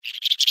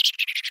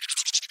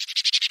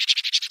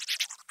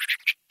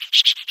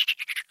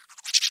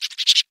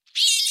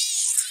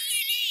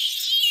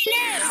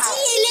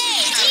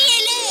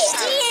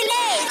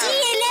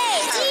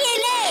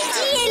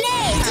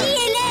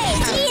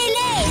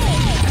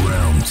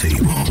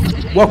table.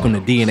 Welcome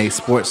to DNA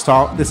Sports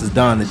Talk. This is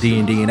Don, the D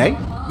and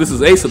DNA. This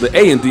is Ace of the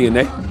A and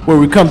DNA. Where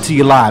we come to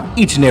you live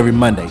each and every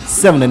Monday,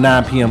 7 to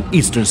 9 p.m.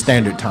 Eastern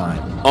Standard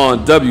Time.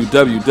 On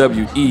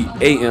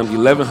WWWE AM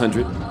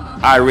 1100,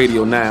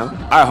 iRadio Now,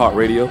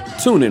 iHeartRadio,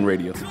 TuneIn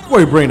Radio.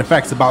 Where we bring the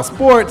facts about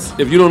sports.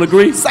 If you don't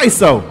agree, say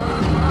so. Tell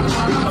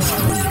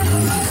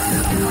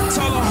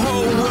the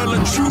whole world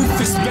the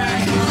truth is back.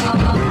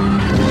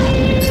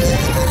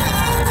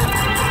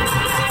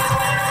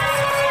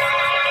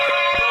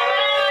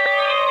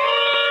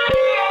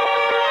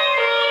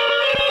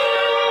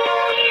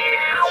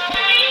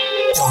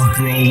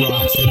 Throw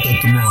rocks at the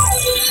throne.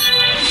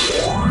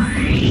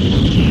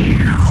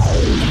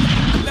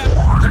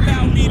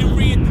 Allow me to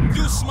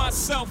reintroduce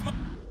myself.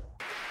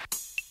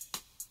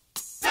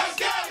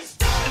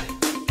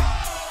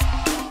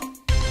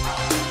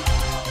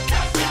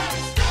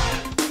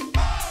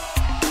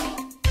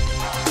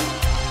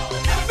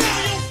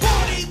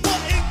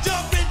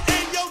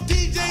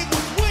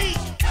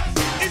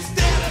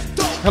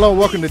 Hello,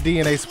 welcome to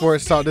DNA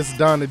Sports Talk. This is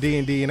Don, the D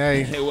and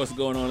DNA. Hey, what's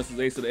going on? This is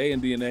Ace of the A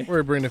and DNA. Where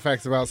we bring the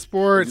facts about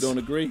sports. If you don't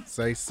agree,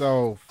 say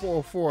so.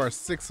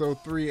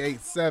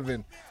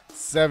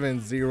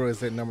 446038770 is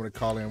that number to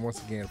call in.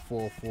 Once again,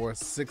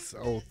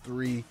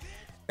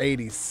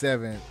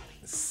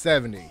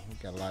 446038770. We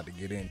got a lot to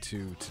get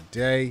into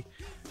today.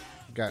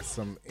 We got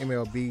some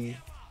MLB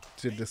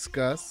to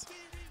discuss.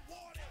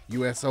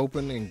 U.S.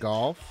 Open in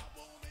golf.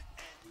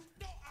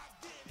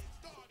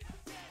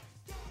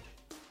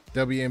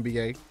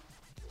 WNBA,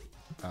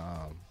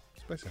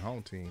 especially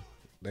home team.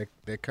 They're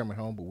coming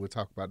home, but we'll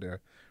talk about their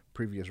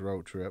previous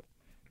road trip.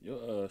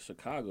 Yo,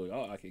 Chicago,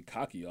 y'all acting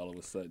cocky all of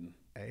a sudden.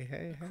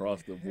 Hey,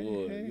 across the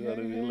board. You know what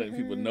I mean? Letting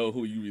people know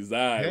who you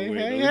reside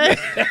with.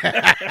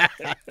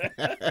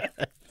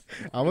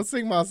 I'm gonna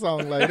sing my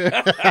song later.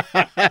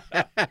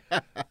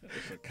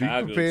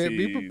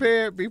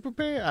 Be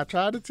prepared. I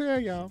tried to tell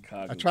y'all.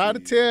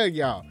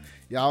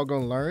 Y'all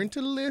gonna learn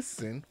to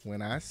listen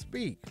when I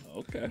speak.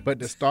 Okay. But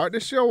to start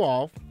the show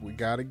off, we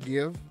gotta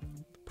give the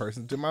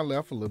person to my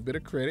left a little bit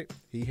of credit.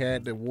 He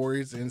had the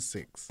Warriors in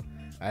 6.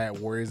 I had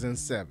Warriors in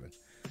 7.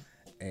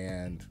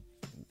 And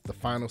the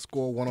final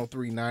score,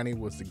 103-90,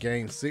 was the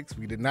Game 6.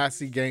 We did not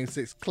see Game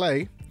 6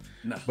 Clay.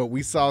 No. But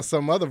we saw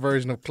some other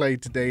version of Clay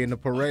today in the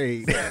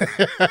parade.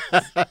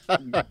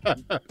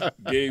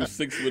 Game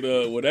 6 with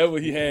whatever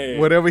he had.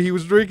 Whatever he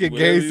was drinking,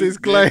 Game 6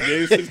 Clay.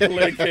 Game 6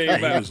 Clay came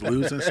out. He was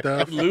losing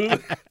stuff. He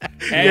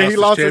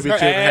lost his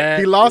hat.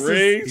 He lost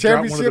his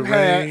championship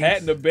hat. Hat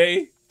in the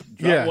bay.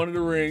 Dropped one of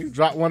the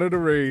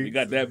rings. He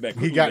got that back.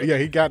 He got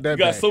that back. He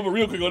got sober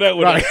real quick on that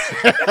one.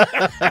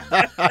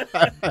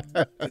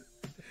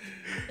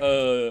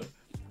 Right.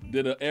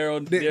 Did an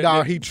Aaron?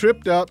 He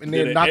tripped up and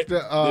then knocked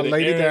the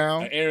lady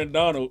down. Aaron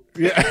Donald.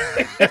 Yeah.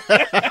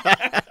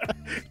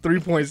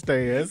 3-point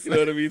stance. You know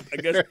what I mean?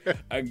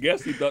 I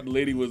guess he thought the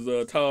lady was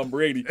Tom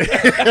Brady.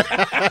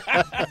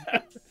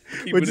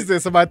 What you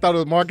said? Somebody thought it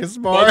was Marcus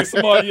Smart. Marcus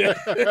Smart,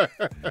 yeah.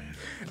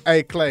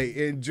 Hey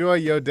Clay, enjoy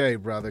your day,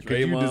 brother, because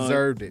you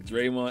deserved it.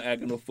 Draymond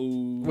acting a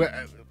fool.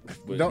 Well,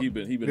 but he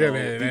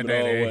been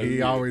on.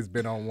 He always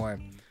been on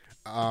one.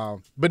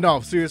 But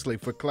no, seriously,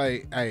 for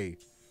Clay, hey.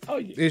 Oh,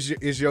 yeah.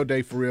 It's your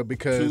day for real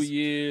because 2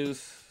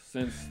 years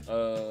since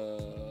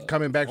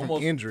coming back from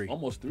injury.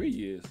 Almost 3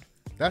 years.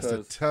 That's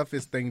the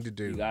toughest thing to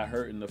do. He got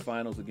hurt in the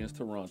finals against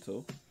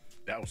Toronto.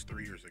 That was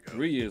 3 years ago.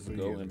 3 years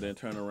ago, and then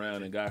turned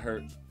around and got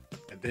hurt.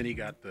 And then he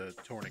got the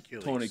torn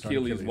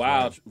Achilles.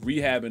 While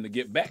rehabbing to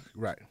get back.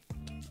 Right.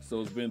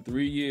 So it's been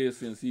 3 years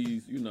since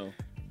he's,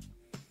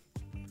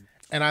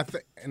 And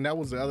and that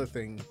was the other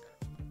thing.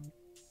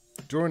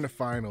 During the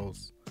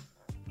finals,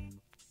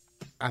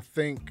 I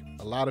think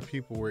a lot of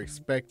people were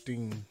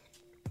expecting,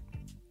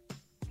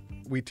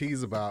 we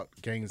tease about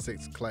Game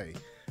 6 Clay,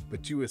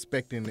 but you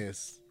expecting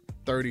this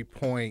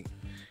 30-point.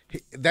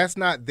 That's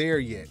not there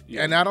yet.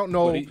 Yeah. And I don't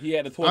know. He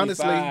had a 25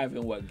 honestly,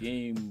 in what,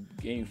 game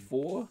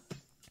 4?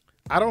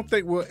 I don't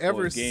think we'll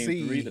ever see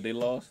game 3 that they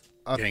lost.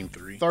 Game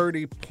 3.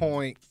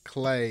 30-point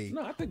Clay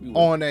I think we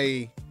on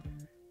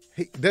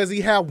does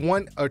he have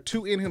 1 or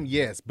 2 in him?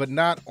 Yes, but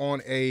not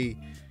on a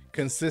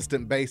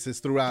consistent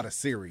basis throughout a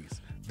series.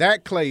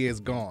 That Clay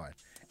is gone.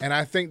 And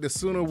I think the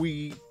sooner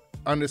we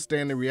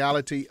understand the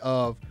reality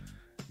of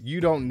you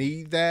don't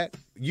need that,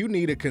 you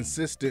need a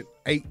consistent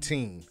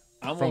 18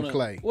 from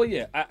Clay. Well,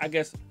 yeah, I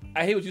guess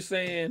I hear what you're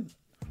saying.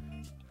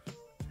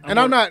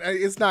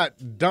 It's not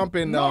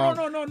dumping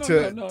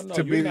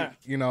to be,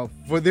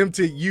 for them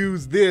to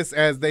use this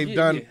as they've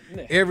done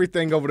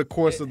everything over the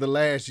course of the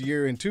last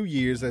year and 2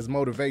 years as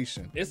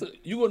motivation.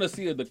 You're going to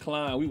see a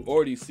decline. We've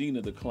already seen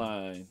a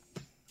decline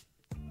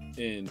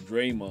in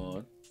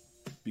Draymond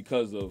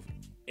because of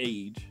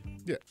age.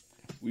 Yeah.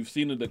 We've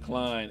seen a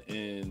decline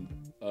in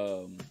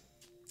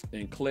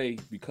Clay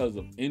because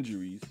of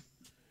injuries.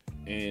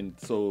 And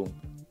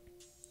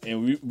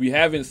we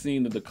haven't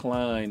seen the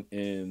decline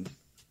in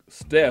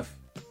Steph,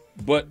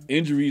 but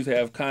injuries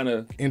have kind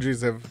of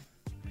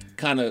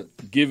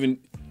given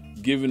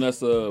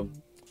us a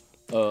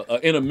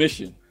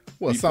intermission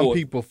Well, some before-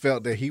 people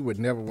felt that he would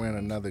never win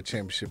another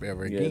championship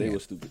ever Yeah, again. they were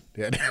stupid.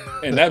 Yeah.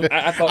 And that,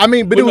 I thought. I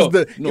mean, but well,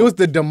 it was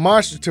the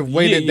demonstrative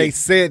way Yeah, that they yeah.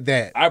 said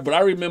that. But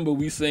I remember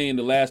we saying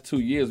the last 2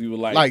 years we were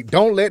Like,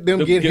 don't let them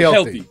get get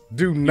healthy. healthy.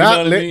 Do You know not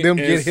what I let mean? them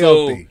And get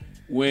so healthy.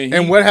 when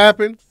And what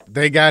happened?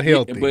 They got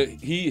healthy. But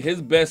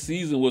his best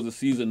season was a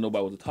season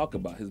nobody was to talk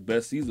about. His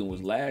best season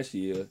was last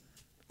year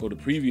or the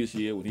previous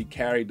year when he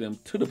carried them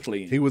to the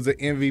play-in. He was an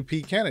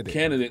MVP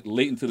candidate.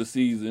 Late into the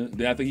season.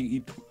 Then I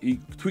think he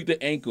tweaked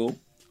the ankle,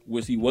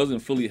 which he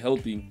wasn't fully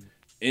healthy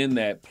in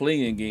that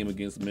play-in game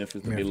against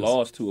Memphis that they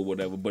lost to or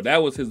whatever. But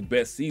that was his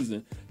best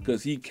season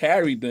because he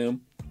carried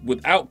them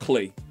without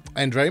Clay.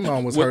 And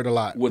Draymond was hurt a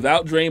lot.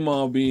 Without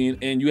Draymond being,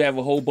 and you have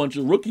a whole bunch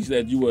of rookies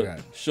that you were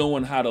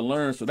showing how to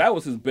learn. So that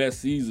was his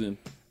best season,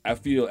 I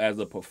feel, as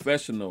a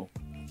professional,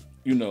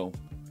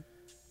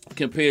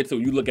 compared to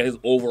you look at his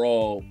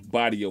overall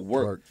body of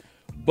work.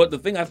 But the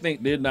thing I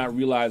think they're not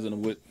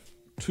realizing with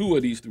two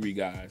of these three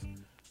guys,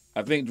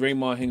 I think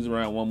Draymond hangs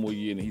around one more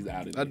year and he's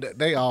out of there.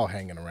 They all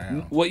hanging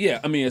around. Well, yeah,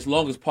 I mean, as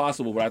long as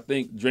possible, but I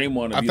think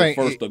Draymond will be the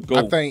first to go.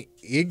 I think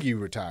Iggy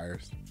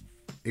retires.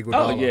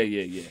 Oh,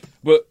 yeah.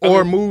 But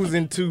or moves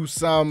into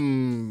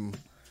some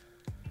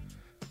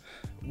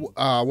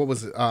what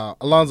was it?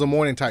 Alonzo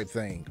Mourning type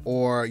thing,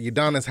 or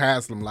Udonis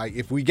Haslem. Like,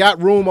 if we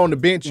got room on the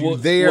bench, you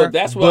there. Well,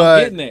 that's what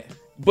I'm getting at.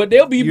 But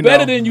they'll be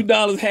better than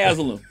Udonis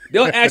Haslem.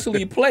 They'll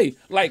actually play.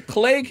 Like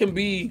Clay can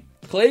be.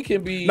 No,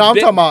 I'm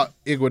talking about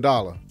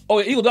Iguodala.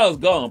 Oh, Iguodala's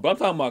gone, but I'm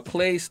talking about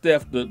Clay,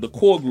 Steph, the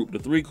core group, the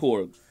three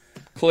core.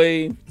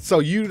 Clay. So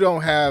you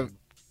don't have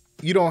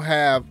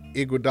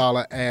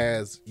Iguodala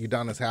as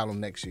Udonis Haslem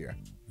next year.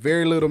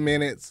 Very little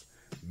minutes.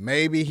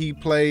 Maybe he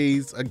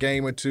plays a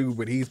game or two,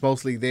 but he's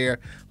mostly there,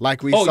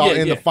 like we saw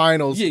in the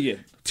finals. Yeah.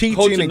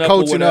 Teaching and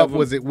coaching up.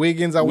 Was it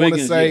Wiggins? I want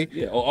to say.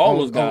 Yeah. All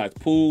those guys,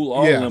 Poole,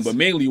 all of them, but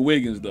mainly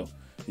Wiggins though.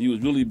 He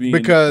was really being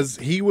because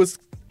he was.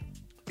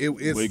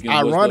 It's Wiggins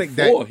ironic was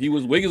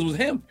that Wiggins was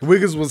him.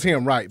 Wiggins was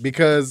him, right?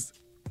 Because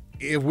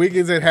if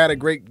Wiggins had a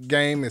great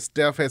game and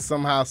Steph had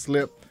somehow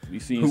slipped,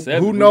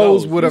 who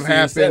knows would have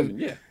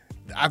happened? Yeah.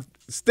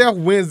 Steph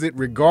wins it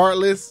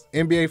regardless,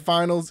 NBA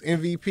Finals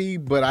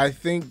MVP, but I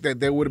think that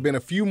there would have been a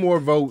few more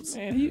votes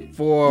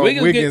for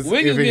Wiggins.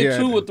 Wiggins get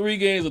 2 or 3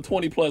 games of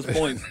 20-plus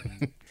points.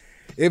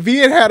 If he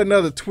had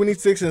another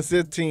 26 and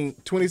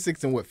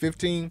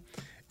 15,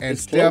 and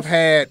Steph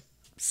had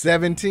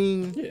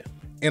 17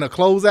 in a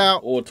closeout.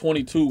 Or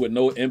 22 with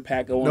no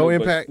impact on No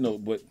impact.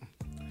 But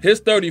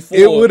his 34.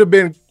 It would have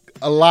been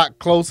a lot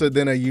closer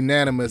than a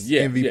unanimous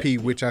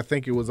MVP, which I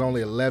think it was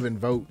only 11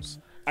 votes.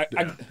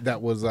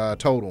 That was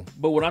total.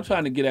 But what I'm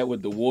trying to get at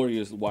with the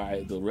Warriors,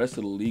 why the rest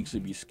of the league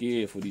should be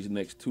scared for these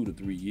next 2 to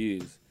 3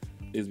 years,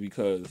 is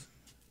because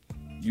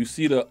you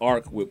see the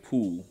arc with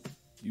Poole,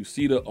 you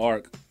see the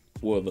arc,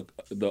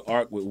 the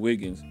arc with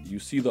Wiggins, you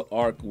see the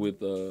arc with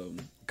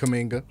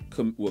Kuminga.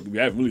 We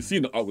haven't really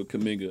seen the arc with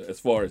Kuminga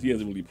as far as he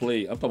hasn't really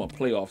played. I'm talking about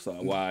playoff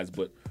side wise,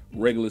 but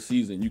regular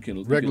season you can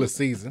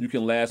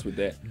last with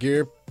that.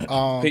 Gary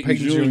Payton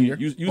Jr.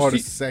 or the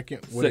second.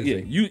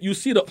 You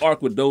see the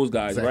arc with those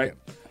guys, right?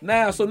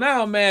 Now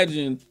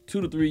imagine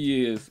 2 to 3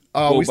 years.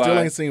 We still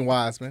ain't seen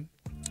Wiseman.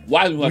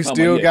 We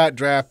still got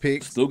draft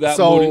picks. Still got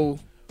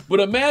Moody. But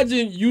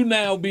imagine you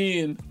now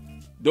being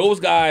those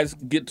guys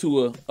get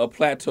to a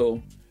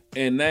plateau,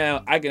 and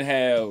now I can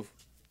have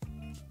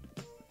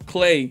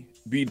Clay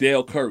be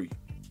Dale Curry.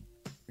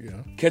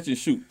 Yeah. Catch and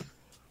shoot.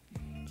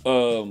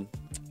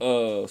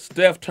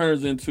 Steph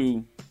turns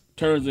into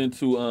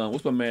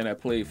what's my man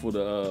that played for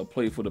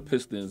the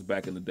Pistons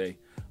back in the day?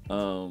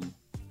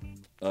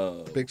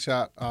 Big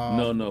shot.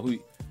 No.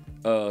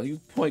 He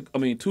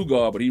was two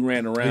guard, but he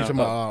ran around.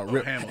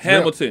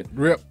 Hamilton.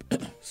 Rip.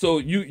 So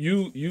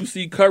you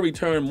see Curry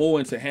turn more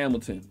into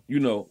Hamilton.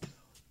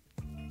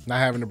 Not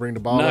having to bring the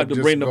ball up. Not have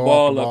to bring the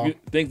ball up.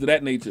 Things of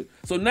that nature.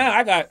 So now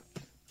I got.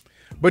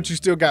 But you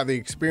still got the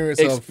experience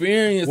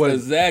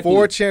exactly.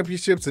 4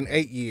 championships in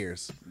 8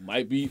 years.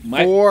 Might be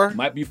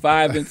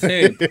 5 and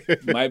 10.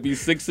 Might be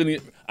 6 in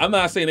it. I'm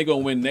not saying they're gonna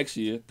win next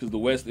year because the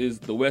West is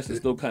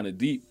still kind of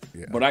deep.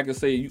 Yeah. But I could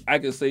say I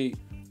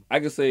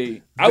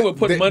would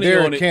put money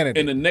on it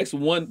in the next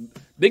one.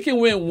 They can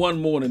win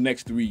one more in the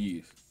next 3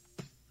 years.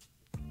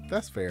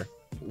 That's fair.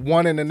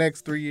 One in the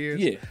next 3 years.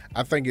 Yeah,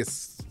 I think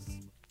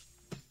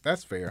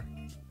that's fair.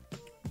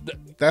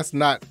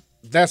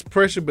 That's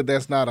pressure, but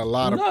that's not a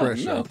lot of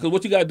pressure. No, because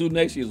what you got to do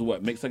next year is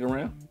what? Make second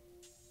round?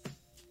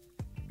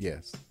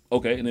 Yes.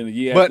 Okay, and then the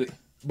year after.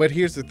 But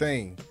here's the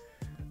thing.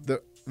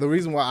 The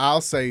reason why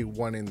I'll say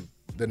one in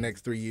the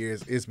next 3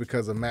 years is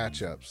because of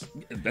matchups.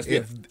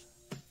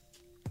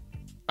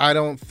 I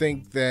don't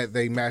think that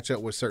they match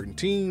up with certain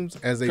teams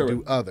as they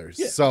do others.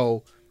 Yeah.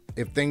 So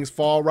if things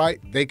fall right,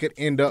 they could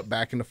end up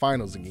back in the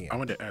finals again. I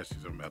wanted to ask you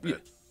something about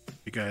that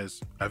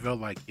because I felt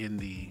like in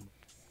the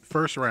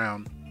first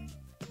round,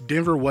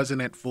 Denver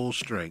wasn't at full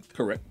strength.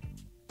 Correct.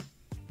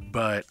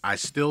 But I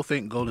still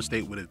think Golden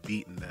State would have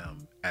beaten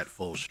them at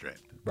full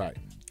strength. Right.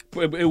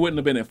 It wouldn't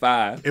have been in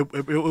 5. It would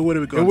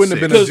have been. It wouldn't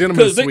have been a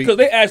gentleman's sweep because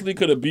they actually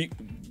could have beat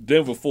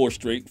Denver 4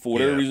 straight for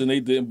whatever reason they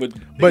didn't.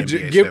 But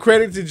give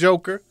credit to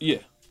Joker. Yeah.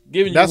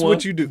 Giving That's you one,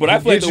 what you do. But I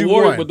feel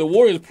like the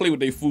Warriors play with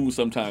their food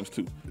sometimes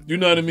too. You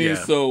know what I mean?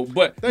 Yeah. So,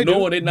 but They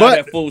knowing do. they're not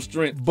at full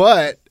strength.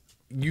 But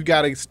you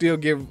got to still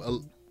give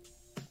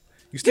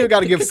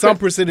some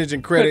percentage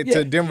in credit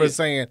to Denver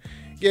saying,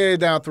 yeah,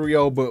 down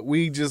 3-0, but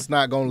we just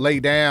not going to lay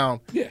down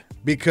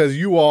because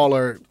you all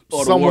are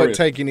somewhat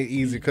taking it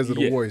easy because of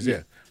the Warriors.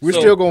 Yeah. We're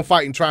still going to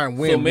fight and try and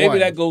win. So maybe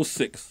that goes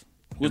 6.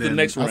 What's the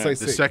next round? The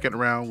second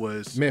round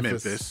was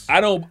Memphis.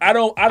 I don't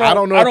know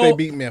if they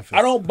beat Memphis.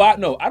 I don't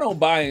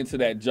buy into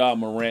that Ja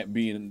Morant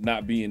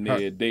not being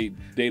there. They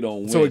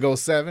don't win. So it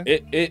goes 7?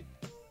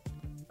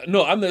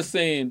 No, I'm just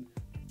saying.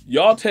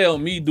 Y'all tell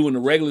me during the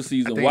regular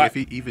season I why.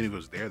 think even if he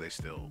was there,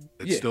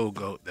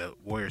 the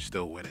Warriors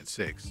still win in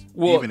 6.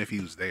 Well, even if he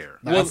was there.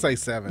 I'd say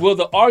 7. Well,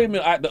 the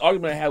argument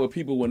I have with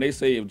people when they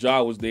say if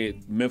Ja was there,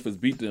 Memphis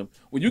beat them.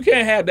 Well, you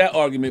can't have that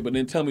argument, but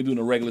then tell me during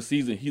the regular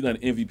season he's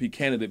not an MVP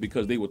candidate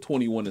because they were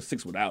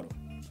 21-6 without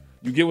him.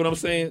 You get what I'm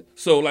saying?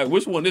 So, like,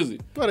 which one is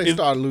it? Well, they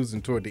started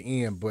losing toward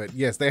the end, but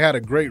yes, they had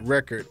a great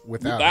record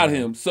without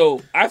him.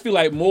 So I feel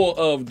like more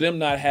of them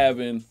not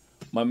having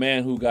my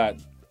man who got.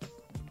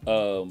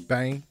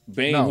 Bane,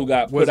 who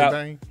got put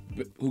out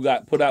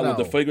with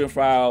the flagrant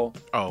foul.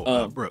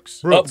 Brooks.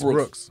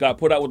 Brooks got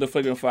put out with the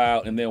flagrant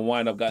foul and then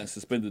wind up getting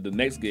suspended the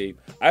next game.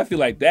 I feel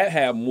like that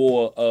had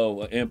more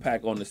of an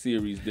impact on the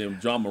series than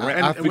Ja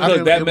Morant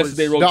because that messes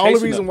their rotation. The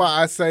only reason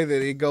why I say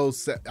that it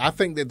goes, I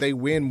think that they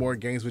win more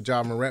games with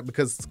Ja Morant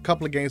because a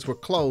couple of games were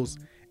close.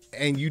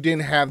 And you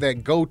didn't have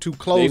that go-to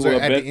closer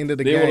at the end of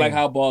the game. They were like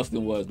how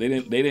Boston was. They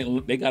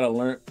got to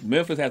learn.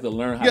 Memphis had to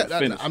learn how to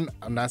finish.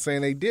 I'm not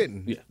saying they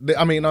didn't. Yeah.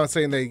 I'm not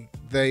saying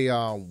they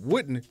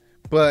wouldn't.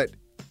 But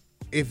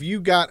if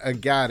you got a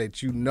guy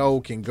that you know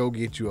can go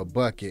get you a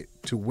bucket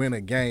to win a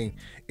game,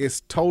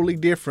 it's totally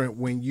different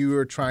when you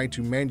are trying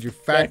to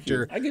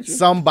manufacture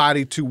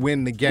somebody to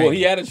win the game. Well,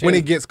 he had a chance when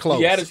it gets close.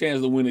 He had a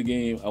chance to win the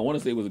game. I want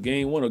to say it was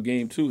game 1 or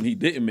game 2, and he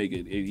didn't make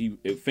it.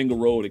 It finger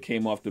rolled. It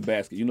came off the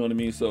basket. You know what I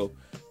mean? So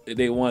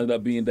they wound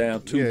up being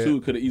down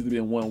 2-2. Could have easily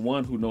been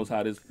 1-1. Who knows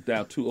how this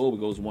down 2-0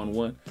 goes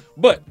 1-1.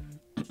 But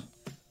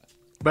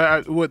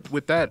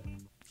with that.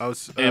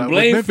 And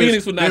blame Memphis,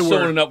 Phoenix for not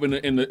showing up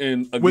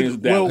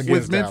against Dallas.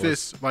 With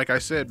Memphis, like I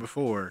said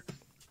before,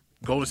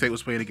 Golden State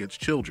was playing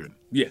against children.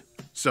 Yeah.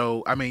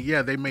 So I mean,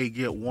 they may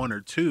get 1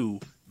 or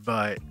 2,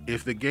 but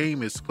if the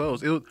game is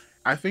close,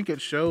 I think it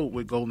showed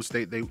with Golden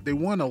State. They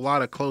won a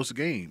lot of close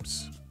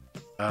games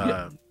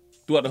throughout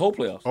the whole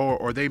playoffs,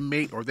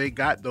 or they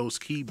got those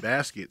key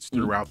baskets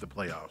throughout the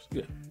playoffs.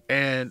 Yeah.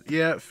 And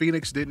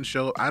Phoenix didn't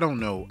show. I don't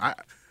know.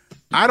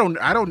 I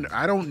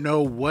don't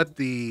know what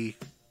the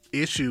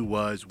issue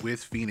was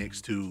with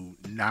Phoenix to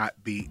not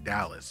beat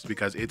Dallas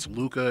because it's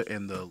Luka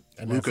and the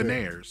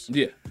Lucanaires.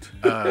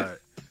 Yeah.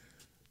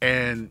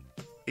 And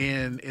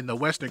in the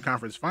Western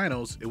Conference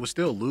Finals, it was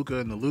still Luka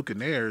and the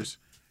Lucanaires,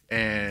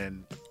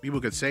 and people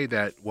could say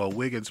that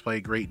Wiggins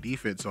played great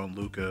defense on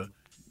Luka.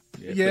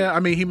 Yeah, I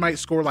mean he might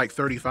score like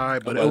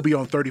 35, but it'll be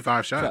on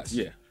 35 shots.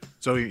 Yeah.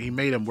 So he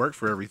made him work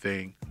for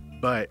everything,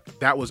 but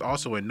that was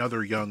also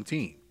another young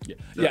team.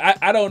 Yeah.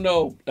 I don't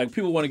know. Like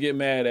people want to get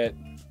mad at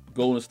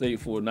Golden State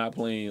for not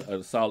playing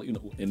a solid,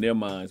 in their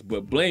minds,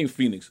 but blame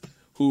Phoenix,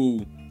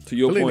 who, to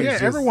your point,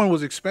 everyone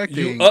was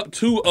expecting you up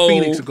 2-0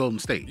 Phoenix to Golden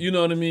State. You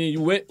know what I mean?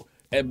 You went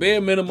at bare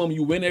minimum,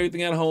 you win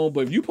everything at home,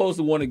 but if you're supposed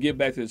to want to get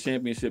back to the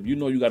championship,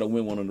 you got to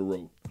win one on the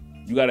road.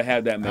 You got to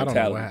have that mentality.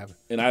 I don't know what happened.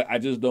 And I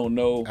just don't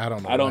know.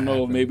 I don't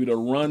know if maybe the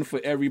run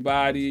for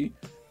everybody,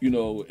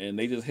 and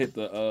they just hit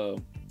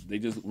they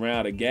just ran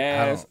out of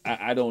gas.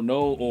 I don't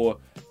know,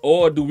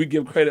 or do we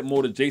give credit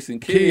more to Jason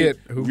Kidd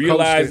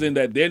realizing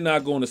that they're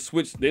not going to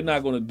switch, they're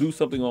not going to do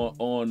something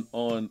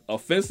on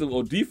offensive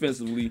or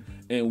defensively,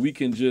 and we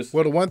can just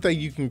the one thing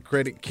you can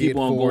credit Kidd keep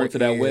on going to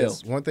that well.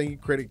 One thing you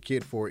credit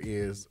Kidd for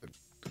is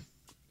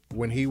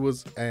when he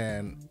was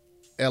in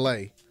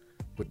L.A.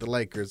 with the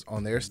Lakers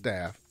on their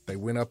staff, they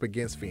went up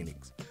against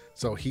Phoenix,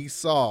 so he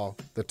saw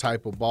the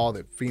type of ball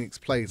that Phoenix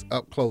plays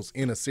up close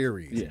in a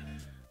series. Yeah.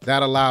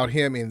 That allowed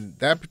him in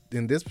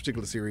this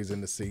particular series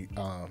in the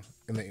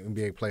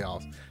NBA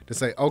playoffs to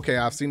say, okay,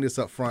 I've seen this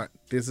up front.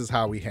 This is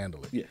how we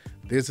handle it. Yeah.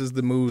 This is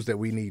the moves that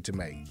we need to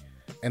make.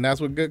 And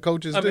that's what good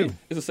coaches do. Mean,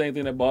 it's the same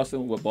thing that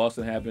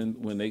Boston happened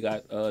when they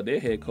got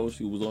their head coach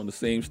who was on the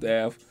same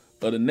staff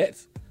of the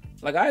Nets.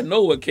 Like, I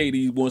know what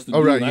KD wants to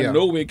do. Right, I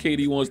know where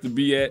KD wants to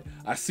be at.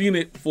 I've seen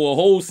it for a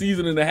whole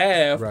season and a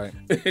half. Right.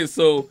 And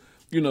so,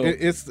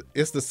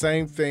 It's the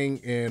same thing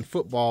in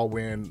football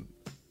when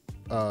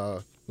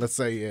let's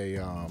say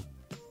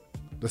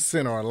the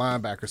center or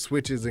linebacker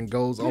switches and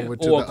goes over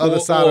to the other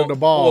side of the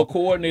ball. Or a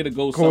coordinator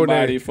goes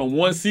somebody from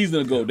one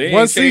season ago. They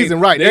ain't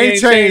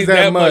changed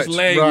that much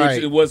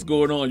language in what's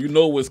going on. You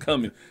know what's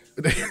coming.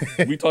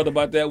 We talked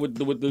about that with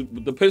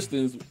the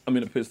Pistons. I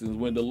mean the Pistons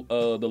when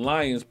the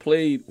Lions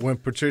played when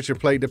Patricia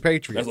played the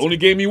Patriots. That's the only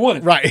game he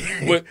won. Right.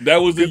 But that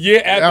was the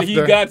year after he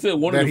got to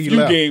one of the few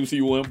left. games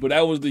he won. But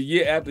that was the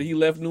year after he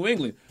left New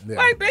England. Yeah.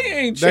 Like they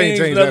ain't They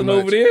changed nothing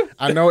over there.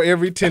 I know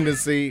every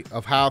tendency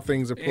of how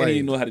things are And played.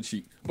 he know how to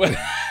cheat. But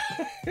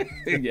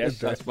yeah,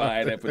 shots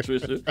fired at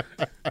Patricia,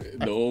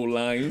 the old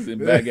Lions,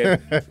 and back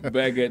at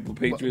the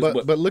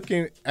Patriots. But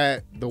looking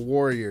at the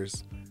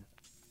Warriors,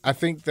 I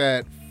think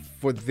that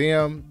for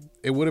them,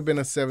 it would have been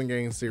a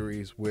 7-game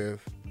series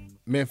with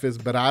Memphis,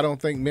 but I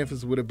don't think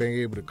Memphis would have been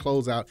able to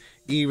close out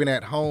even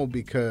at home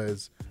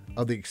because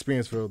of the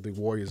experience for the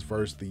Warriors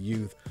versus the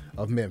youth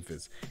of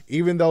Memphis.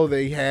 Even though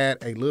they had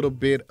a little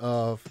bit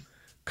of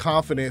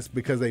confidence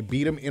because they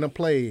beat them in a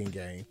play-in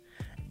game,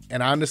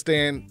 and I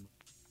understand,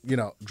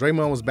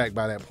 Draymond was back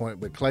by that point,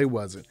 but Clay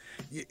wasn't.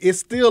 It's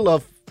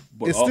still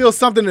still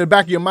something in the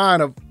back of your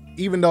mind of,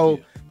 even though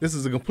this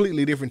is a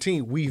completely different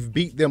team, we've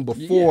beat them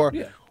before.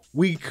 Yeah.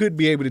 We could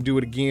be able to do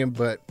it again,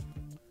 but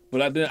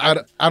I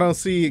don't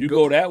see it. You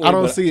go that way. I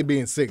don't see it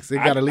being 6. It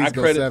got to at least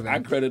go 7. I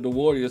credit the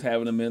Warriors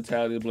having a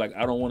mentality of like,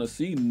 I don't want to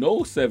see no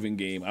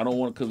 7-game. I don't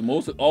want, because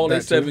all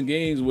their 7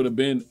 games would have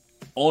been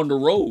on the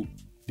road.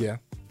 Yeah.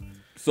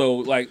 So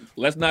like,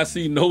 let's not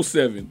see no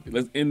 7.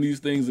 Let's end these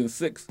things in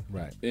 6.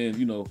 Right.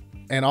 And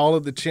and all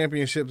of the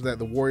championships that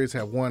the Warriors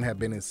have won have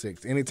been in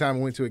 6. Anytime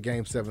we went to a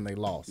game 7, they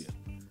lost. Yeah.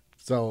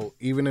 So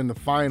even in the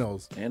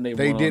finals, they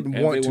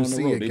didn't want to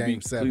see a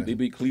game 7. They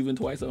beat Cleveland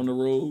twice on the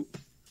road.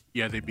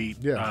 Yeah, they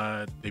beat.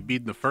 They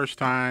beat the first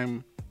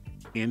time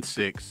in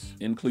 6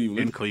 in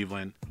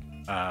Cleveland.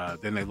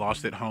 Then they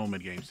lost at home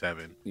in Game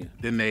 7. Yeah.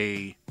 Then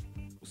they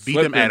beat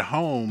them at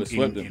home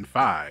in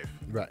 5.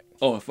 Right.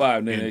 Oh, in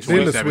 5. Then in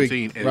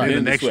 2017, and then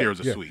the next year was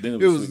a sweep. It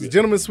was a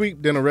gentleman's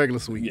sweep, then a regular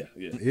sweep. Yeah.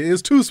 It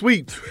is 2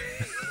 sweeps.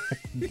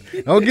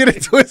 Don't get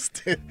it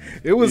twisted.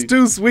 It was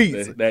 2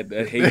 sweeps. That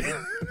hate.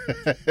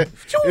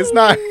 It's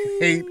not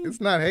hate.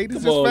 It's not hate.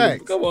 It's just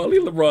facts. Come on,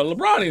 leave LeBron.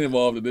 LeBron ain't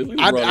involved in this.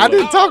 I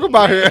didn't talk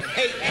about it. You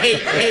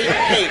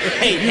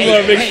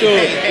want to make sure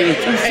it was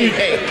 2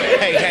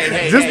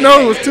 sweeps. Just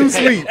know it was 2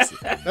 sweeps.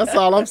 That's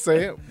all I'm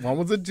saying. One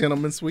was a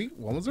gentleman's sweep.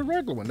 One was a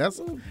regular one.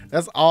 That's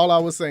all I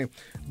was saying.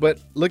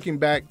 But looking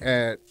back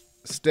at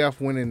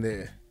Steph winning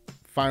the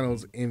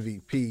Finals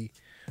MVP,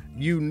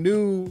 you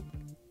knew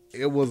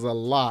it was a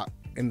lot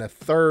in the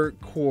third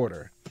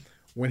quarter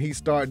when he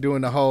started doing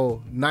the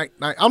whole night.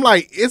 I'm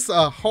like, it's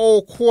a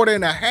whole quarter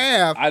and a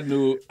half. I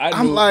knew.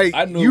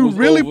 You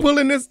really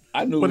pulling this?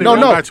 I knew.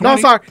 No,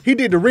 sorry. He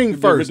did the ring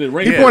first. He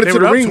pointed to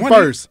the ring 20.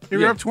 first. They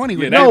were up 20.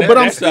 Yeah, no, but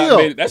I'm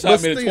still. That's how I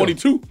made it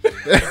 22.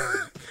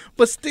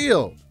 But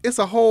still, it's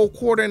a whole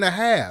quarter and a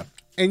half.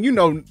 And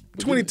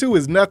 22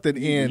 is nothing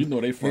in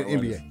they front in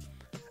runners. NBA.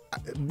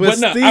 But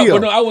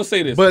still, I will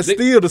say this. But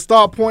still, to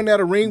start pointing at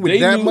a ring with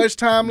that much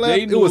time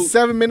left, it was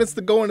 7 minutes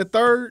to go in the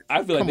third.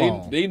 I feel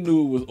like they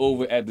knew it was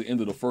over at the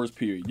end of the first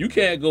period. You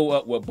can't go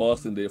up what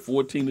Boston did,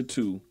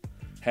 14-2,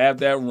 have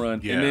that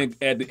run, and then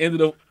at the end of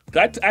the,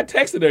 I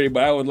texted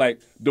everybody. I was like,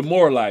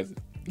 demoralizing.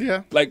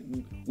 Yeah. Like,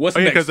 what's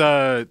next?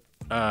 Because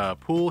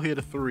Poole hit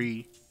a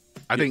 3.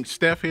 I think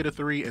Steph hit a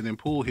 3, and then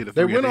Poole hit a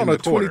 3. They went on a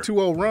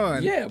 22-0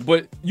 run. Yeah,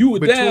 but you were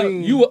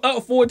down. You were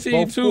up 14-2.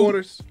 Both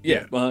quarters.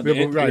 Yeah,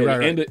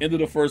 right. End of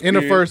the first. In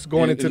period, the first,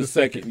 going into the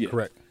second. Yeah.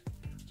 Correct.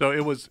 So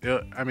it was.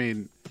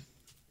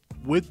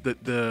 With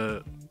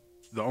the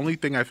only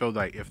thing I felt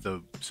like, if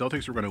the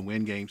Celtics were going to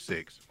win Game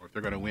 6, or if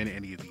they're going to win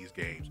any of these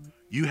games,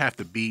 you have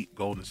to beat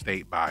Golden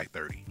State by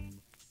 30.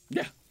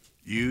 Yeah.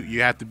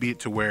 You have to beat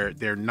to where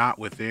they're not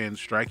within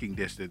striking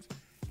distance.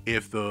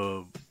 If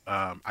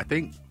I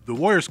think the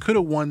Warriors could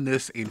have won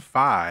this in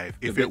 5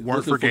 if it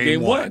weren't for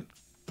Game 1.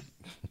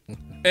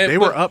 They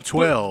were up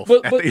 12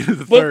 at the end of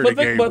the third in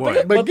Game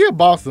 1. But give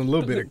Boston a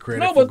little bit of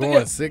credit for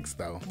going 6,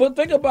 though. But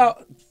think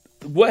about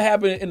what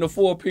happened in the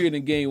fourth period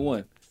in Game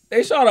 1.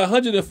 They shot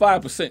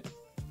 105%.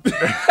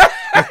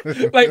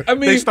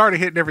 They started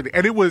hitting everything,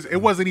 and it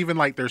wasn't even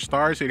like their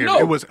stars hitting.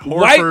 It was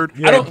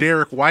Horford and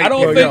Derek White.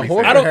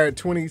 Horford had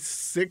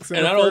 26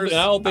 in the first.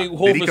 I don't think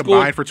Horford did he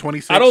combine for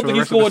 26. I don't think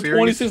he scored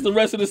 26 the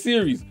rest of the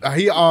series.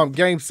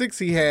 Game 6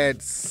 he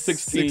had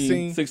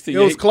 16. 16. It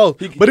was close,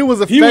 but it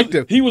was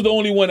effective. He was the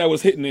only one that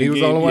was hitting. He was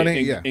the only one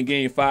in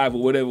Game 5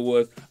 or whatever it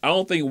was. I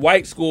don't think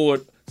White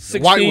scored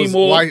 16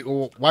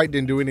 more. White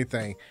didn't do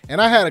anything,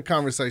 and I had a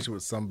conversation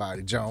with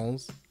somebody,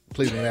 Jones,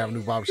 Cleveland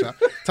Avenue Barbershop,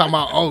 talking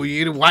about,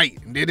 you the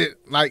White did it.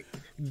 Like,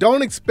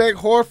 don't expect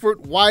Horford,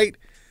 White,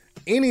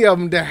 any of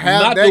them to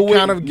have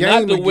kind of game.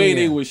 Not the way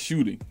they were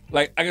shooting.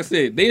 Like I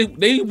said,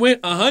 they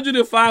went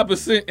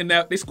 105% in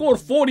that. They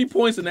scored 40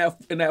 points in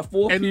that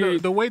fourth period.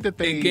 And the way that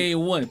they in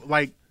Game 1,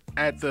 like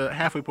at the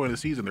halfway point of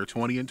the season, they're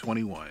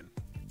 20-21,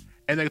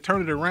 and they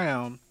turned it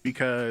around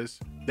because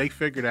they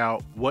figured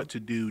out what to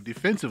do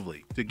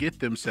defensively to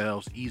get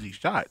themselves easy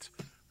shots.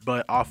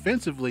 But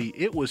offensively,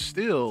 it was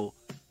still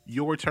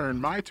your turn,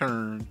 my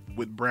turn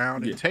with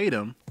Brown and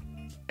Tatum.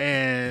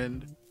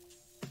 And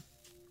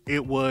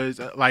it was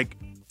like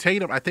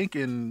Tatum, I think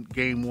in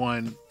Game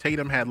 1,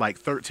 Tatum had like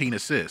 13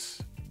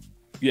 assists.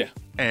 Yeah.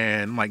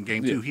 And like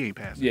game 2, he ain't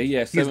passing.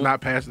 Yeah, he's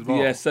not passing the ball.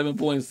 He had 7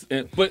 points.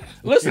 But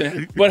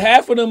listen, but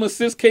half of them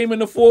assists came in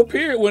the fourth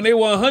period when they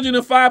were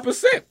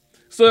 105%.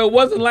 So it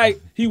wasn't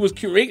like he was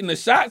curating the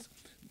shots.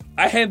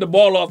 I hand the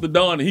ball off to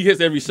Don and he hits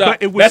every shot.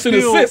 But it was That's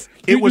still, an assist.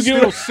 It was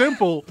still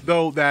simple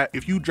though that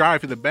if you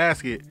drive to the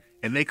basket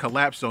and they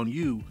collapse on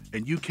you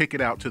and you kick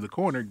it out to the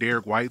corner,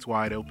 Derek White's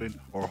wide open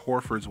or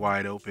Horford's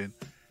wide open,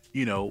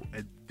 you know,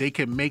 they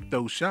can make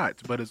those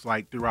shots. But it's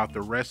like throughout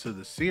the rest of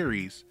the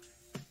series,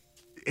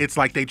 it's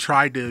like they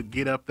tried to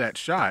get up that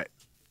shot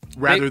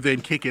rather than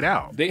kick it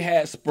out. They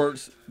had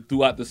spurts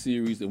throughout the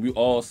series, and we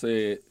all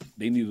said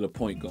they needed a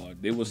point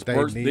guard. There was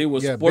spurts. There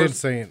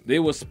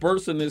were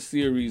spurts in this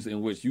series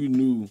in which you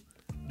knew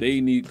they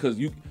need because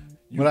you.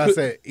 I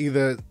said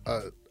either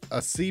a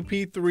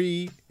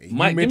CP3.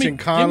 Mike, you mentioned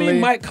Conley. Give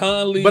me Mike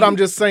Conley. But I'm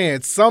just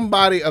saying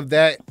somebody of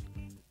that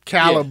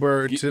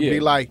caliber to be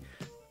like,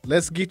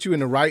 let's get you in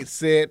the right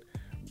set.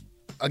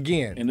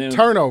 Again, and then,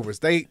 turnovers.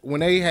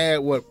 When they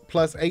had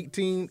plus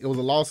 18, it was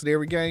a loss in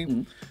every game.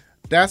 Mm-hmm.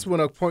 That's when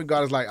a point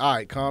guard is like, all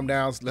right, calm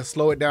down. Let's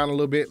slow it down a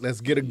little bit.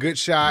 Let's get a good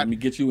shot. Let me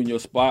get you in your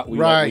spot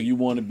where you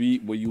want to be.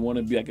 Where you want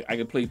to be. I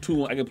can play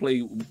two. I can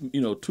play.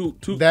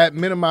 Two. That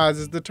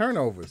minimizes the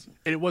turnovers.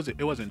 And it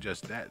wasn't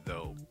just that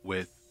though.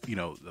 With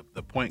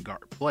the point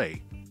guard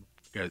play.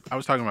 I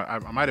was talking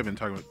about. I might have been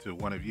talking to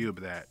one of you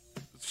about that.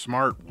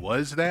 Smart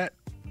was that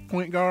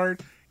point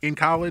guard in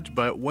college,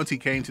 but once he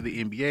came to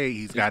the NBA,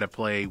 he's got to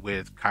play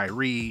with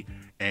Kyrie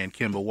and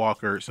Kemba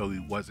Walker, so he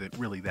wasn't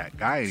really that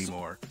guy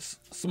anymore.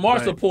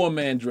 Smart's a poor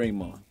man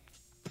Draymond,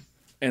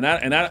 and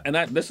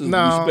I this is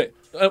respect.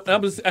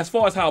 As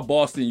far as how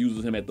Boston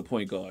uses him at the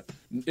point guard,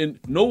 and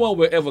no one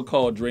will ever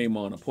call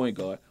Draymond a point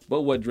guard,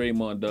 but what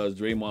Draymond does,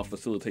 Draymond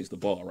facilitates the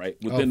ball right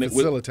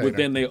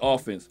within their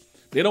offense.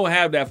 They don't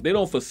have that. They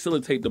don't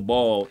facilitate the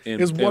ball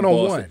in. It's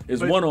one-on-one.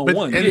 It's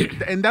one-on-one.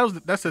 And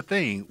that's the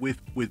thing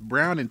with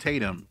Brown and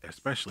Tatum,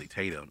 especially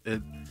Tatum.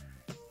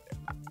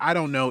 I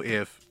don't know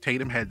if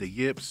Tatum had the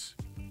yips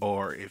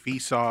or if he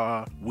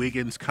saw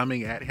Wiggins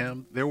coming at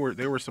him. There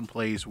were some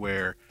plays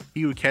where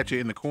he would catch it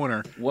in the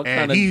corner,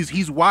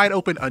 he's wide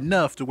open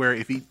enough to where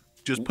if he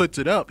just puts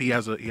it up, he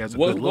has a good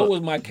look. What was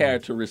my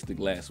characteristic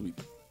last week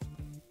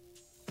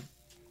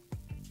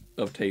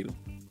of Tatum?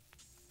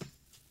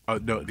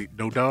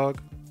 No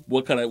dog.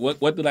 What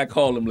did I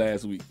call him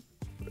last week?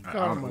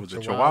 Was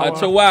it Chihuahua? A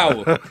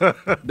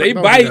Chihuahua. They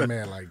bite.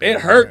 Like it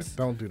hurts.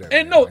 Don't do that.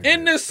 And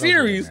in this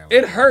series,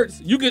 it hurts.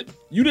 You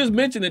just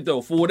mentioned it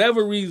though. For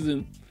whatever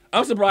reason,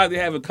 I'm surprised they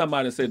haven't come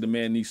out and said the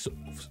man needs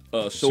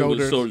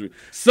shoulder surgery.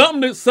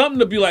 Something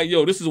to be like,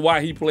 yo, this is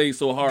why he plays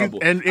so horrible.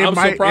 And it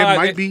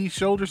might be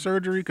shoulder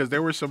surgery because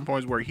there were some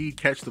points where he'd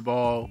catch the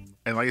ball,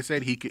 and like I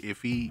said,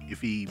 if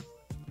he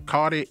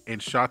caught it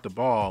and shot the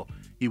ball,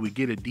 he would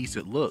get a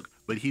decent look,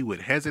 but he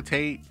would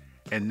hesitate.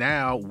 And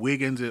now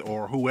Wiggins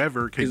or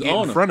whoever can get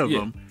in front of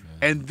him,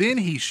 and then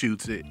he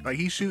shoots it. Like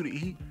he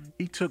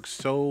took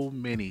so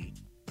many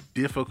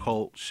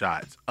difficult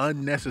shots,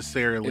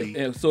 unnecessarily.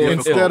 And so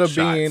instead of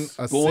being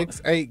a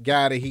 6'8"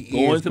 guy that he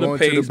going is, to going the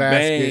pace, to the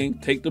basket, bang,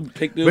 take the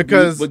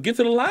because but get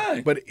to the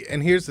line.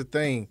 And here's the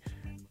thing,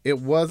 it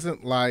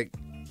wasn't like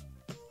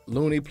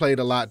Looney played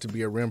a lot to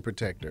be a rim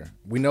protector.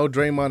 We know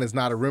Draymond is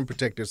not a rim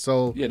protector,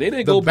 so they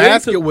didn't go big. The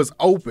basket was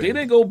open. They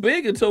didn't go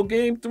big until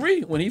game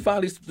 3 when he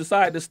finally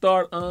decided to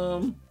start.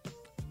 Looney?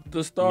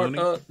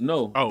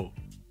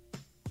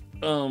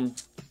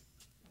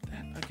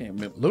 I can't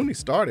remember. Looney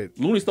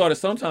started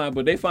sometime,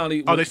 but they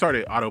finally. They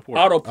started Otto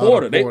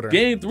Porter.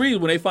 Game 3 is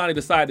when they finally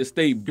decided to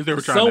stay they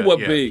were somewhat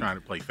big, trying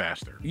to play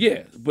faster.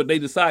 Yeah, but they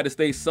decided to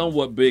stay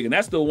somewhat big, and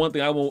that's the one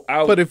thing I won't.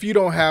 But if you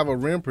don't have a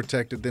rim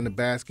protector, then the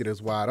basket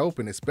is wide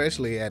open,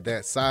 especially at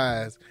that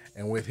size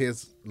and with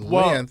his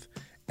length.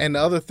 And the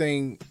other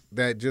thing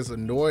that just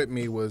annoyed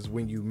me was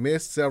when you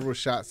miss several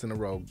shots in a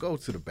row, go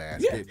to the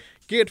basket,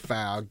 get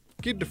fouled,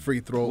 get the free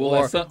throw,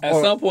 or at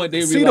some point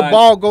they see the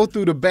ball go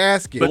through the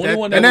basket,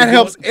 that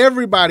helps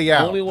everybody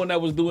out. The only one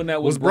that was doing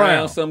that was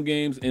Brown some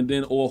games, and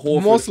then or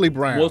Horford. Mostly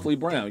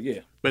Brown, yeah.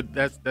 But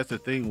that's the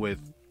thing with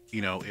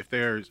if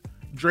there's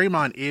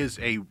Draymond is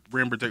a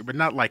rim protector, but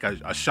not like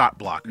a shot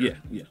blocker.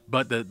 Yeah.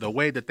 But the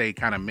way that they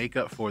kind of make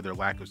up for their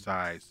lack of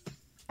size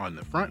on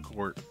the front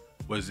court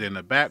was in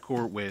the back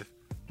court with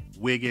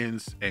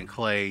Wiggins and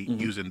Clay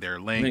using their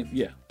length.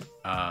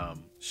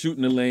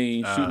 Shooting the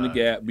lane, shooting the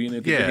gap, being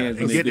able to get the hands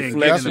and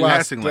deflect.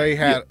 That's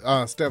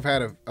why Steph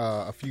had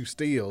a few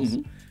steals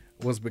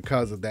was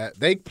because of that.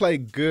 They play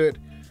good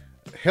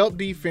help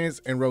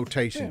defense and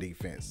rotation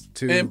defense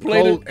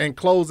to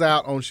close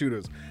out on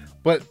shooters.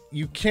 But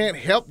you can't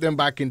help them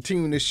by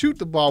continuing to shoot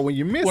the ball when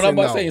you're missing. What I'm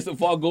about to say is so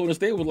far Golden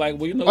State was like,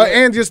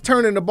 and just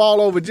turning the ball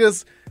over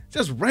just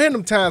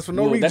random times for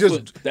no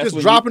reason, just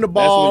dropping the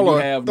ball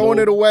or throwing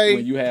it away.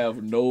 When you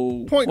have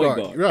no point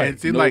guard. Right. And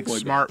it seemed like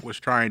Smart was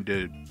trying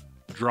to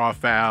draw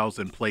fouls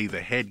and play the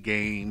head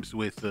games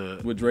with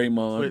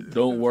Draymond.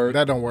 Don't work.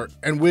 That don't work.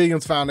 And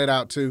Williams found that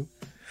out too.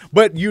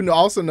 But you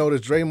also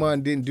notice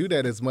Draymond didn't do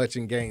that as much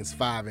in games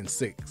 5 and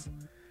 6.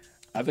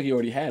 I think he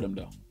already had him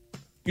though.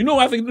 You know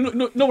what I think?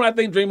 Know what I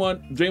think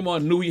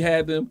Draymond knew he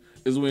had them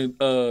is when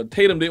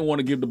Tatum didn't want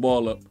to give the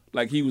ball up.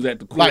 Like he was at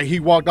the court. Like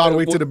he walked all the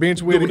way to the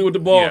bench with the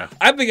ball. Yeah.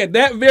 I think at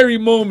that very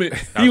moment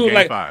he was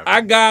like, 5.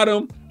 I got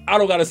him. I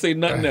don't gotta say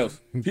nothing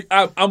else.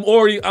 I'm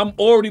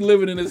already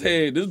living in his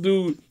head. This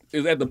dude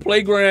is at the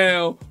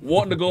playground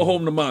wanting to go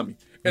home to mommy.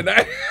 And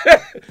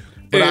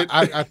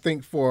I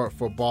think for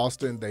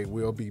Boston they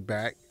will be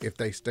back if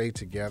they stay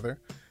together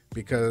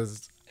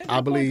because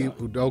I believe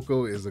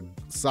Udoka is a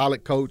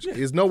solid coach. Yeah.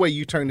 There's no way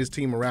you turn this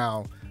team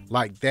around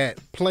like that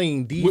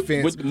playing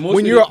defense with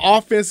when you're an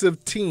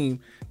offensive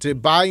team to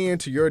buy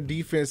into your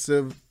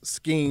defensive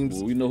schemes.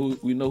 Well, we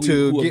know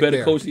who a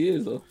better coach he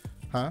is though.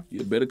 Huh?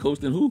 You're a better coach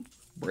than who?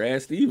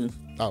 Brad Stevens.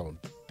 Oh,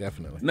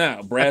 definitely.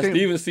 Now, Brad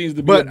Stevens seems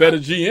to be a better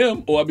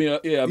GM, or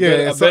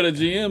better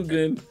GM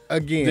than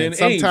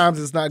sometimes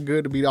Ainge. It's not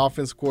good to be the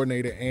offensive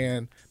coordinator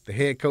and the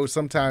head coach.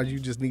 Sometimes you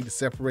just need to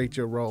separate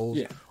your roles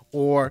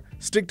or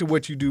stick to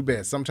what you do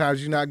best.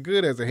 Sometimes you're not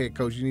good as a head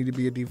coach. You need to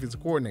be a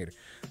defensive coordinator.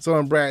 So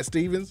in Brad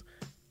Stevens,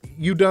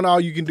 you've done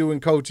all you can do in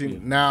coaching. Yeah.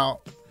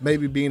 Now,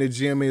 maybe being a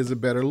GM is a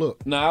better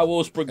look. Now, I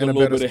will sprinkle a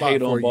little bit of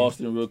hate on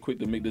Boston real quick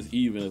to make this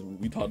even.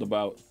 We talked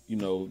about,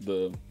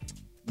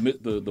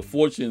 the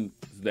fortunes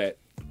that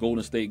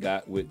Golden State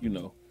got with,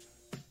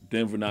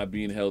 Denver not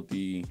being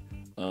healthy,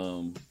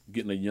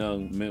 getting a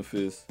young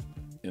Memphis,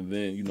 and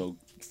then,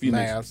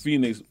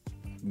 Phoenix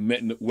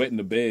wetting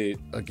the bed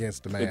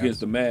against the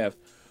Mavs.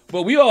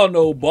 But we all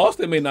know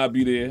Boston may not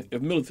be there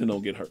if Middleton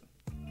don't get hurt.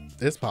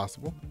 It's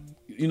possible.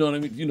 You know what I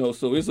mean?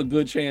 So it's a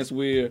good chance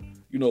where,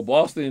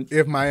 Boston.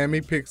 If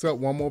Miami picks up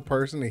one more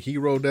person and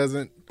Hero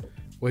doesn't,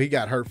 he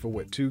got hurt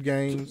for 2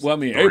 games? Well, I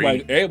mean,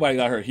 everybody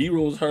got hurt.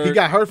 Hero's hurt. He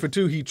got hurt for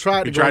 2. He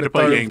tried to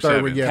play game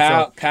 7.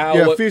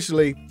 Kyle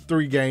officially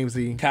 3 games.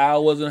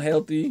 Kyle wasn't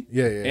healthy.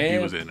 Yeah. And, he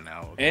was in and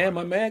out. And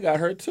my man got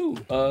hurt too.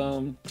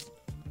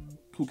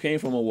 Who came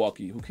from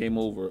Milwaukee? Who came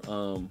over?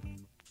 Played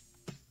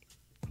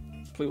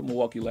with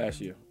Milwaukee last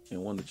year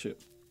and won the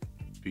chip.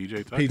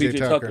 PJ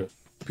Tucker.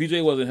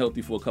 PJ wasn't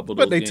healthy for a couple of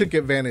those games. But they took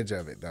advantage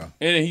of it though.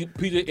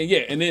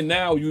 And then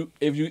now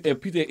if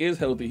PJ is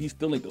healthy, he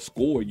still ain't the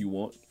scorer you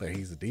want. But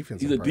he's a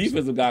defensive. He's a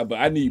defensive guy, but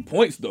I need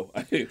points though.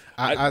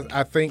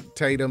 I think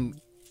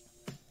Tatum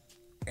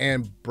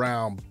and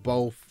Brown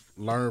both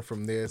learned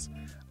from this.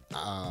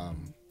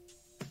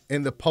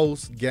 In the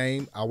post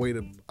game, I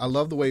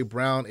love the way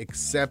Brown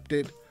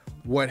accepted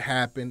what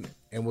happened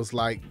and was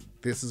like,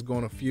 "This is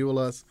going to fuel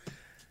us."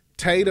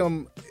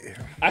 Tatum,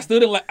 I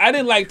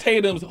didn't like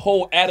Tatum's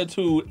whole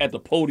attitude at the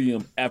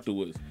podium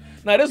afterwards.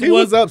 Now he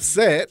was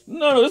upset.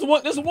 No,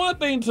 this one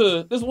thing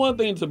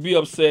to be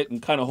upset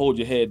and kind of hold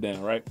your head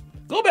down, right?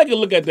 Go back and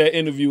look at that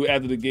interview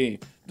after the game.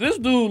 This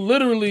dude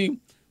literally,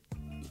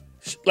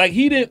 like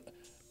he didn't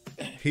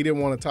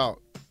want to talk.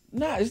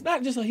 Nah, it's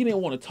not just like he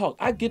didn't want to talk.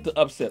 I get the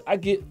upset.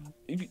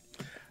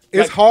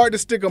 It's hard to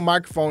stick a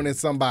microphone in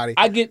somebody.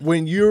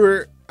 When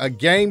you're a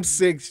game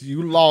 6,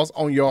 you lost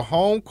on your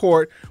home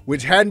court,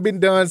 which hadn't been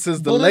done since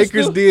the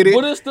Lakers did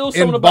it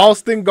in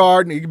Boston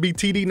Garden. It could be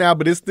TD now,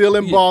 but it's still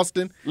in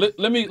Boston. Let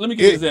me give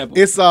you an example.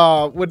 It's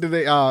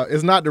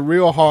it's not the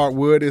real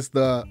hardwood. It's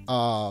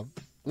the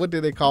what do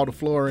they call the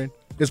flooring?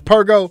 It's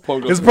Pergo.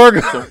 It's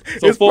Pergo.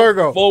 So it's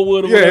Pergo. Faux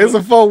wood. It's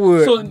a faux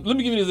wood. So let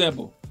me give you an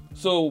example.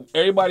 So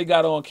everybody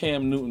got on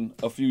Cam Newton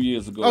a few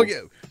years ago. Oh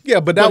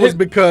yeah, but that was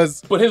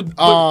because his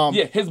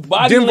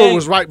body Denver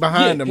was right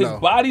behind him. His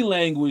body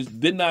language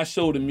did not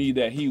show to me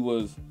that he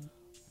was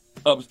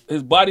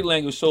his body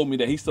language showed me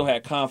that he still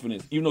had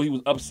confidence, even though he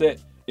was upset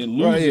and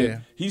losing. Right,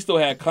 he still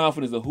had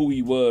confidence of who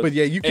he was. But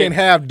you can't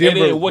have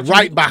Denver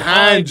right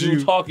behind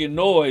you talking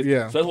noise.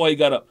 Yeah, so that's why he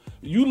got up.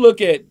 You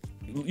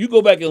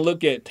go back and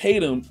look at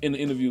Tatum in the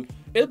interview.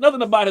 There's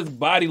nothing about his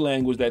body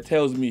language that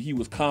tells me he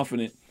was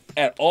confident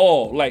at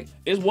all. Like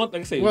it's one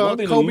thing. One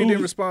thing Kobe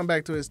didn't respond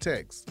back to his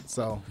text,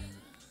 so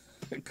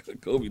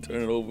Kobe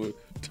turn it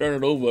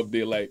over up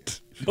there like,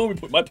 don't me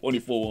put my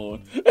 24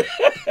 on.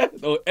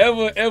 Don't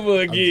ever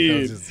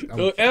again.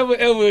 Don't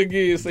ever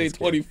again say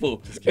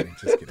 24. Just kidding.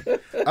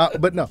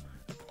 But no,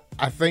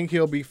 I think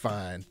he'll be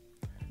fine.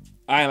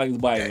 I ain't like his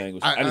body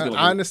language.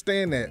 I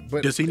understand that,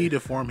 but does he need to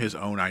form his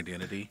own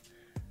identity?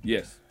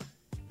 Yes.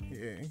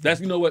 That's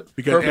what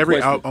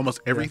because almost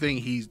everything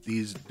he's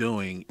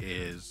doing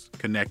is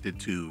connected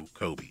to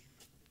Kobe.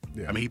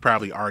 Yeah. I mean, he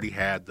probably already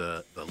had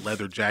the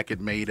leather jacket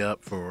made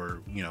up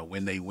for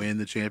when they win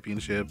the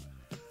championship.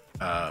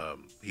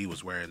 He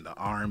was wearing the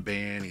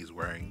armband. He's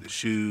wearing the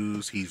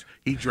shoes.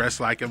 He dressed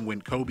like him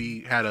when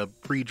Kobe had a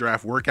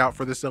pre-draft workout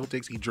for the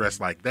Celtics. He dressed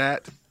like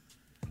that.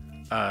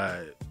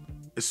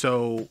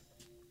 So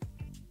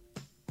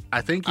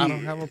I think I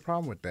don't have a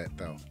problem with that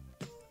though.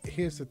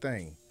 Here's the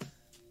thing.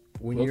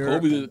 Kobe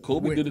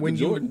did it to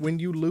Jordan. When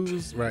you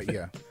lose, right?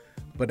 Yeah,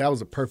 but that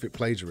was a perfect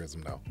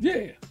plagiarism, though.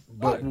 Yeah,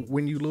 but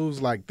when you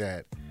lose like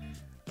that,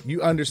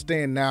 you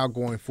understand now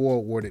going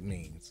forward what it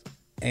means,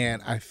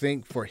 and I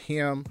think for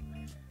him,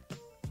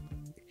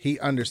 he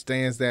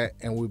understands that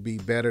and will be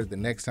better the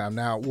next time.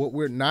 Now, what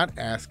we're not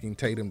asking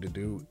Tatum to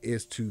do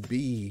is to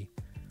be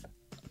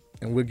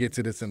and we'll get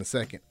to this in a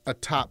second, a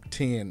top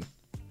 10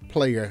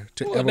 player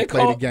to ever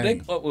play the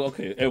game.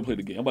 Ever play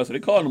the game. I'm about to say, they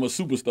call him a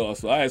superstar,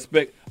 so I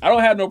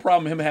don't have no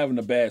problem with him having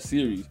a bad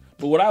series.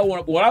 But what I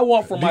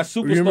want from my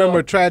superstar. You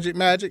remember Tragic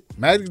Magic?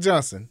 Magic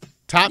Johnson,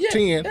 top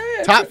 10,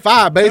 top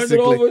 5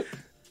 basically.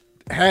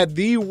 Had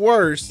the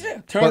worst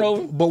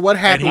turnover. But what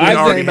happened? And he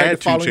already had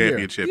 2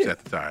 championships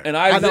at the time. And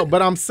Isaiah, I know,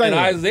 but I'm saying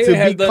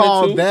Isaiah to be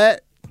called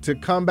that, to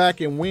come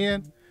back and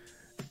win,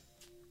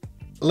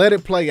 let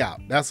it play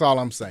out. That's all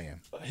I'm saying.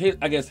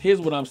 I guess here's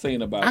what I'm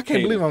saying about I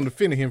can't believe I'm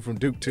defending him from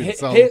Duke too.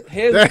 Here's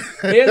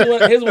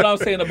what I'm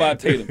saying about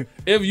Tatum.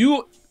 If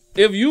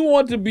you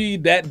want to be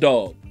that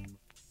dog,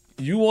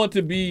 you want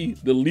to be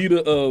the leader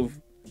of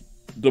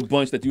the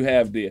bunch that you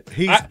have there.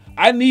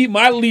 I need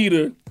my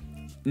leader.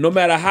 No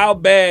matter how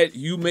bad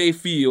you may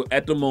feel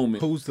at the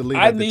moment. Who's the leader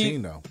of the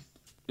team, though?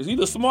 It's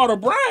either Smart or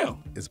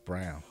Brown. It's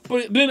Brown.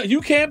 But then you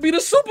can't be the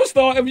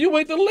superstar if you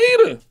ain't the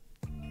leader.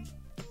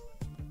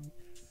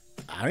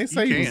 I didn't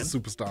say he was a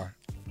superstar.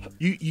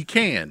 You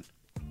can,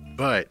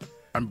 but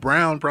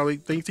Brown probably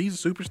thinks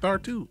he's a superstar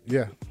too.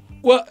 Yeah.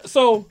 Well,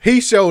 so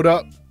he showed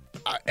up,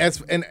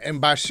 and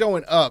by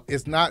showing up,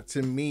 it's not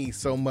to me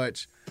so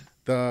much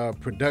the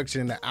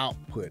production and the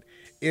output.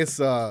 It's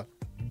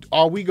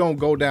are we gonna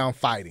go down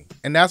fighting?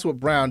 And that's what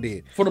Brown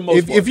did. For the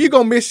most part. If you're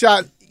gonna miss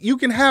shots, you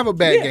can have a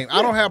bad game.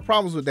 I don't have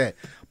problems with that.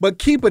 But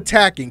keep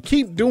attacking,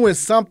 keep doing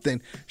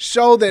something.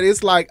 Show that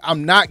it's like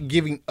I'm not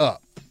giving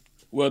up.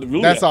 Well,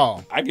 really, that's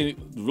all.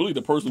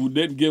 The person who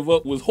didn't give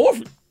up was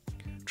Horford.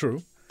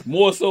 True.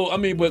 More so,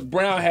 but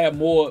Brown had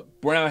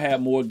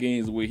more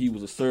games where he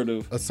was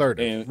assertive,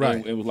 and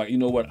right. And was like, you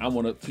know what,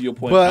 to your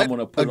point, but I'm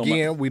gonna put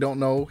again, we don't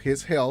know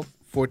his health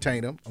for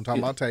Tatum. I'm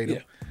talking about Tatum.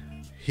 Yeah.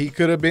 He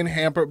could have been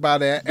hampered by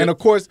that. And, of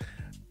course,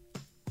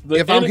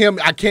 if I'm him,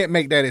 I can't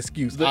make that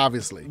excuse,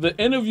 obviously. The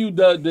interview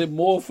did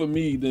more for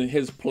me than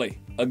his play.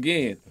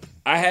 Again,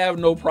 I have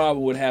no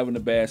problem with having a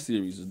bad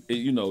series.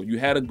 You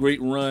had a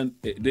great run.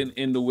 It didn't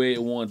end the way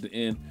it wanted to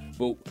end.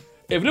 But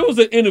if there was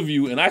an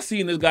interview and I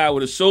seen this guy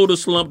with his shoulder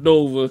slumped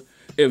over,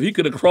 if he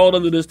could have crawled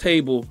under this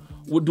table,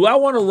 do I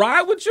want to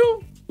ride with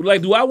you?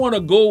 Like, do I want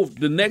to go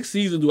the next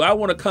season? Do I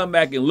want to come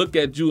back and look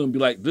at you and be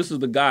like, this is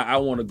the guy I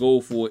want to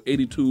go for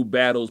 82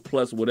 battles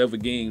plus whatever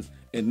games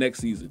in next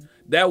season?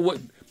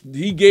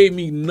 He gave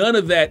me none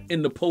of that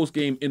in the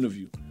post-game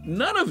interview.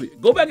 None of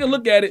it. Go back and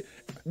look at it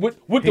with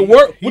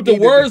the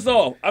words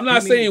off. I'm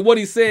not saying what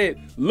he said.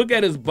 Look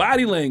at his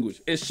body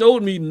language. It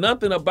showed me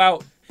nothing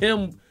about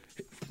him.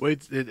 Well,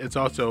 it's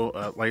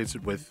also like I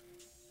said with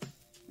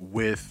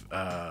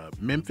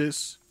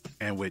Memphis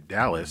and with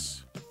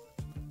Dallas.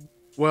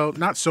 Well,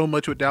 not so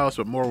much with Dallas,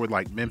 but more with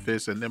like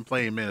Memphis and then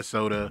playing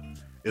Minnesota.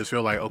 It's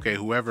feel like, okay,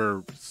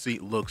 whoever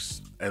seat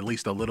looks at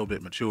least a little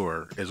bit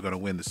mature is going to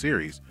win the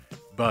series.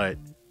 But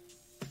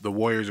the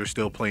Warriors are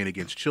still playing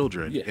against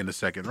children in the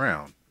second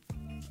round.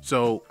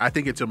 So I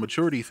think it's a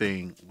maturity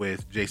thing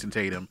with Jason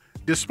Tatum,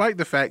 despite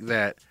the fact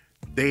that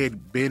they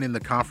had been in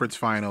the conference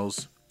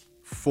finals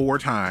 4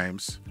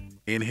 times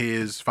in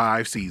his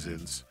 5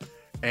 seasons.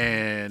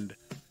 And,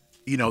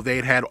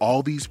 they'd had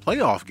all these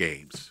playoff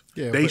games.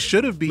 Yeah, they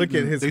should have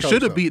beaten. They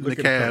should have beaten the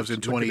Cavs in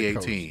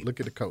 2018. Look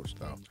at the coach,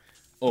 though.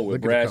 Oh,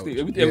 with Brad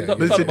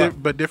Stevens,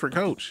 but different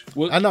coach.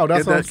 I know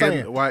that's what I'm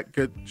saying. Why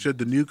should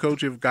the new coach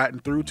have gotten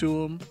through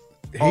to him?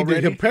 He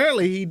did.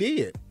 Apparently, he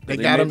did. They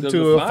got him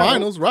to the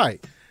finals,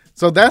 right?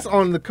 So that's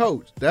on the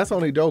coach. That's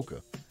on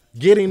Udoka,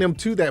 getting them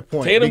to that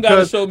point. Tatum got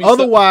to show me.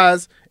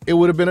 Otherwise, it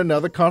would have been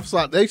another conference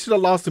slot. They should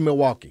have lost to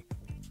Milwaukee,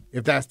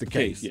 if that's the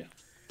case. Yeah.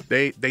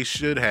 They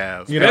should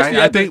have.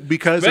 I think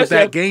because of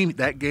that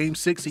game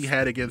 6 he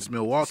had against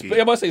Milwaukee.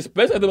 I'm about to say,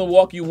 especially after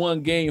Milwaukee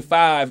won Game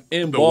 5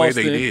 in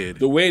Boston,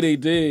 the way they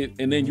did,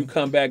 and then you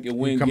come back and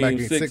win Game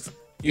 6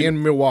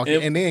 in Milwaukee,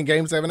 and then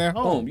Game 7 at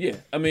home. Yeah,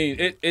 I mean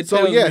it.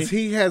 So yes,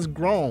 he has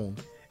grown.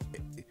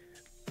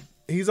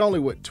 He's only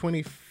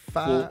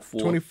 25,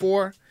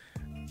 24.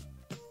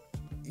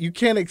 You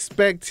can't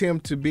expect him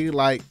to be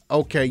like,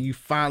 okay, you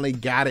finally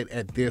got it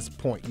at this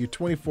point. You're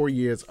 24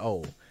 years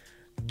old.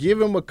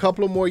 Give him a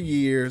couple of more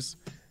years,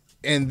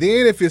 and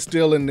then if it's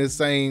still in the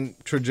same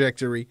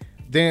trajectory,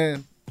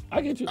 then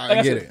I get you.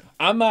 I get it.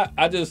 I'm not.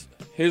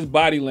 His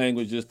body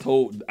language just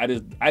told. I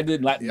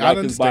did not like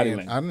his body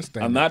language. I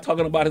understand. I'm not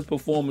talking about his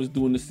performance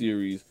during the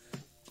series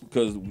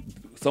because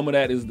some of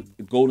that is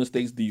Golden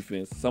State's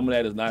defense. Some of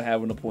that is not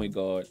having a point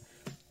guard,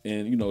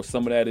 and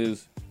some of that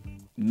is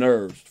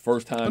nerves.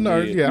 First time,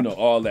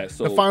 all that.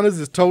 So the finals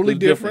is totally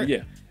different.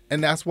 Yeah.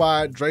 And that's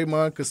why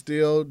Draymond could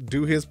still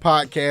do his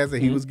podcast,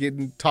 and he was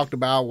getting talked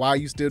about. Why are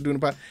you still doing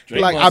the podcast?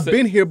 Like, I've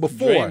been here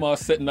before. Draymond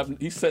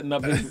setting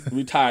up his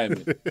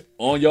retirement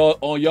on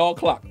y'all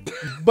clock.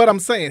 But I'm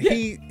saying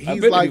he's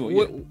like,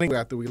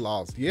 after we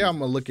lost, I'm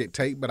gonna look at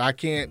tape, but I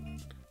can't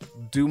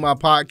do my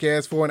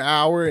podcast for an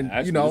hour, and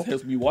this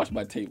helps me watch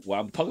my tape while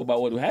I'm talking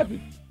about what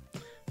happened.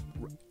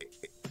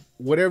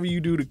 Whatever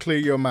you do to clear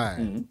your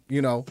mind,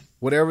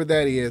 whatever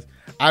that is.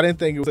 I didn't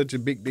think it was such a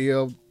big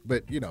deal.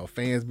 But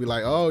fans be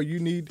like, "Oh,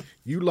 you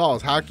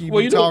lost. How can you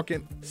be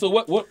talking?" So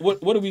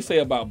what do we say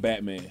about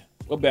Batman?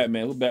 What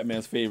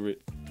Batman's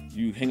favorite?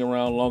 You hang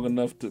around long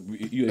enough to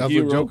you a That's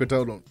hero. what Joker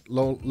told him.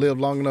 Live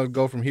long enough to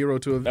go from hero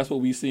to a. That's what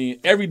we seen.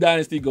 Every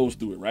dynasty goes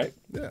through it, right?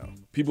 Yeah.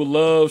 People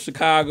love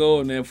Chicago,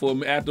 and then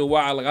after a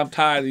while, like I'm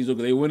tired of these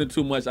jokers. They winning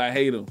too much. I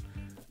hate them.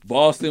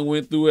 Boston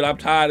went through it. I'm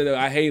tired of it.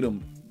 I hate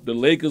them. The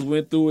Lakers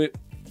went through it.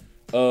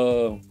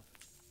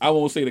 I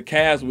won't say the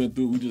Cavs went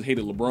through. We just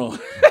hated LeBron.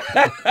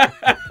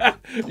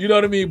 You know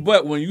what I mean?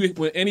 But when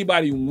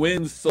anybody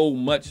wins so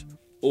much,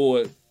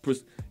 or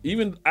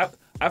even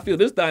I feel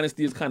this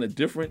dynasty is kind of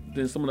different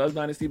than some of the other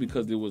dynasties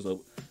because there was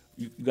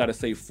you got to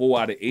say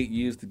 4 out of 8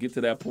 years to get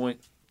to that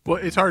point. Well,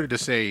 it's harder to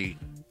say.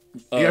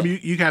 I mean,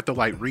 you have to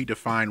like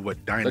redefine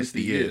what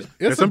dynasty is.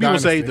 It's Some a people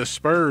say dynasty. the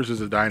Spurs is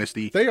a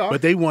dynasty. They are.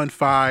 But they won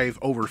 5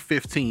 over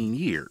 15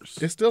 years.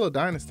 It's still a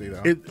dynasty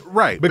though.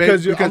 Right.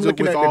 Because I'm of-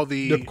 looking with at all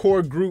the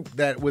core group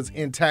that was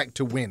intact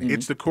to win it.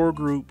 It's the core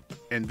group,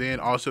 and then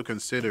also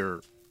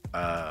consider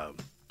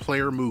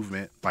player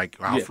movement, like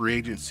how free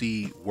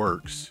agency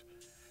works,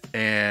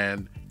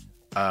 and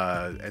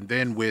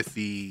then with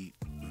the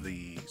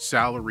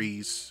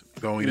salaries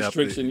going up,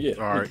 Restriction, those And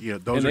are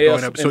they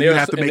going up. So you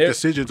have to make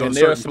decisions on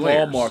certain small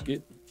players.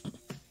 market,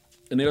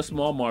 and they're a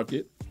small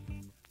market.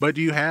 But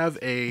you have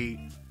it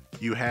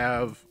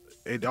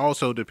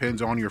also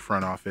depends on your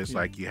front office.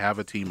 Like you have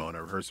a team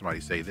owner. I've heard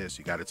somebody say this.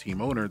 You got a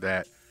team owner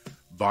that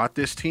bought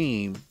this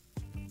team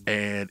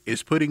and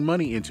is putting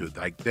money into it.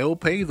 Like they'll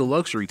pay the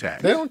luxury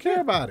tax. They don't care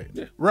about it.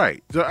 Yeah.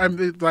 Right. So I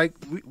mean, like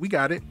we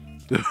got it.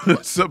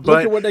 Look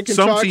at what they can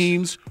some charge.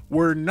 teams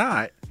were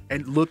not.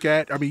 And look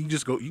at, I mean, you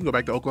can go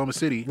back to Oklahoma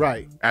City,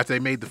 Right. after they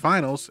made the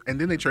finals, and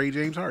then they trade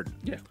James Harden.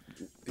 Yeah.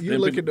 You Then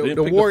look pick- at then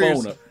the pick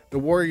Warriors. phone up. The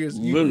Warriors,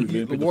 Literally,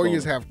 then the pick the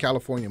Warriors phone up. have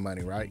California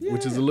money, right?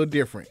 Which is Yeah. a little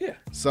different. Yeah.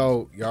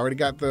 So you already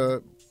got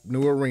the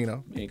new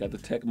arena. You ain't got the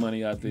tech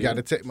money out there. You got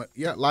to take,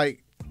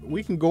 like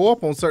we can go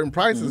up on certain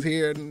prices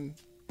here, and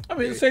I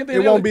mean, same thing.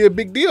 it won't be a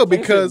big deal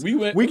because we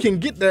went- we can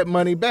get that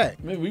money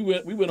back. Man, we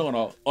went on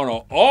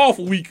an off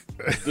week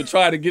to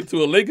try to get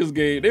to a Lakers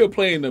game. They were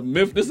playing the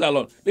Memphis. This is how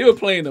long they were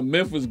playing the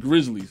Memphis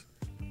Grizzlies,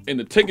 and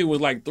the ticket was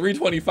like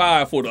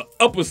 $325 for the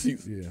upper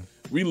seats. Yeah.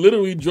 We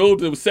literally drove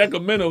to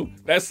Sacramento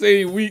that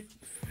same week,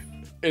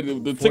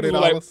 and the ticket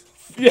was like, $40?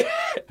 yeah,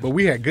 But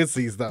we had good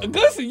seats though.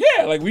 good seat,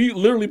 yeah. Like we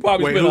literally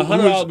probably Wait, spent who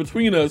 $100 was-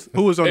 between us.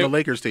 Who was on the And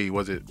Lakers team?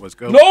 Was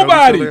Kobe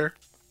Nobody. still there?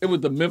 It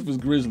was the Memphis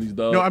Grizzlies,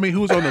 dog. No, I mean, who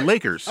was on the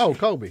Lakers? Oh,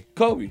 Kobe.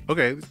 Kobe.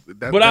 Okay. But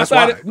That's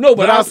outside, why.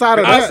 but outside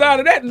of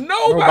that,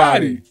 nobody.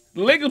 nobody.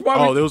 The Lakers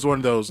probably. Oh, there was one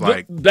of those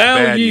like down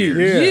bad years.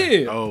 years.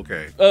 Yeah. Oh,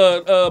 okay.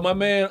 My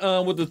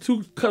man with the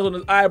 2 cuts on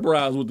his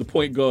eyebrows was the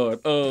point guard,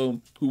 who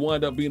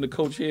wound up being the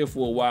coach here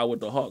for a while with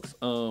the Hawks.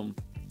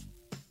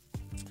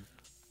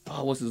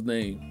 What's his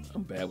name?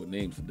 I'm bad with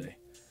names today.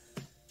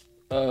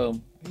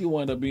 He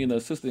wound up being an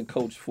assistant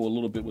coach for a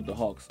little bit with the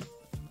Hawks.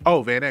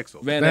 Oh, Van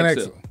Exel. Van Van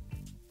Exel. Exel.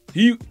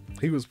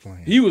 He was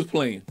playing. He was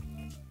playing.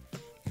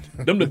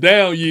 Them the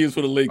down years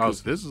for the Oh,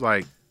 Lakers. so this is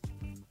like,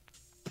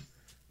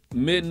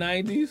 Mid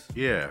 90s.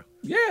 yeah.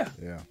 Yeah.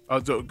 Yeah.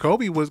 Oh, so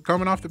Kobe was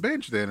coming off the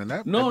bench then, and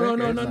that. No. that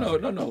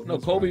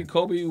game-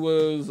 Kobe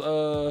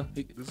was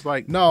It's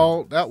like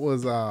No, that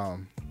was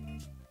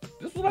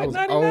this was like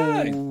that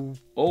 99.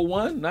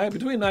 01,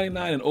 between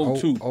 99 and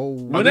 02.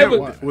 Whenever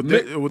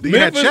he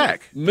had Shaq.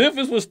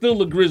 Memphis was still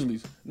the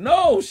Grizzlies.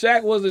 No,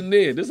 Shaq wasn't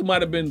there. This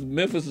might have been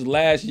Memphis'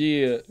 last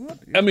year.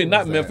 I mean,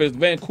 not Memphis,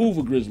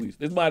 Vancouver Grizzlies.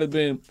 This might have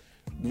been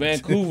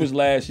Vancouver's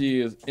last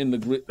years in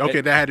the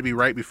Okay, that had to be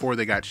right before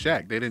they got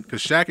Shaq. They didn't,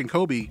 because Shaq and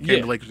Kobe came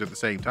to the Lakers at the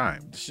same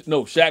time.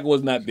 No, Shaq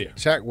was not there.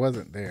 Shaq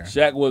wasn't there.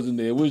 Shaq wasn't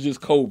there. It was just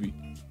Kobe.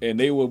 And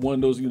they were one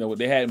of those,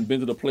 they hadn't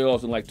been to the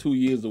playoffs in like 2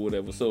 years or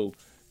whatever. So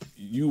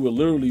you were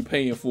literally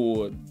paying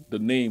for the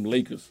name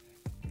Lakers.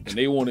 And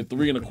they wanted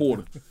 3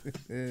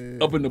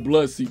 1/4 up in the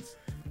blood seats.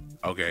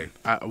 Okay,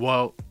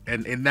 well,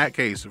 and in that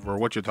case, for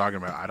what you're talking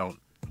about, I don't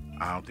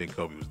think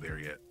Kobe was there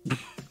yet.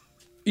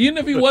 Even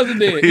if he wasn't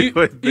there,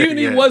 even if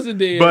he wasn't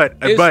there, but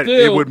still,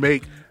 it would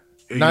make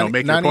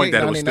make the point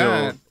that it was still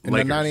 99, in the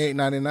Lakers.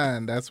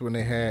 98-99, that's when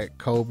they had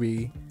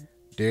Kobe,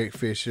 Derek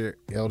Fisher,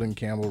 Eldon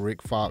Campbell,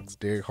 Rick Fox,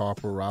 Derek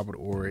Harper, Robert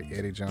Ory,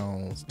 Eddie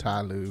Jones,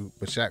 Ty Lue.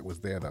 But Shaq was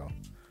there though.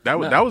 That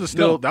was a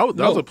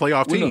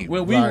playoff team.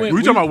 When we Right. went, we were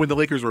talking about when the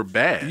Lakers were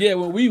bad. Yeah,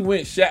 when we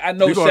went, Shaq. I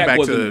know We're going Shaq back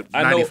wasn't. to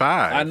there.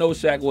 95. I know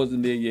Shaq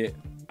wasn't there yet.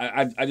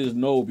 I just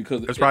know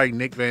because It's probably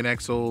Nick Van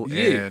Exel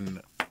Yeah.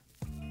 and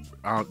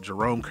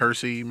Jerome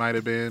Kersey might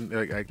have been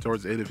like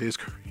towards the end of his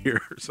career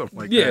or something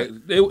like yeah,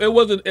 that. it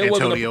wasn't.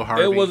 Antonio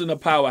Harvey. It wasn't a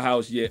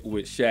powerhouse yet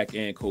with Shaq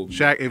and Kobe.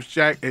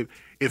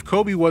 If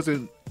Kobe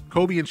and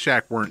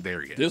Shaq weren't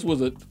there yet. This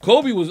was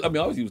Kobe was. I mean,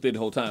 obviously he was there the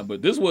whole time,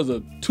 but this was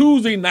a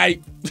Tuesday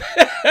night,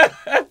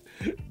 and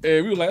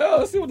we were like, oh,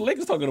 let's see what the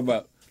Lakers talking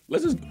about.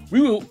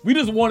 We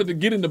just wanted to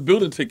get in the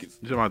building tickets.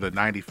 You're talking about the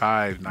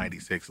 95,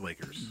 96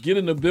 Lakers. Get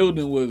in the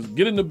building was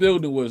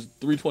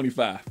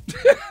 $325.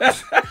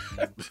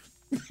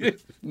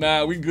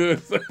 Nah, we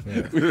good.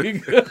 We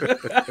good.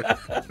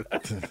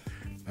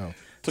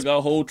 Took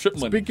our whole trip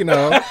money. Speaking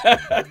of,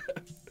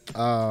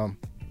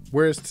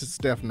 where's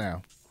Steph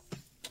now?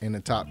 In the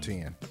top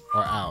 10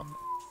 or out?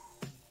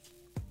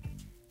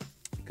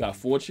 got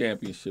 4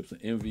 championships, an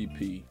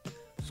MVP,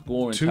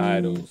 scoring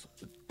titles.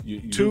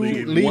 Two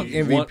league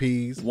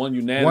MVPs. One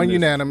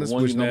unanimous.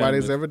 Which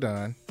nobody's ever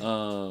done.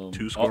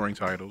 2 scoring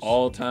titles.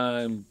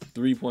 All-time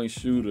 3-point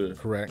shooter.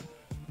 Correct.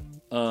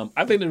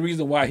 I think the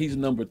reason why he's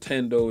number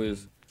 10, though,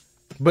 is...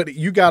 But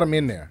you got him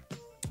in there.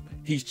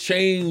 He's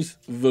changed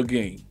the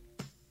game.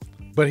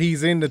 But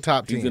he's in the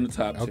top 10. He's in the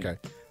top 10. Okay.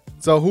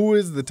 So who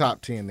is the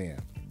top 10 then?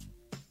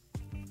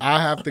 I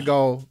have to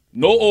go...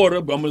 No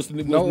order, but I'm going to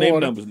name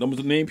numbers. I'm going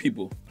to name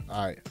people.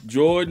 All right.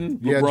 Jordan,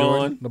 LeBron. Yeah,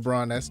 Jordan,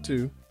 LeBron, that's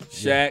 2.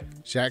 Shaq. Yeah.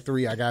 Shaq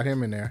 3, I got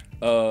him in there.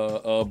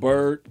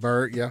 Bird.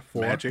 Bird, yeah,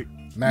 4.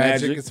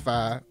 Magic is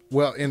 5.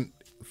 Well, in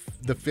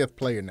the 5th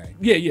player name.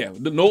 Yeah.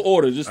 No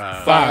order, just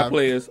 5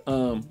 players.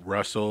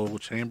 Russell,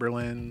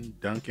 Chamberlain,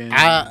 Duncan.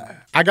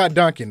 I got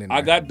Duncan in there.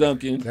 I got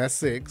Duncan. That's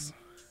 6.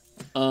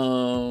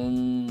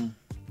 Mr.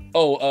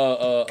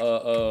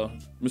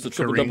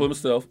 Triple Double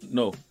himself.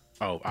 No.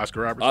 Oh,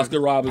 Oscar Robertson.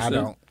 Oscar Robertson. I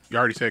don't. You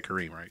already said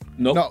Kareem, right?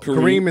 No,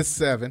 Kareem is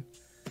 7.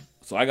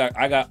 So I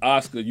got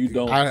Oscar. You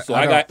don't. I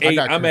got 8.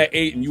 I'm at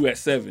 8, and you at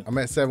 7. I'm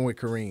at 7 with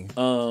Kareem.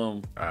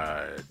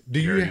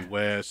 Jerry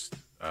West.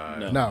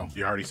 No.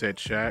 You already said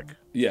Shaq.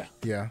 Yeah.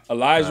 Yeah.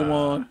 Elijah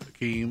Wan.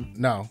 Hakeem.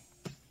 No.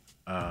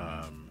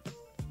 My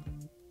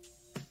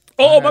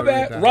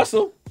bad.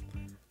 Russell.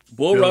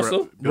 Bill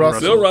Russell.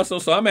 Bill Russell.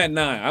 So I'm at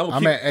 9.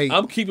 I'm at 8.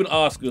 I'm keeping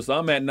Oscar, so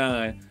I'm at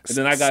 9. And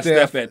then I got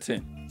Steph at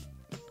 10.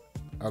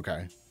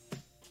 Okay.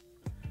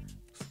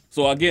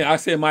 So again, I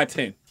said my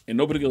 10 in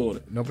no particular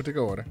order. No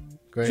particular order.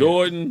 Go ahead.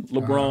 Jordan,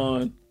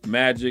 LeBron,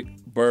 Magic,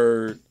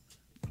 Bird,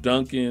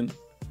 Duncan,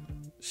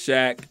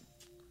 Shaq,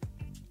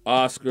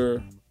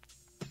 Oscar,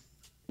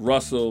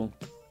 Russell,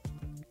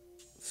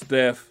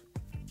 Steph,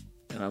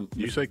 and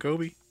You say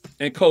Kobe?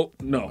 And Kobe.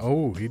 No.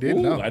 Oh, he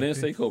didn't know. I didn't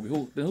say Kobe.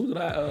 Who did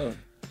I?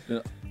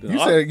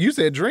 You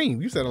said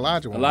Dream. You said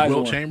Elijah Wan.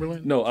 Will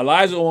Chamberlain? No,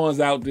 Elijah Wan's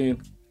out.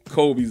 Then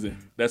Kobe's in.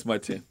 That's my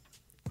 10.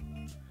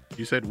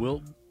 You said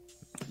Wilt?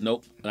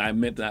 Nope, I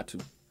meant not to.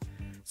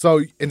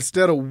 So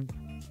instead of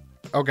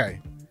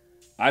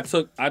I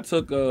took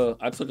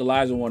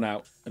Elijah Wan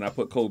out and I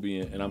put Kobe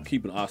in, and I'm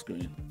keeping Oscar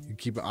in. You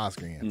keep an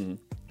Oscar in.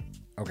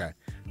 Mm-hmm. Okay.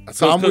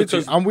 So I'm with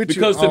you.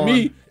 Because to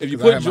me, if you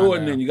put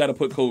Jordan in, you got to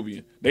put Kobe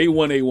in. They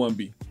won A,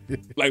 1B.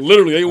 Like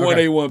literally, they won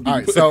A, 1B. All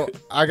right. So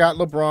I got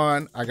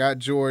LeBron. I got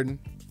Jordan.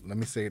 Let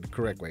me say it the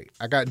correct way.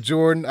 I got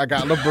Jordan. I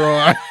got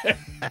LeBron.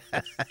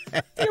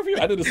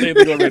 I did the same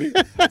thing already.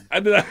 I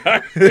did.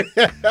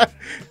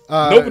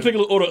 No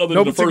particular order other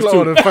than the first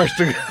two. The first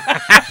two.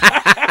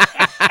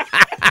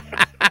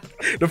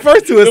 The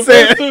first two is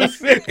said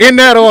in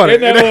that order.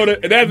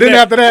 Then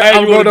after that,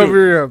 I'm going over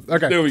here.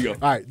 Okay. There we go. All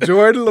right.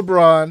 Jordan,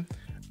 LeBron.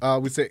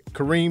 We said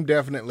Kareem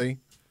definitely.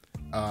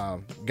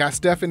 Got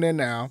Steph in there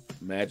now.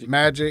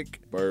 Magic.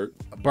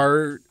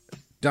 Bird.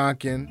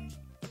 Duncan.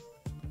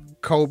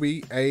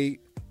 Kobe, 8.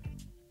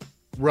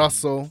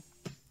 Russell.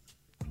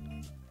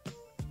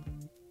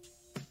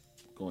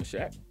 Going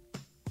Shaq.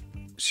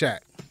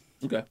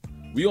 Okay.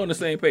 We on the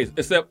same page.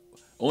 Except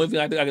only thing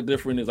I think I got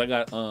different is I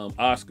got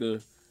Oscar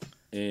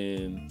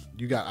and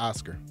you got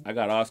Oscar. I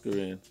got Oscar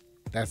in.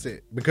 That's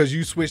it. Because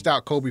you switched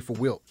out Kobe for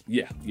Wilt.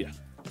 Yeah.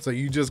 So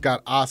you just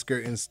got Oscar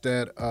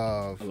instead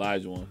of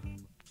Elijah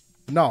Wan.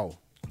 No.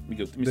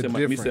 Let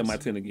me say my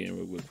 10 again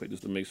real quick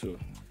just to make sure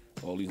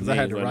all these names I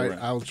had to write. around.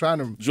 I was trying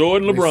to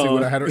Jordan,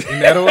 LeBron. I had in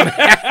that order.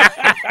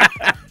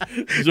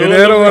 Jordan,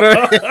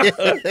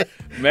 LeBron.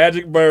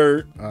 Magic,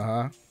 Bird.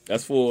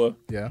 That's 4.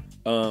 Yeah.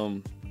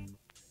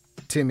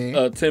 Timmy,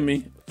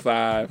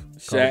 5.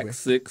 Shaq, Kobe.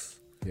 6.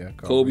 Yeah.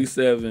 Kobe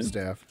 7.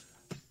 Steph.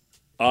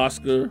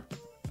 Oscar,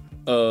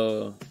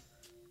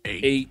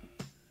 8.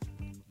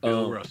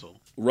 Bill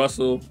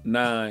Russell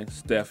 9.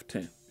 Steph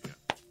 10. Yeah.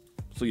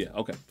 So yeah,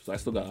 okay. So I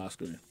still got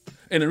Oscar in.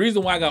 And the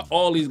reason why I got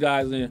all these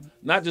guys in,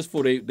 not just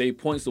for they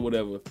points or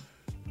whatever,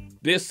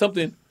 there's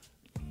something.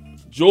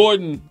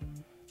 Jordan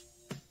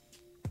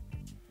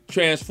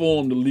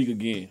transformed the league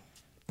again.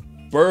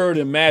 Bird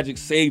and Magic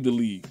saved the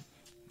league.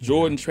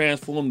 Jordan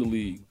transformed the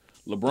league.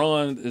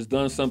 LeBron has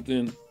done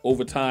something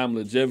over time,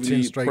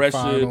 longevity, pressure,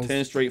 finals.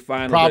 10 straight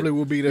finals. Probably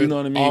will be the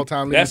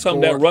all-time leading That's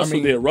something scorer. that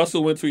Russell did.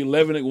 Russell went to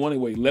 11 out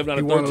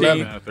of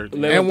 13.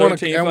 11 and won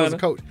 13 and was a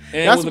coach.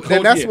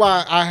 And that's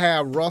why I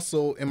have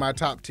Russell in my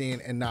top 10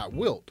 and not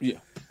Wilt. Yeah.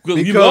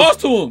 Because he lost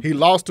to him. He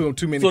lost to him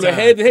too many times. So the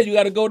head-to-head, you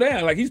got to go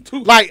down. Like, he's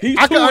too... Like,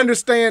 I can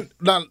understand...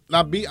 I'm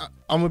going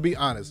to be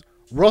honest.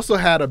 Russell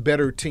had a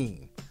better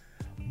team.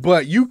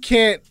 But you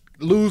can't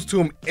lose to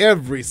him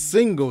every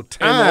single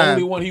time. And the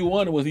only one he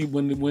won was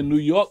when New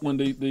York, when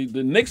the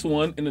Knicks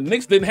won, and the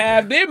Knicks didn't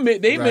have their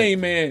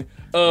main man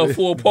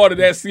for a part of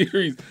that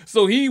series.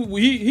 So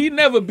he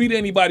never beat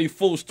anybody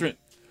full strength.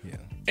 Yeah.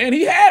 And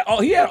he had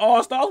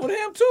all-stars with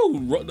him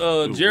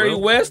too. Jerry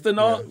West and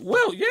all.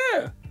 Well,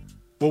 yeah.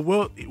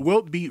 Well,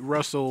 Wilt beat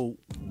Russell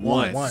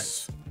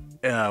once.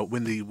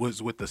 When he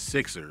was with the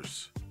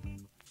Sixers.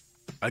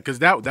 Because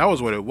that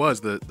was what it was.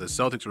 The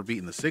Celtics were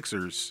beating the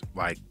Sixers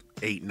like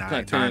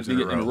 8-9 times in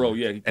a row.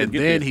 Yeah, and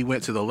then he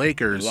went to the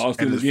Lakers,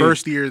 and his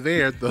first year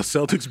there, the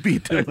Celtics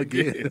beat them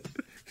again.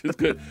 It's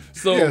good.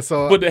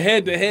 So, but the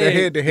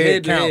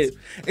head-to-head counts.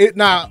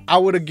 Now, I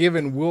would have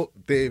given Wilt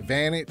the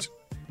advantage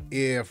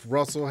if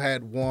Russell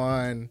had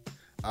won.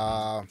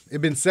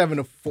 It'd been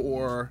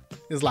 7-4.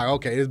 It's like,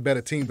 okay, it's a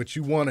better team, but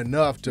you won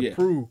enough to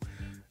prove,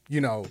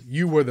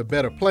 you were the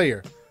better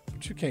player.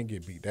 But you can't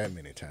get beat that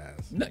many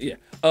times. No, yeah.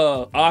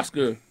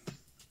 Oscar,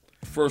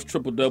 first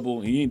triple-double,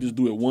 and he didn't just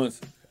do it once.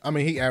 I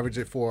mean, he averaged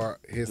it for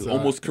his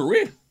almost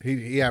career.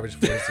 He averaged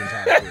for his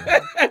entire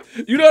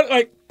career.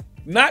 Like,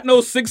 not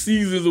no 6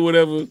 seasons or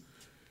whatever.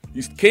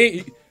 You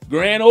can't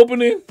grand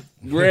opening,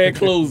 grand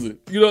closing.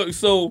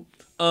 So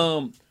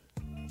the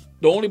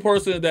only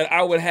person that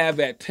I would have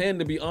at 10,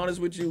 to be honest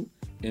with you,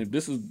 and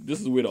this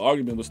is where the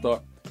argument would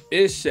start,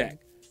 is Shaq,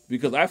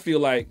 because I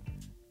feel like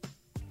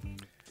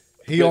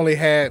he only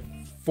had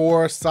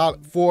 4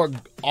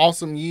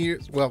 awesome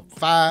years. Well,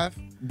 5.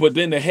 But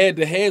then the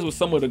head-to-heads with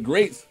some of the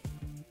greats.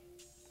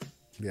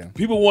 Yeah.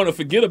 People want to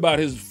forget about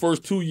his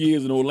first 2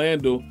 years in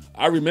Orlando.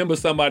 I remember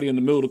somebody in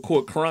the middle of the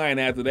court crying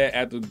after that,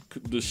 after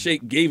the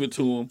Sheik gave it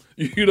to him.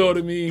 You know what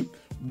I mean?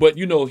 But,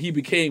 he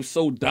became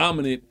so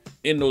dominant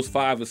in those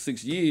 5 or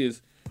 6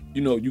 years,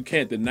 you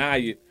can't deny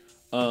it.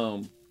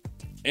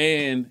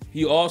 And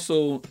he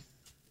also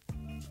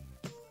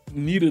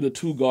needed a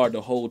 2-guard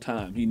the whole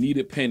time. He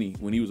needed Penny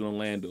when he was in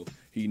Orlando.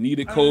 He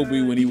needed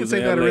Kobe when he was in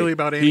LA. You can say that really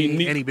about any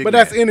big But man.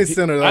 that's in his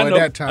center, though, at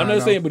that time. I'm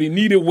not saying, but he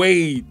needed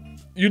Wade.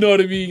 You know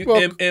what I mean?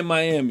 Well, in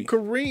Miami.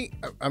 Kareem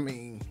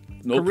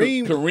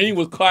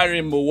was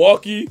carrying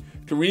Milwaukee.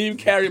 Kareem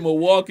carried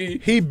Milwaukee.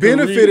 He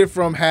benefited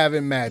from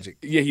having Magic.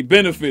 Yeah, he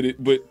benefited,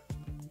 but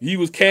he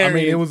was carrying. I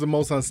mean, it was the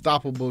most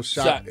unstoppable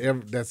shot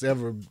that's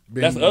ever been.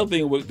 That's the other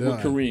thing with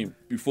Kareem.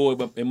 Before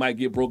it might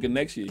get broken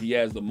next year, he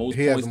has the most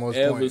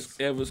points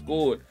ever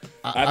scored.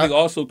 I think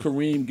also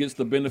Kareem gets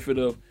the benefit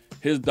of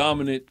his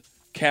dominant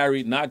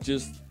carry, not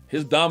just.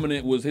 His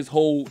dominant was his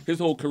whole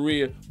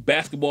career,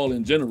 basketball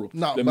in general.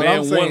 No, the but man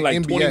I'm saying won like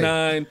NBA.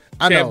 29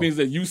 champions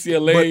at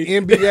UCLA. But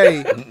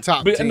NBA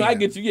top 10. No, I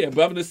get you, yeah.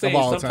 But I'm just saying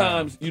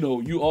sometimes,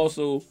 you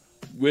also,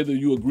 whether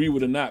you agree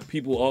with it or not,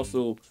 people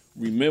also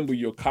remember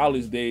your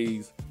college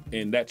days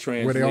and that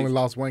translates. Where they only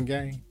lost 1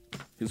 game?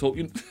 His whole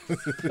in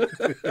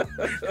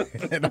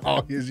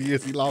all his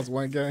years, he lost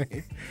 1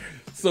 game.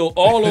 So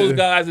all those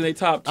guys in the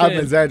top 10. I'm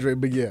exaggerating,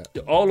 but yeah.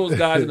 All those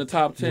guys in the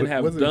top 10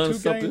 have done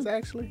something. Games,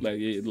 actually?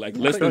 Like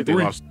less than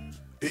 3.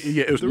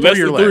 Yeah, it was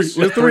 3 or less.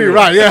 It was 3,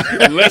 right? Yeah,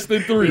 less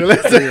than 3.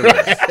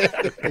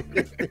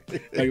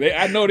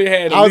 I know they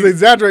had. I was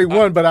exaggerating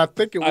 1, but I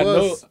think it was. I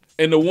know,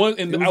 and the one,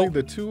 and it was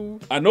either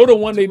 2. I know the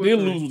one they did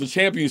lose was the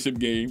championship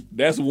game.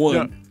 That's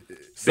 1.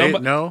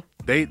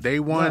 They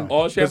won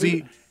all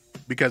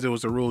because it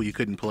was a rule you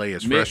couldn't play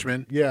as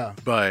freshmen. Yeah,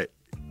 but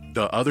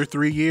the other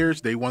 3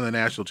 years they won the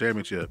national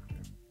championship.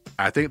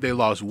 I think they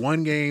lost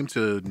 1 game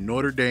to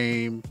Notre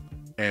Dame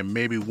and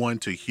maybe 1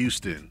 to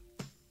Houston.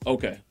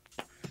 Okay.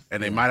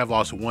 And they might have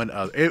lost 1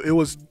 other. It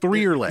was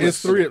 3 or less.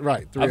 It's 3,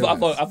 right? I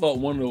thought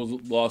one of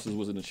those losses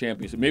was in the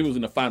championship. Maybe it was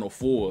in the Final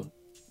Four.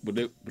 But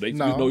they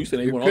you said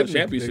they won all the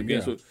championship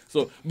games.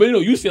 Yeah. But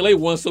UCLA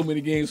won so many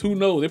games. Who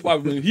knows? They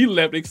probably when he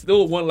left, they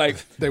still won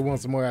like. They won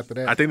some more after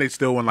that. I think they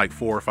still won like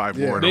 4 or 5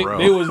 more in a row.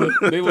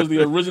 They was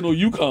the original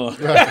UConn.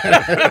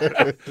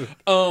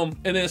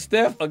 And then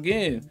Steph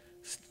again.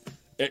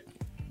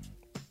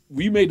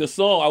 We made the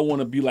song "I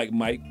Want to Be Like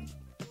Mike,"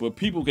 but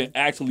people can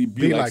actually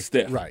be like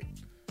Steph, right?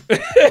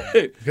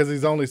 Because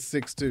he's only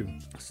 6'2".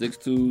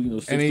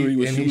 6'2", 6'3",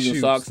 with shoes and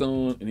socks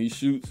on, and he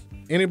shoots.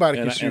 Anybody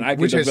can shoot,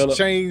 which has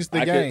changed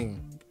the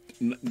game.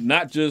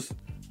 Not just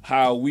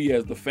how we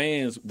as the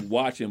fans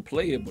watch and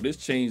play it, but it's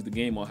changed the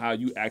game on how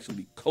you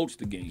actually coach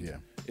the game. Yeah.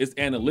 It's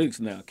analytics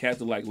now.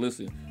 Cats are like,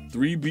 listen,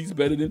 3 beats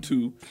better than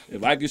 2.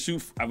 If I can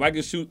shoot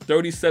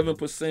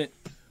 37%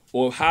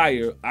 or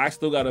higher, I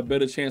still got a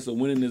better chance of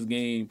winning this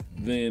game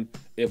than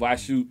if I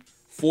shoot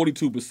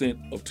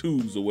 42% of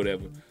 2s or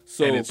whatever.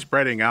 So and it's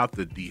spreading out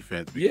the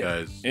defense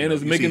because and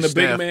it's making the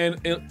big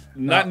man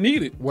not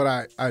needed. What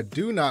I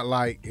do not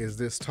like is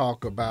this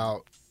talk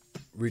about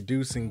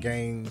reducing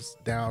games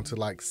down to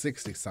like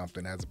 60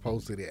 something as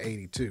opposed to the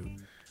 82,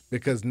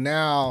 because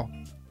now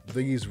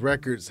these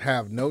records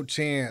have no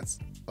chance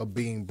of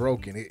being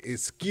broken. It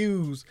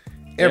skews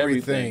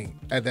everything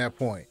at that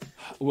point.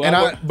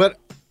 Well,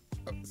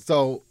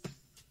 so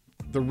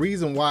the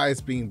reason why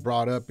it's being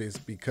brought up is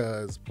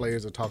because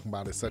players are talking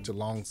about it's such a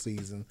long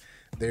season.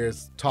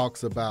 There's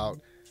talks about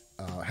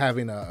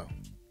having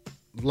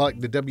like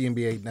the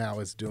WNBA now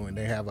is doing.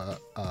 They have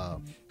the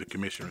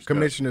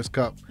Commissioner's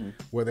Cup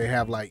where they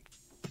have like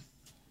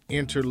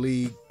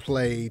interleague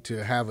play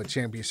to have a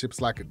championship.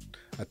 It's like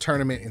a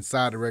tournament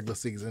inside the regular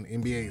season.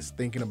 NBA is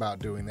thinking about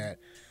doing that.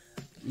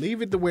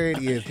 Leave it the way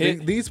it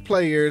is. These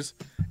players,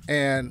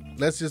 and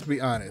let's just be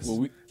honest,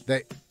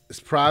 it's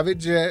private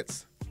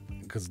jets.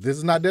 Because this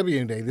is not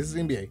WNBA, this is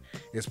NBA.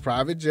 It's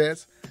private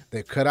jets.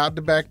 They cut out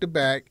the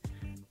back-to-back.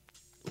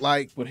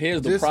 But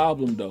here's the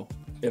problem, though.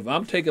 If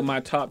I'm taking my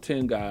top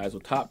 10 guys or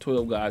top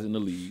 12 guys in the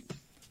league,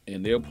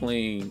 and they're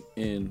playing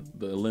in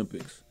the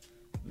Olympics,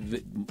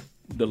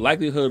 the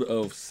likelihood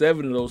of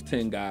 7 of those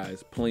 10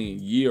 guys playing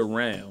year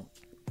round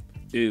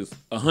is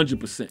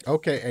 100%.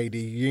 Okay, AD,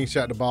 you ain't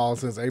shot the ball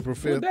since April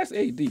 5th. Well, that's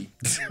AD.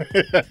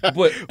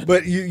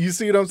 but you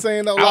see what I'm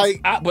saying though?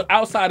 But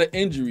outside of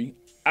injury,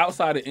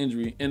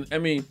 and I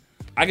mean,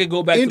 I could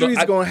go back.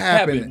 Injuries gonna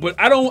happen. But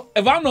I don't.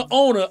 If I'm the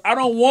owner, I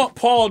don't want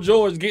Paul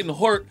George getting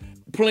hurt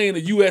playing a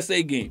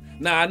USA game.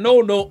 Now I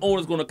know no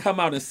owner's gonna come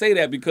out and say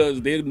that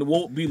because they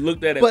won't be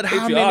looked at as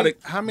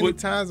patriotic. How many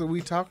times are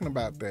we talking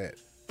about that?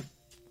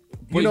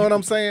 You know what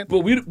I'm saying?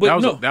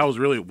 That was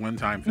really a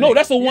one-time thing. No,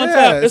 that's a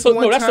one-time.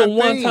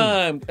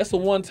 That's a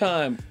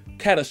one-time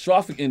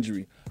catastrophic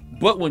injury.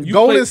 But when you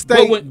Golden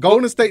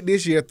State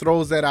this year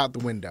throws that out the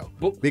window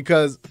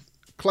because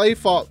Klay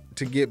fought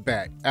to get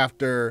back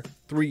after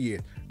 3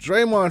 years.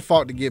 Draymond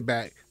fought to get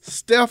back.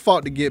 Steph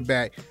fought to get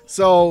back.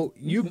 So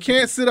you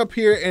can't sit up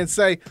here and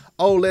say,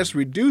 "Oh, let's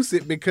reduce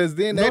it," because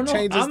then that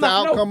changes the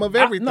outcome of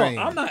everything.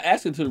 I'm not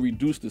asking to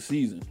reduce the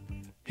season.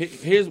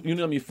 Here's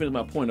let me finish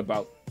my point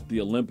about the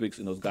Olympics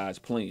and those guys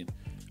playing.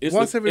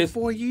 Once every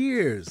 4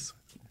 years.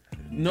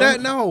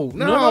 No.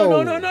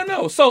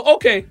 So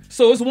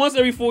it's once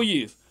every 4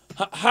 years.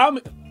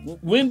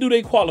 When do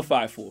they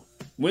qualify for?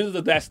 When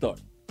does that start?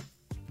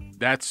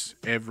 That's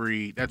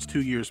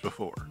 2 years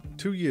before.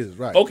 2 years,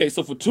 right? Okay,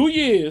 so for 2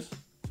 years,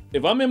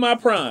 if I'm in my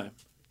prime,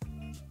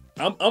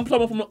 I'm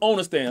talking from the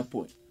owner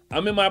standpoint.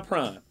 I'm in my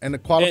prime, and the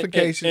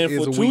qualification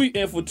is a week.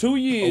 And for 2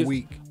 years, a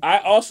week. I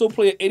also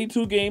play at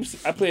 82 games.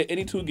 I play at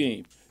 82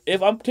 games.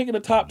 If I'm taking the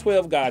top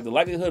 12 guys, the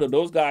likelihood of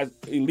those guys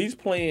at least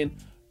playing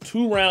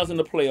 2 rounds in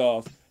the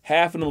playoffs,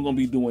 half of them are going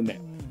to be doing that.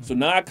 So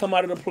now I come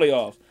out of the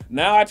playoffs.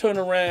 Now I turn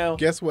around.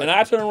 Guess what? And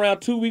I turn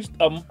around 2 weeks,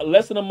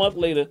 less than a month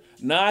later.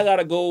 Now I got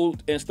to go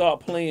and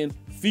start playing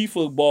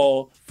FIFA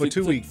ball for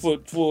 2 weeks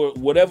for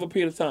whatever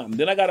period of time.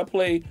 Then I got to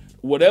play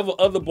whatever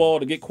other ball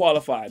to get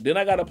qualified. Then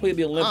I got to play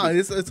the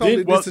Olympics. It's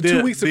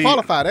 2 weeks to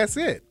qualify. That's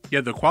it.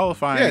 Yeah, the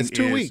qualifying it's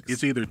 2 weeks.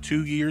 It's either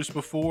 2 years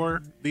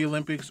before the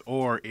Olympics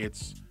or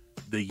it's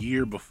the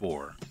year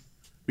before,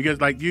 because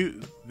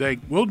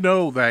we'll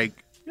know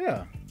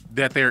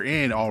that they're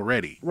in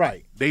already.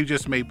 Right. They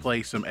just may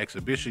play some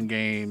exhibition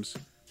games,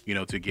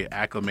 to get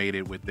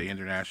acclimated with the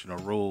international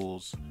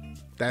rules.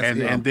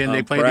 And then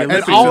they play the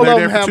Olympics and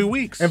they're there for 2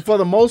 weeks. And for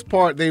the most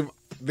part, they're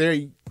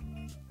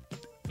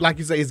like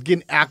you say, it's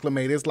getting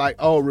acclimated. It's like,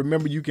 oh,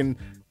 remember you can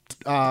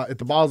if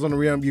the ball's on the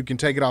rim, you can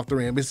take it off the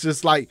rim. It's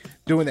just like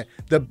doing that.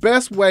 The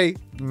best way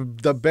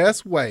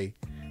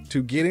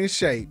to get in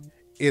shape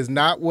is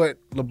not what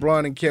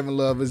LeBron and Kevin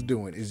Love is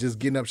doing. It's just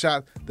getting up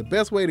shots. The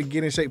best way to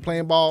get in shape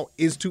playing ball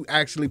is to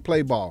actually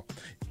play ball.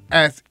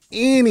 As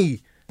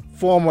any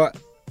former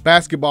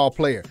basketball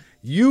player,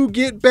 you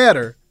get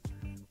better.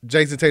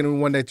 Jason Tatum, the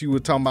one that you were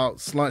talking about,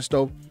 Slunch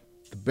Stove.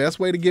 The best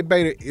way to get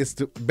better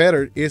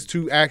is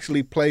to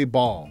actually play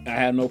ball. I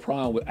have no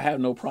problem with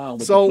playing ball.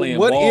 So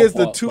what is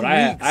the 2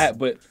 weeks?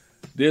 But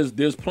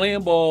there's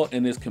playing ball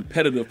and there's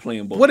competitive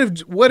playing ball. What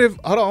if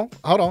hold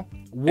on.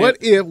 What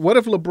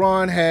if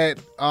LeBron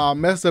had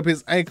messed up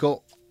his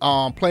ankle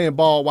playing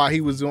ball while he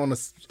was on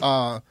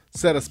a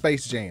set of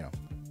Space Jam?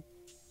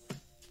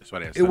 That's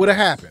what it would have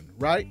happened,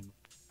 right?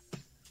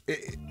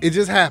 It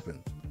just happened.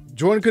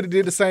 Jordan could have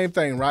did the same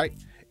thing, right?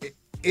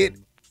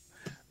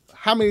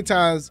 How many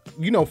times,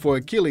 for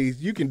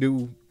Achilles, you can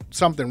do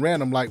something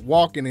random like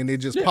walking and it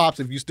just pops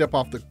if you step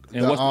off the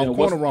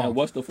corner wrong. And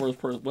what's the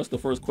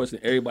first question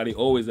everybody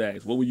always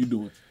asks? What were you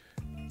doing?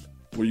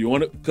 Were you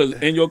on it? Because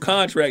in your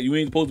contract, you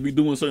ain't supposed to be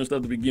doing certain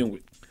stuff to begin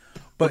with.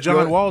 But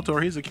John Wall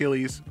tore his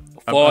Achilles,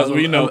 as far as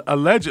we know,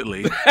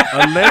 allegedly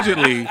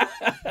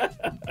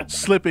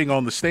slipping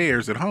on the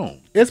stairs at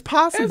home. It's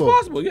possible.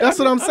 Yeah, that's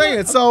what I'm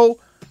saying. So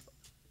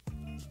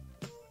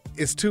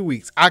it's 2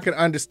 weeks. I could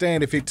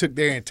understand if it took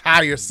their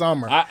entire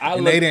summer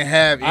and they didn't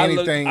have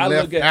anything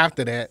left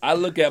after that. I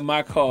look at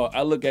my car.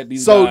 I look at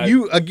these guys.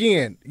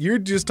 So you're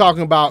just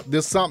talking about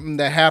this something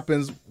that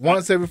happens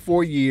once every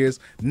 4 years,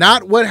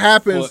 not what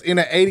happens in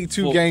an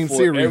 82-game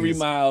series. For every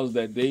miles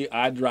that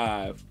I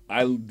drive,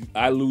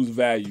 I lose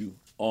value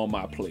on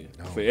my player.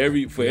 For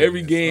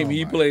every game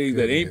he plays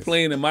that ain't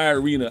playing in my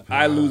arena,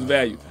 I lose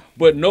value.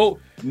 But no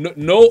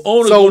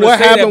owner's going to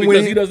say that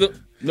because he doesn't.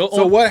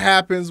 So what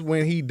happens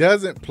when he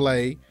doesn't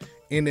play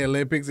in the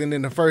Olympics and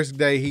then the first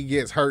day he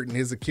gets hurt in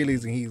his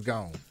Achilles and he's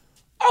gone?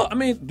 Oh, I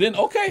mean, then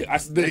okay,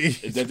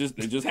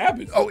 it just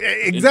happens. Oh,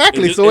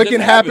 exactly. It can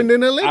happen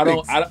in the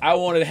Olympics. I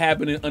want it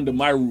happening under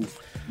my roof,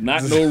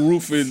 not no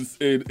roof in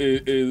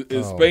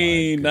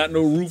Spain, not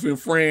no roof in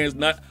France.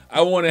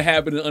 I want it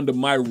happening under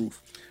my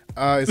roof.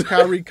 Is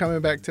Kyrie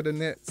coming back to the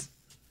Nets?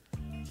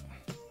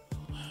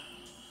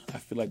 I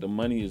feel like the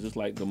money is just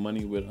like the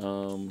money with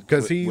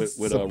because he's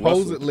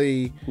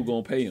supposedly Russell. Who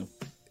gonna pay him?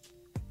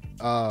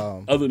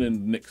 Other than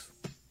the Knicks,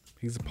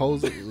 he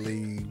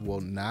supposedly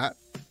will not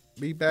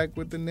be back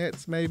with the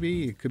Nets.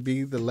 Maybe it could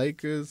be the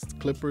Lakers,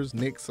 Clippers,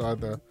 Knicks are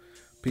the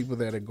people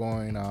that are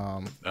going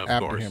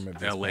after him at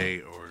this L.A.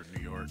 point. or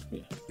New York.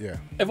 Yeah.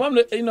 If I'm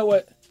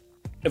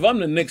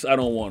the Knicks, I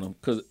don't want him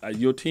because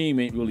your team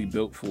ain't really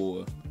built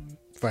for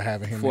for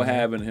having him.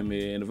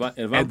 in.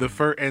 And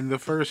the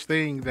first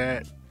thing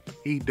that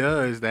he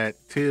does that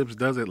Tibbs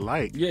doesn't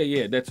like.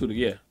 Yeah, that's who.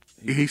 Yeah,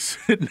 he's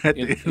sitting at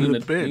the end of the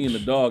bench. He in the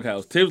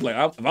doghouse. Tibbs like,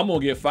 if I'm gonna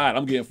get fired,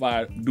 I'm getting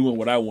fired doing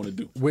what I want to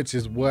do. Which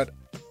is what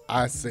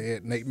I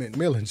said Nate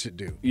McMillan should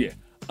do. Yeah.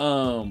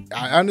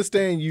 I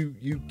understand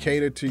you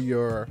cater to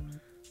your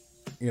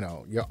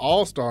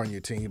all-star on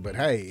your team, but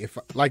hey, if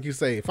like you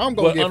say, if I'm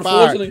gonna get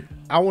fired,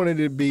 I wanted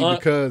it to be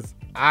because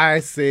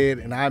I said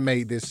and I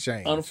made this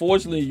change.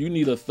 Unfortunately, you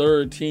need a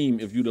third team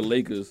if you the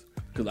Lakers,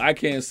 because I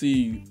can't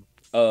see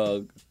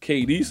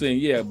KD saying,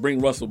 "Yeah,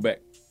 bring Russell back."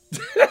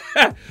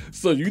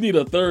 So you need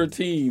a third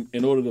team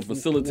in order to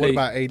facilitate. What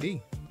about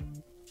AD?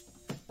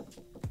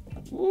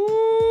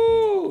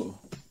 Ooh.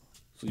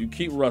 So you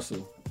keep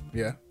Russell.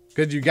 Yeah,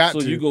 because you got.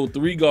 So you go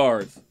 3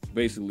 guards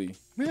basically.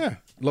 Yeah,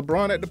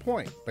 LeBron at the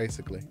point,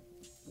 basically.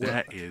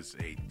 That is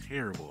a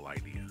terrible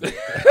idea.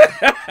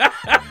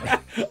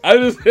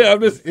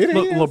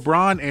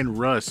 LeBron and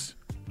Russ,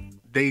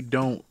 they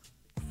don't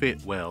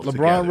fit well LeBron,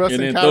 together. Russ,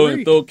 and and then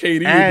Kyrie. throw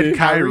KD. Add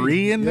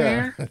Kyrie in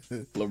there.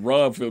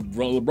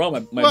 LeBron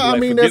might be well, I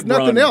mean, there's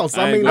nothing else.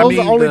 I mean, those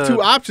are only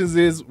 2 options: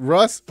 is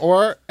Russ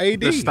or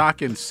AD. The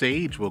stock in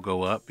Sage will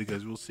go up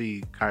because we'll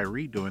see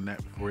Kyrie doing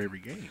that before every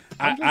game.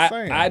 I'm just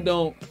saying. I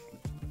don't.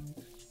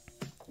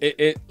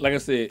 It like I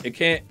said, it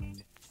can't.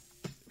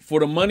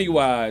 For the money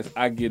wise,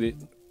 I get it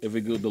if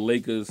it goes the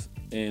Lakers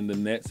and the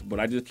Nets, but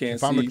I just can't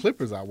see. If I'm the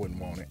Clippers, I wouldn't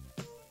want it.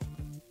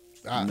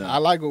 I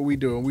like what we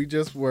do, and we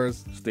just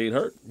stayed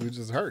hurt. We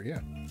just hurt,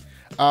 yeah.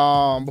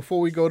 Before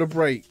we go to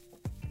break,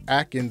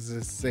 Atkins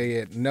has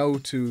said no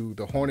to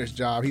the Hornets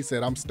job. He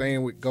said, "I'm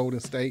staying with Golden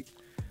State,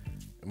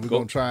 and we're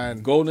gonna try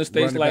and Golden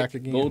State's run it back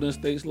again." Golden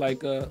State's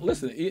like,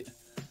 listen,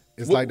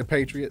 it's like the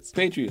Patriots.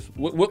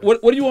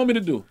 What do you want me to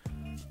do?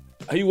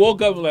 He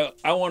woke up and like,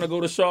 I want to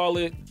go to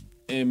Charlotte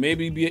and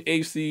maybe be an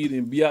 8th seed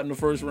and be out in the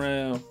first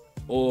round,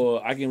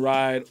 or I can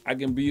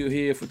be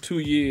here for 2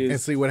 years and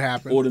see what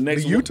happens. Or the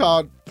next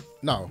Utah,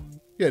 no,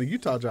 yeah, the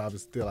Utah job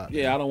is still out.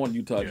 Yeah, I don't want a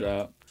Utah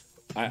job.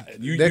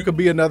 There could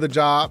be another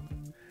job.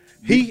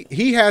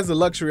 He has the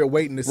luxury of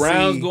waiting to see.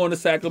 Brown's going to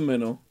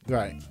Sacramento.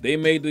 Right. They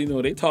made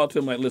they talked to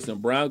him like, listen,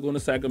 Brown's going to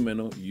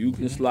Sacramento. You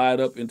can slide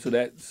up into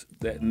that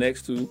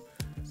next to.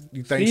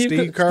 You think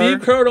Steve Kerr?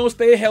 Steve Kerr don't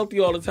stay healthy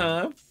all the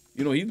time.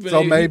 He's been.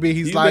 So maybe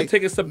he's like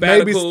taking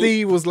sabbatical. Maybe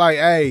Steve was like,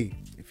 "Hey,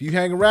 if you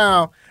hang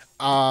around,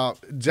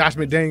 Josh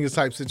McDaniels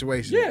type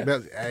situation. Yeah.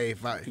 Hey,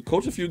 if I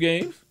coach a few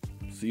games,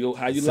 see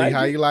how you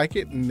like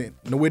it, and then,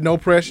 with no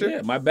pressure.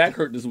 Yeah, my back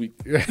hurt this week.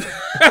 You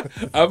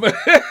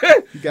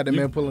got the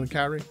man pulling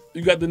Kyrie.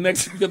 You got the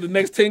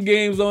next 10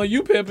 games on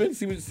you, pimping.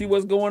 See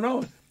what's going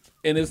on,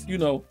 and it's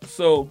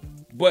so.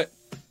 But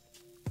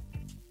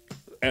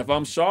if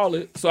I'm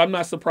Charlotte, so I'm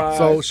not surprised.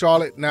 So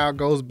Charlotte now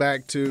goes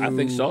back to. I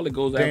think Charlotte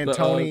goes after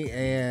D'Antoni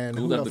and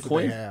who else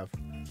Quinn. They have?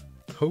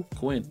 Who?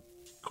 Quinn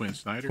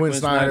Snyder. Quinn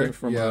Snyder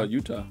from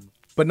Utah.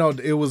 But no,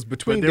 it was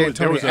between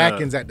D'Antoni and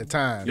Atkins at the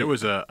time. There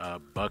was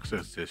a Bucks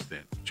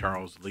assistant,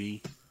 Charles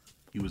Lee.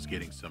 He was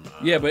getting some.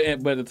 But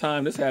at the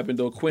time this happened,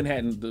 though, Quinn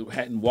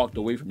hadn't walked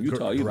away from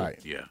Utah either. Right.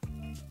 Yeah.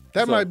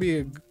 That might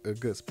be a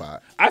good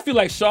spot. I feel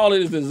like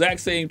Charlotte is the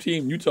exact same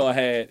team Utah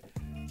had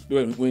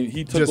when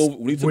he took over.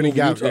 When he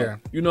got Utah. There.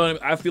 You know what I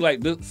mean? I feel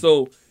like this.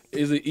 So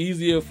is it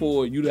easier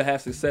for you to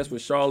have success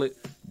with Charlotte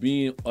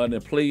being on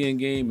a play-in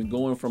game and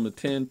going from a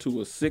 10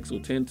 to a 6 or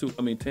 10 to a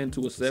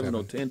 7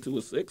 or 10 to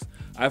a 6?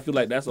 I feel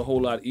like that's a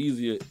whole lot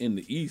easier in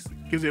the East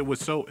because it was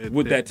so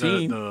that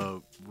team.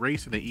 The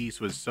race in the East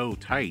was so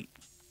tight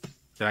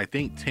that I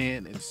think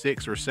 10 and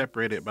 6 were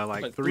separated by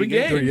like 3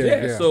 games.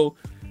 Yeah. So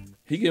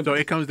So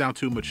it comes down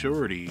to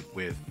maturity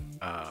with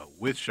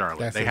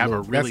Charlotte. They have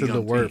a really young That's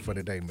the word team. for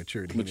the day,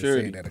 maturity.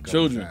 Maturity. That a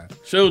Children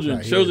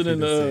in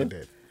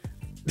the.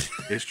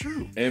 It's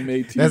true.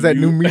 MAT. That's that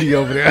new media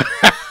over there.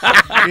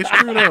 It's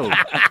true though.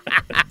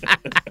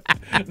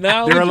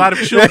 Now there are a lot of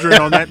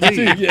children on that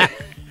team. Yeah.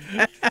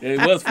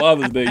 It was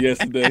Father's Day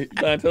yesterday. You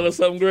trying to tell us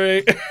something,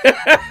 Greg?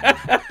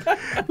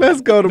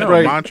 Let's go to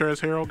break.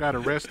 Montrezl Harrell got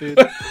arrested.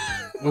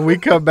 When we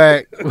come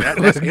back,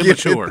 that's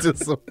immature. Get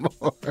into some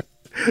more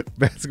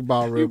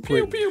basketball real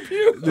quick. Pew, pew,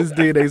 pew. This is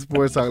DNA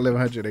Sports Talk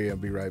 1100 AM.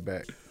 Be right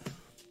back.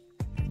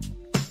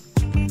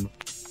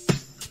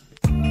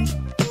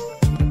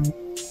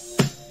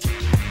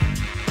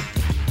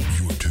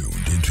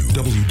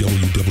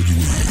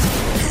 WWE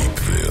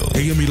Hapeville,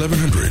 AM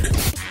 1100.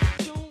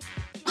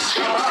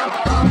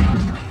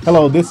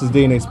 Hello, this is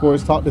DNA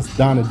Sports Talk. This is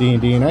Donna D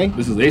and DNA.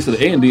 This is Ace of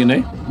the A and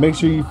DNA. Make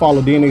sure you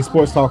follow DNA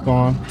Sports Talk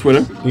on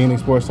Twitter, DNA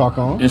Sports Talk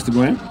on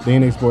Instagram,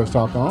 DNA Sports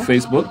Talk on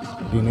Facebook,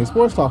 DNA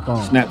Sports Talk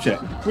on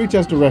Snapchat. Reach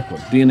us directly.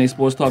 DNA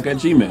Sports Talk at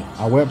Gmail.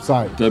 Our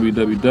website,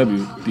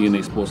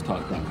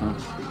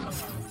 www.dnasportstalk.com.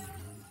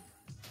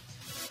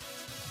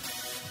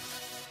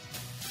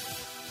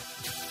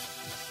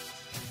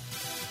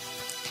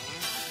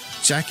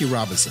 Jackie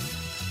Robinson.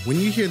 When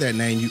you hear that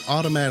name, you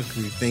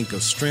automatically think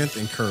of strength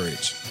and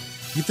courage.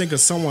 You think of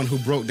someone who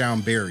broke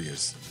down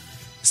barriers.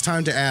 It's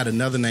time to add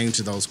another name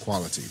to those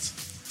qualities.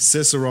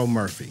 Cicero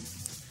Murphy.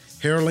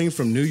 Hailing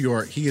from New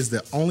York, he is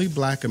the only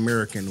Black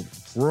American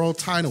world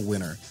title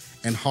winner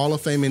and Hall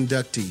of Fame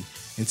inductee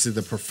into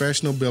the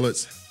Professional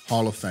Billiards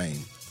Hall of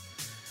Fame.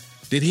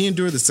 Did he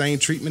endure the same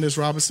treatment as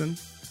Robinson?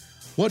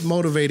 What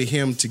motivated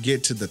him to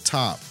get to the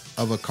top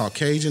of a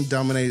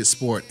Caucasian-dominated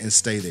sport and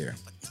stay there?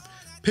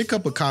 Pick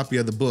up a copy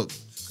of the book,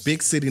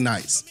 Big City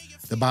Nights,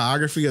 the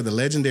biography of the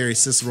legendary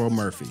Cicero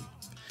Murphy.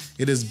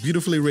 It is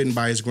beautifully written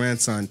by his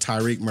grandson,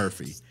 Tyreek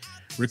Murphy,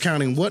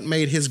 recounting what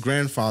made his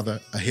grandfather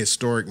a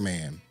historic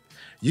man.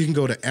 You can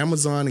go to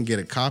Amazon and get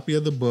a copy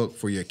of the book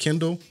for your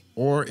Kindle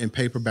or in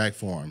paperback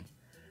form.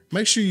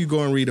 Make sure you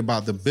go and read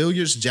about the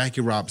billiards Jackie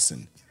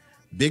Robinson,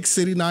 Big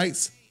City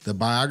Nights, the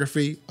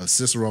biography of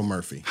Cicero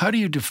Murphy. How do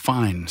you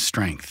define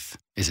strength?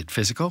 Is it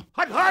physical?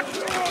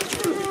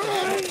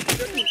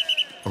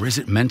 Or is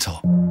it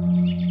mental?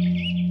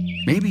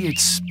 Maybe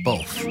it's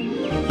both.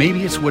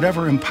 Maybe it's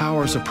whatever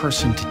empowers a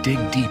person to dig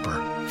deeper,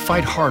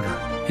 fight harder,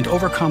 and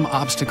overcome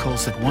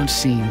obstacles that once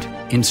seemed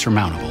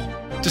insurmountable.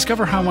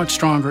 Discover how much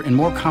stronger and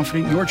more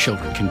confident your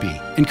children can be.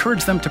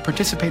 Encourage them to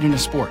participate in a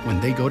sport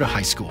when they go to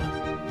high school.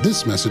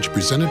 This message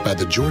presented by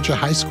the Georgia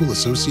High School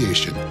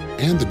Association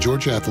and the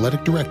Georgia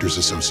Athletic Directors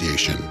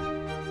Association.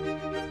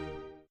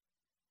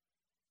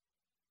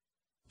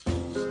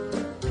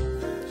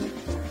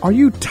 Are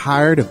you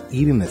tired of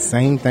eating the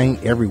same thing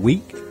every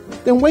week?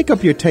 Then wake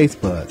up your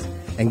taste buds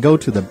and go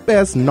to the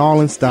best New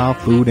Orleans-style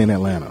food in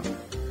Atlanta.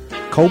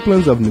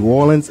 Copeland's of New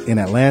Orleans in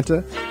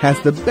Atlanta has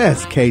the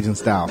best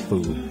Cajun-style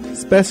food,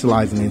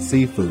 specializing in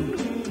seafood.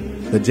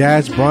 The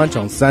Jazz Brunch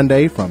on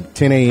Sunday from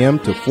 10 a.m.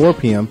 to 4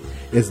 p.m.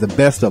 is the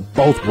best of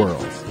both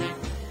worlds.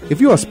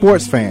 If you're a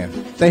sports fan,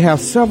 they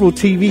have several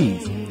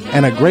TVs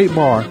and a great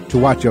bar to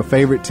watch your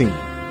favorite team.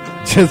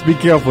 Just be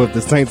careful if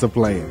the Saints are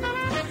playing.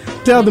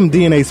 Tell them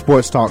DNA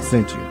Sports Talk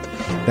sent you.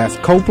 That's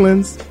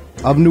Copeland's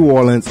of New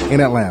Orleans in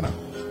Atlanta.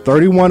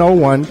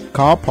 3101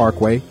 Carl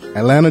Parkway,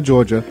 Atlanta,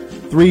 Georgia,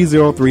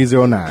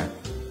 30309.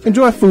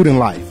 Enjoy food and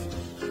life.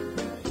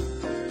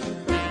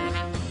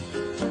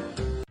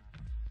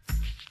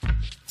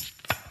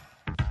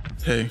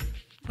 Hey,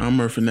 I'm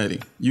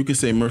Murfinetti. You can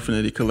say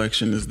Murfinetti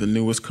Collection is the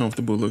newest,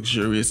 comfortable,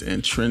 luxurious,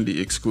 and trendy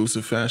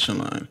exclusive fashion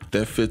line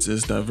that fits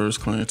its diverse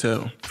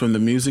clientele. From the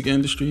music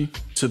industry,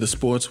 to the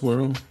sports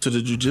world, to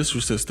the judicial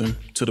system,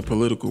 to the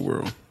political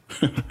world,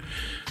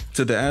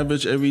 to the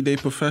average everyday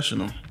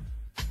professional.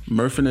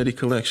 Murfinetti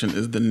Collection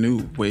is the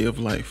new way of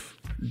life.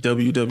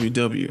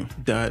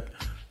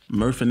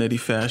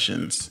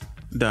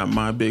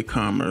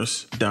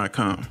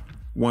 www.murfinettifashions.mybigcommerce.com.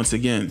 Once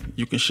again,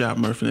 you can shop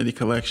Murfinetti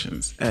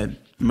Collections at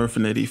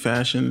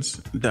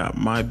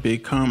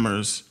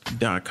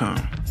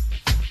murfinettifashions.mybigcommerce.com.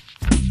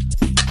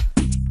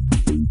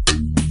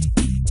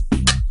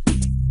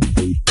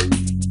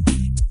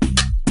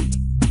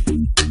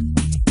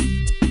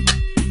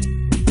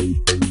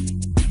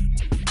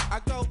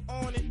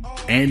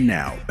 And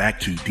now, back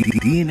to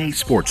DNA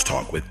Sports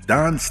Talk with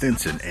Don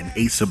Stinson and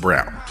Asa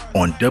Brown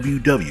on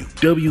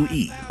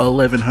WWE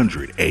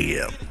 1100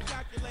 AM.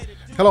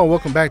 Hello and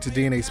welcome back to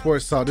DNA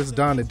Sports Talk. This is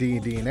Don the D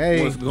and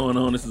DNA. What's going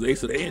on? This is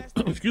Asa the A.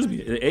 Excuse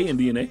me, the A and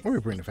DNA. Where we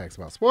bring the facts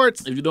about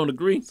sports. If you don't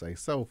agree, say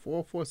so.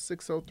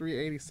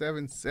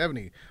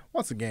 446038770.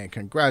 Once again,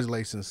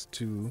 congratulations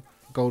to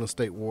Golden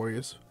State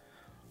Warriors.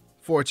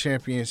 4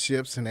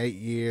 championships in 8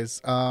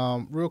 years.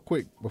 Real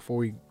quick before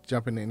we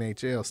jump into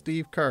NHL,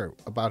 Steve Kerr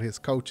about his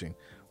coaching.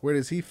 Where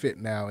does he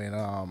fit now in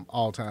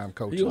all-time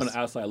coaches? He's on the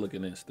outside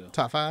looking in still.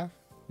 Top 5?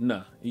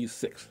 Nah, he's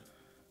 6.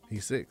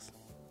 He's 6.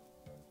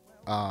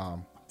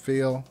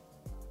 Phil,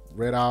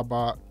 Red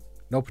Auerbach,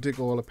 no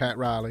particular order, Pat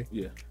Riley.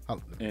 Yeah.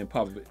 And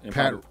Popovich.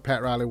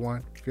 Pat Riley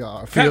 1. Phil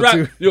 2.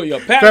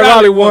 Pat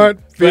Riley 1.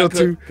 Phil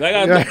 2.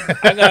 I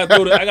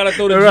gotta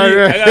throw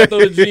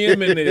the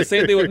GM in there.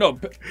 Same thing with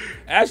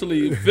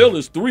actually Phil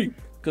is 3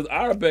 because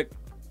Auerbach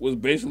was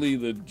basically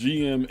the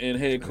GM and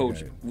head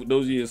coach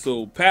those years.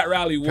 So Pat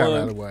Riley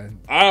 1.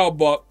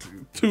 Auerbach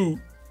 2.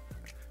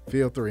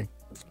 Phil 3.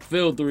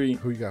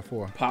 Who you got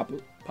 4? Pop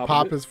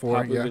is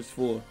 4. Popovich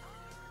 4.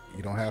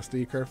 You don't have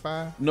Steve Kerr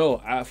 5?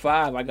 No, at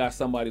 5 I got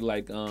somebody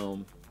like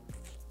Brown.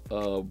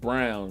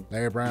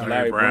 Larry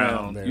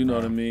Brown. You know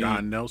what I mean?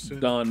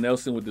 Don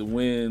Nelson with the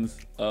wins.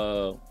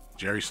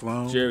 Jerry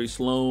Sloan.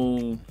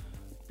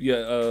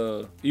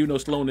 Yeah, even though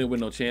Sloan didn't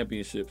win no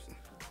championships.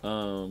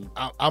 I'm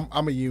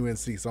a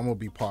UNC, so I'm gonna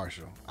be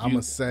partial. I'm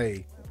gonna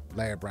say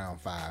Larry Brown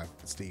 5,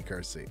 Steve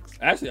Kerr 6.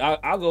 Actually,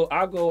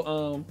 I'll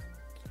go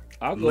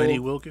Lenny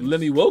Wilkens.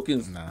 Lenny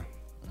Wilkens. Nah.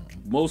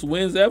 Most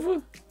wins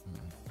ever.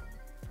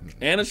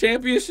 And a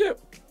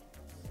championship.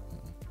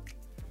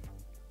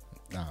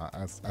 Nah,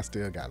 I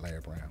still got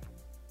Larry Brown.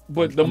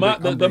 But the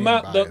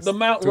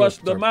Mount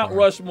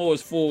Rushmore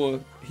is 4.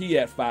 He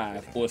at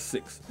 5 or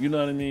 6. You know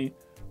what I mean?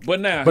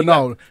 But now,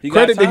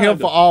 credit to him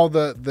for all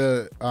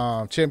the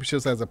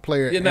championships as a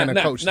player and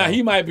a coach. Now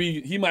he might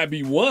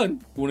be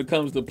 1 when it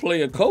comes to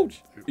player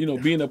coach. You know,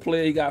 being a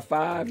player, he got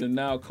 5, and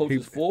now coach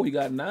is 4. He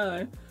got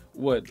 9.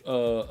 What?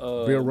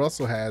 Bill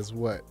Russell has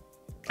what?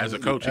 As a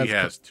coach, he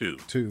has two.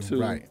 Two,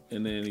 right.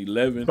 And then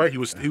 11. But he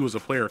was a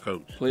player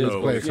coach. Player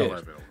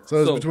coach.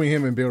 So it's between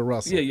him and Bill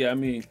Russell. Yeah. I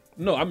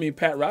mean,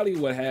 Pat Riley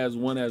has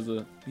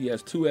he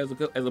has two as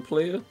a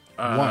player.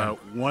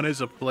 One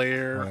is a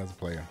player. One as a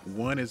player.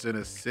 One is an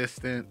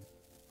assistant,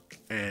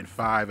 and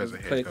 5 as a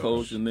head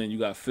coach. And then you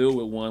got Phil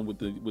with one with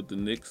the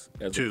Knicks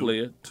as a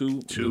player.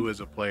 Two as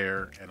a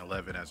player, and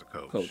 11 as a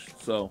coach.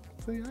 So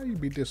see how you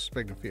be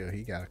disrespecting Phil?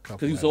 He got a couple.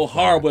 Because he's so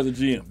horrible as a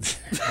GM.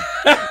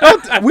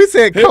 We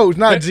said coach,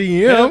 not GM.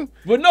 Yeah.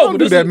 But no, don't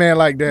do that man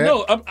like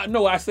that.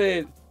 No, I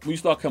said we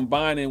start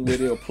combining with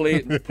their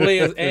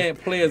players and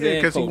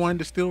because he wanted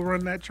to still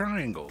run that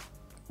triangle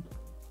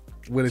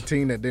with a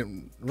team that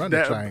didn't run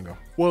the triangle.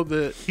 Well,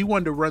 he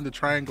wanted to run the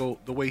triangle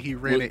the way he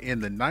ran it in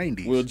the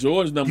 90s. Well,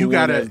 George number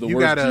one as the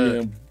worst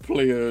GM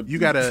player. You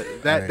gotta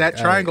that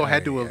triangle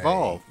had to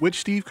evolve, which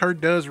Steve Kerr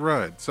does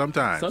run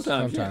sometimes.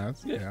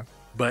 Sometimes, yeah.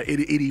 But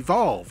it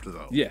evolved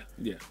though. Yeah.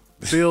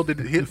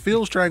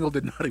 Phil's triangle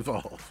did not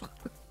evolve.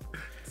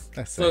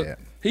 That's sad.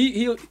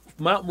 He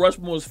Mount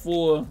Rushmore's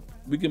 4.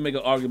 We can make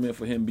an argument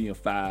for him being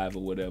 5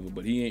 or whatever,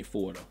 but he ain't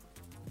 4 though.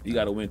 He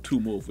got to win 2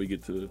 more before he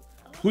get to.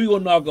 Who you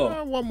gonna knock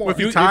off? One more. If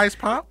he ties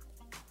Pop?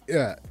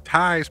 Yeah.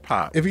 Ties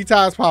Pop. If he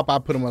ties Pop, I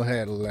put him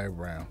ahead of Larry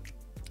Brown.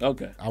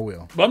 Okay. I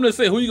will. But I'm just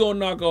saying, who you gonna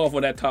knock off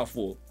for that top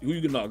 4? Who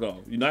you gonna knock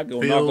off? You're not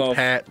gonna knock off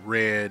Pat,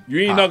 Red. You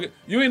ain't knocking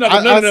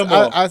none of them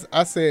off.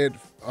 I said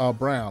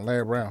Brown,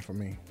 Larry Brown for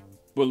me.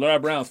 But Larry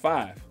Brown's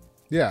 5.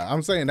 Yeah,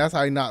 I'm saying that's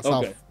how he knocks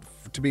off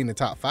to be in the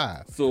top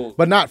 5. So,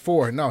 but not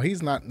 4. No,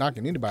 he's not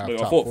knocking anybody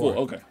off top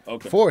 4.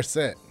 Okay. 4 is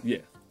set. Yeah.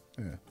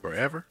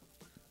 Forever?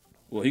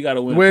 Well, he got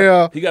to win.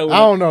 Well, I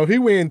don't know. He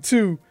win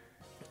 2.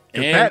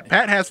 And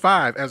Pat has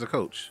 5 as a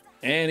coach.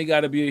 And he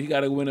got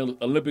to win an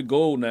Olympic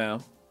gold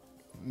now.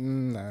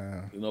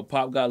 Nah.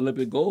 Pop got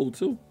Olympic gold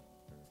too.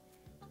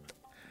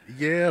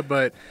 Yeah,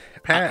 but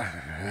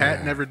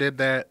Pat never did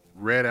that.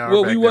 Red Auerbach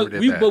well, never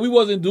did that. But we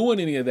wasn't doing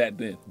any of that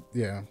then.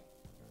 Yeah.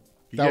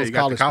 That was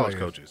college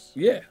coaches.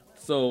 Yeah.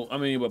 So I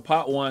mean, but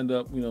Pop wound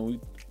up.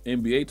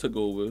 NBA took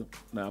over.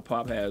 Now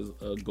Pop has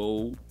a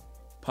gold.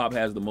 Pop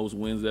has the most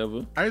wins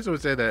ever. I just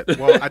would say that.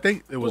 Well, I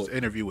think it was an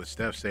interview with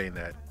Steph saying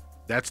that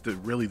that's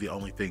really the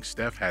only thing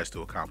Steph has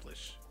to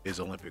accomplish is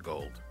Olympic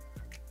gold.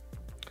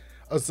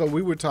 So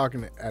we were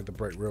talking at the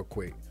break real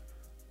quick.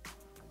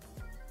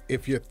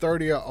 If you're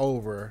 30 or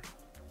over,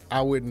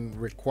 I wouldn't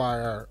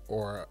require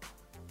or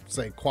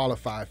say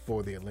qualify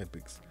for the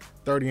Olympics.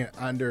 30 and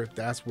under,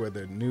 that's where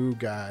the new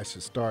guys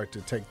should start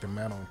to take the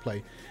mantle and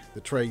play.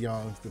 The Trae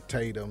Youngs, the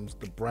Tatums,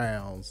 the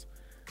Browns,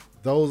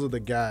 those are the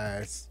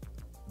guys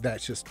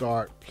that should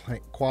start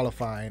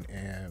qualifying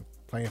and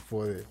playing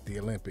for the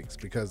Olympics,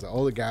 because the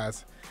older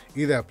guys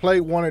either have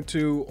played 1 or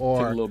 2 or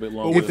take a little bit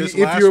longer. If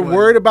you're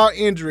worried about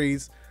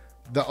injuries,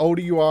 the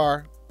older you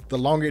are, the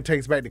longer it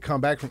takes back to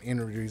come back from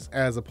injuries,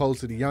 as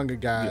opposed to the younger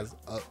guys,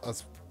 a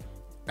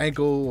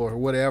ankle or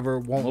whatever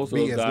won't Most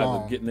be of those as guys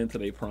long. are getting into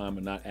their prime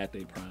and not at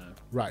their prime.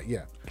 Right,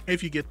 yeah.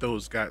 If you get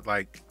those guys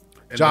like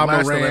in Ja the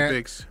last Morant,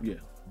 Olympics,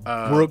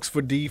 Brooks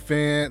for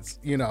defense,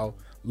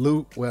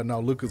 Luke. Well, no,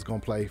 Luka's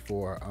gonna play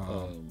for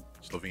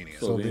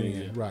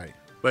Slovenia, right?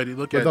 But you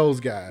look at those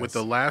guys with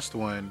the last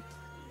one.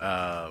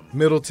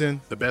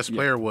 Middleton, the best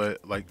player was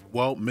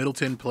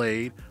Middleton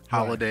played.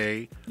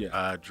 Holiday,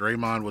 right.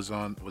 Draymond was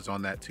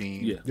on that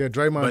team. Yeah,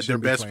 Draymond. But their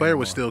best player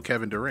was still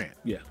Kevin Durant.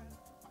 Yeah.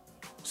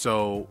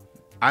 So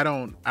I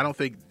don't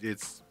think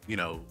it's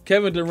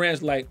Kevin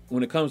Durant's like,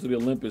 when it comes to the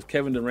Olympics,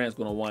 Kevin Durant's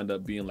gonna wind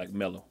up being like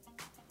Melo.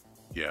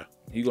 Yeah.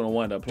 He's gonna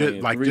wind up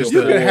playing like you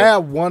can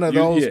have one of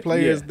those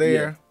players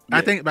there. Yeah.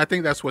 I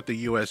think that's what the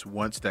U.S.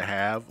 wants to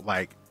have,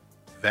 like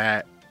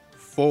that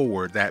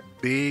forward, that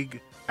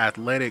big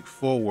athletic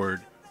forward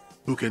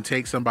who can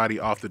take somebody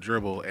off the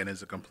dribble and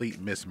is a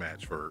complete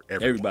mismatch for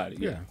everybody.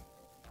 Yeah.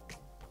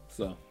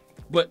 So,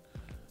 but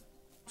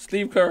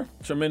Steve Kerr,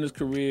 tremendous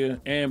career,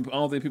 and I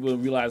don't think people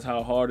realize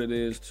how hard it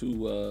is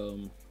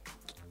to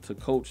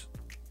coach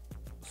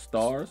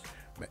stars.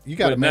 You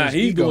got to now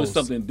he's doing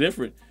something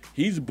different.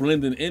 He's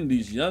blending in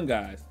these young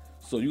guys.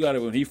 So you got to,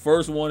 when he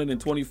first won it in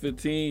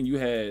 2015, you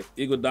had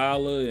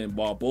Iguodala and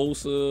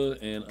Barbosa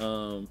and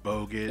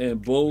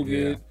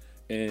Bogut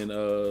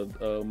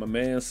and my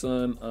man's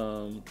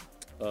son.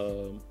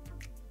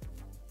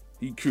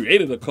 He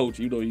created a coach,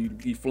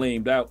 he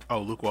flamed out. Oh,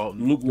 Luke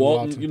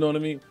Walton. You know what I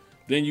mean?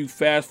 Then you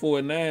fast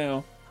forward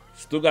now,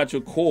 still got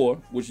your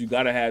core, which you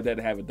got to have that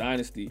to have a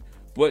dynasty.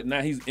 But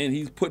now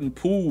he's putting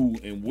Poole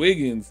and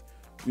Wiggins.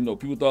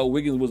 People thought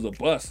Wiggins was a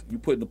bust. You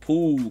put the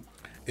Poole.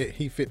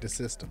 He fit the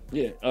system.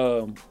 Yeah.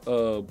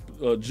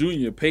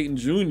 Junior, Peyton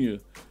Jr.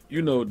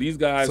 These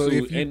guys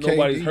who ain't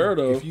nobody's heard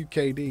of. If you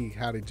KD,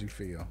 how did you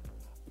feel?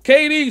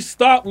 KD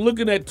stopped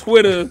looking at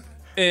Twitter.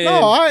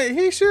 And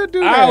he should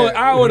do that.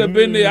 I would have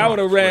been there. I would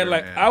have ran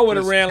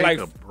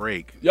a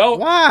break.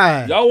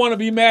 Why? Y'all want to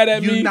be mad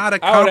at me? You're not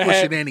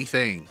accomplishing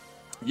anything.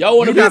 Y'all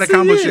want to not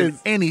accomplishing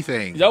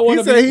anything.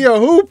 He said he a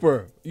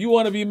hooper. You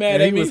want to be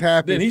mad at me? Was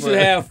happy. Then he should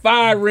have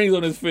 5 rings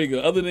on his finger,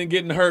 other than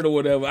getting hurt or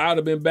whatever. I'd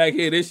have been back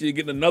here this year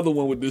getting another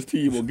one with this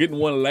team or getting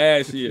one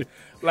last year.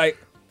 Like,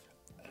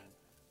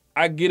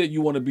 I get it.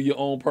 You want to be your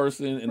own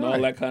person and all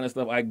that kind of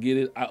stuff. I get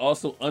it. I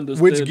also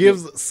understand. Which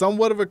gives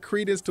somewhat of a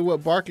credence to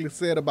what Barkley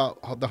said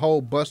about the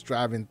whole bus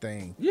driving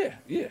thing. Yeah.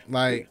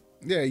 Like,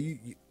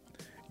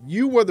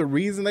 you were the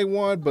reason they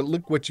won, but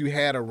look what you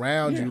had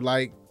around you.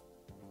 Like,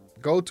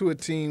 go to a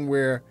team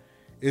where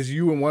it's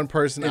you and one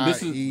person. And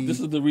this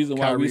is the reason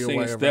why we're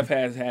saying Steph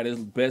has had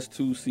his best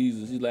 2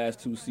 seasons. His last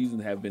 2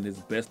 seasons have been his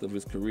best of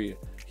his career.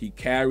 He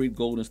carried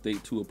Golden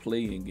State to a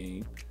play-in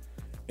game,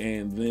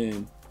 and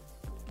then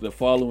the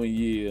following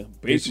year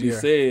basically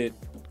said,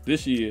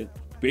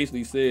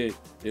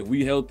 if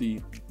we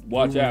healthy,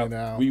 watch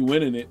out, we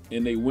winning it,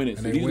 and they win it.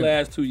 So these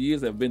last 2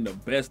 years have been the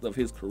best of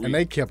his career. And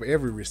they kept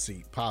every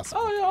receipt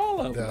possible. Oh, yeah, all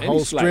of them. The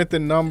whole strength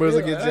in numbers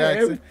against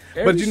Jackson.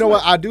 But you know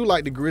what? I do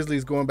like the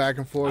Grizzlies going back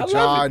and forth.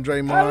 Ja and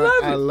Draymond.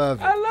 I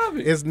love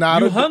it. It's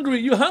not hungry,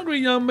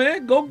 young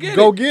man. Go get it.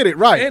 Go get it,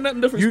 right. Ain't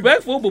nothing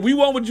disrespectful, but we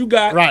want what you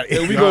got. Right.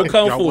 And we gonna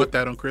come for it. Y'all want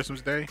that on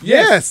Christmas Day?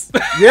 Yes.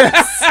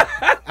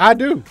 I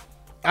do.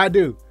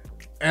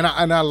 And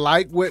I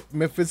like what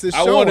Memphis is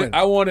showing.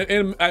 I want it.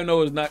 And I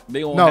know it's not.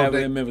 They won't have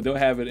it in Memphis. They'll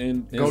have it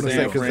in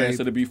San Fran.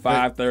 So it'll be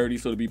 5:30.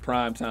 So it'll be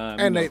prime time.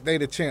 And they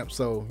the champs.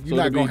 So you're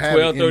not gonna have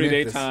 12:30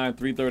 their time,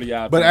 3:30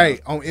 out. But hey,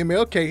 on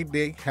MLK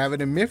they have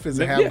it in Memphis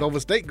and have Golden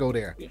State go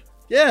there. Yeah.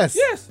 Yes.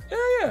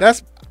 Yeah.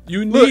 That's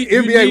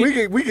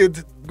NBA. We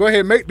could go ahead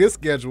and make this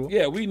schedule.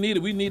 Yeah, we need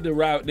it. We need the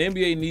rivalry. The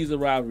NBA needs a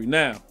rivalry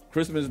now.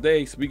 Christmas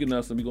Day. Speaking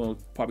of, so we're gonna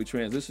probably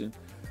transition.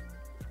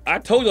 I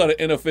told y'all the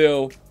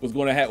NFL was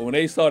going to happen. When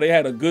they saw they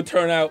had a good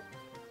turnout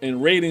in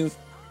ratings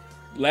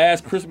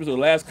last Christmas or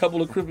last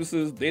couple of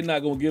Christmases, they're not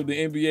going to give the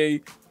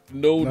NBA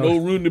no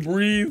room to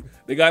breathe.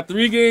 They got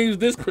 3 games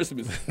this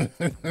Christmas.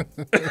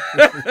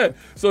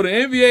 So the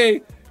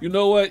NBA, you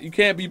know what? You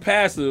can't be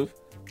passive.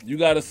 You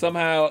got to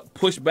somehow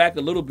push back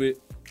a little bit,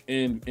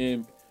 and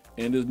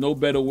there's no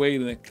better way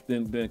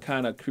than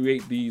kind of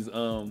create these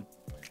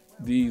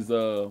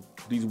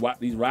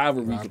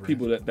rivalries for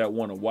people that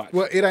want to watch.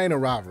 Well, it ain't a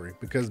rivalry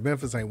because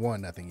Memphis ain't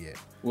won nothing yet.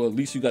 Well, at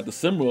least you got the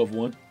simmer of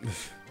one.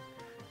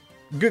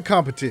 Good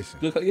competition.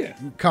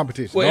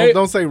 Competition. Well,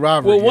 don't say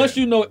rivalry. Well, once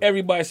you know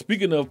everybody,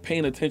 speaking of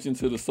paying attention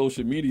to the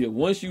social media,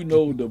 once you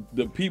know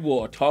the people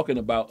are talking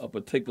about a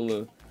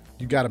particular,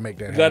 you got to make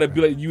that happen. You got to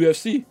be like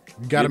UFC.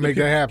 You got to make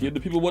that happen. Give the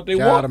people what they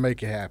want. Got to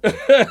make it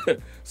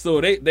happen. So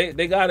they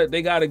gotta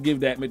make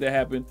that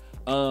happen.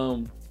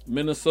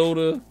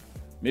 Minnesota.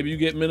 Maybe you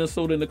get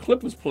Minnesota and the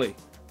Clippers play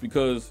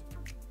because,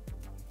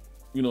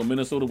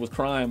 Minnesota was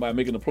crying by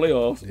making the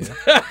playoffs.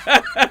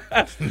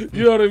 Yeah.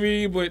 You know what I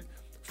mean? But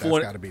that's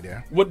got to be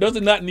there. What does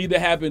it not need to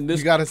happen?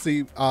 You got to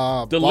see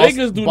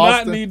Lakers do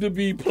not need to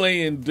be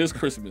playing this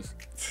Christmas.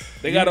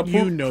 They got to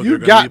prove. You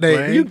got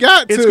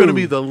to. It's going to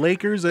be the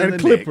Lakers and the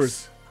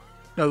Clippers. Knicks.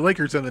 No, the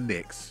Lakers and the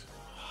Knicks.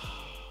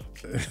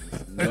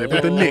 They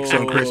put the Knicks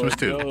on Christmas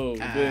too.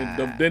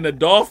 Then the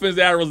Dolphins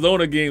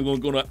Arizona game was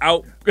gonna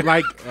out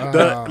like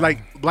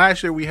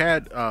last year we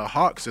had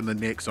Hawks and the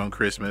Knicks on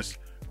Christmas,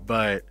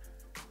 but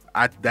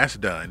that's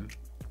done.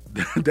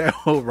 That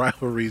whole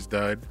rivalry's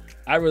done.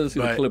 I'd rather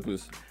see the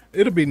Clippers.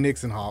 It'll be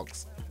Knicks and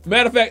Hawks.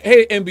 Matter of fact,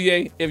 hey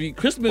NBA, if you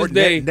Christmas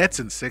Day, Nets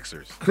and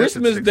Sixers.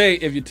 Christmas Day,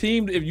 if you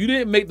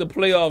didn't make the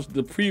playoffs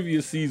the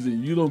previous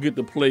season, you don't get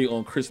to play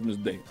on Christmas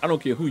Day. I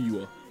don't care who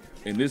you are.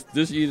 And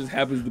this year just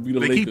happens to be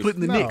the Lakers. They keep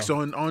putting the Knicks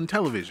on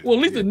television. Well,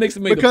 at least the Knicks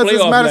made because the playoffs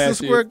it's Madison last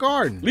Square year.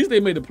 Garden. At least they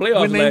made the playoffs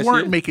when they last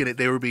weren't year. making it,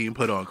 they were being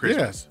put on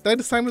Christmas. Yeah, they're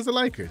the same as the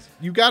Lakers.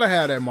 You got to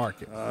have that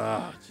market.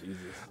 Jesus.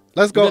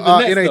 Let's go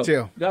NHL.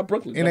 Though. Got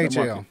Brooklyn.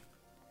 NHL.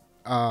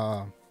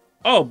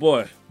 Oh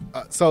boy.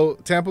 So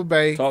Tampa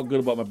Bay. Talk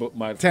good about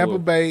my Tampa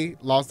Bay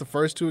lost the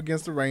first 2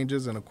 against the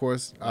Rangers, and of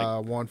course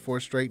won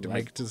 4 straight to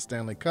make it to the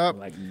Stanley Cup.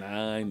 Like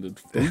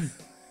 9-3.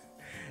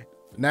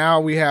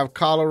 Now we have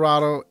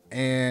Colorado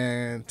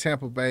and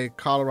Tampa Bay.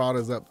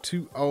 Colorado's up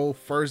 2-0.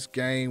 First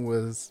game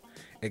was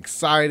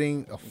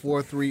exciting, a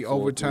 4-3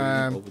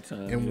 overtime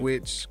in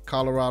which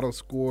Colorado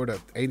scored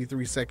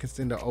 83 seconds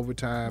into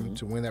overtime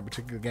to win that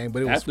particular game.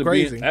 But it was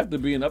crazy. After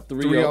being up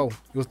 3-0. It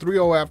was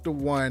 3-0 after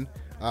one.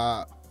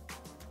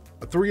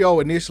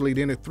 3-0 initially,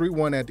 then a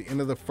 3-1 at the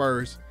end of the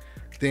first.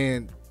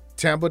 Then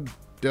Tampa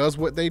does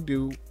what they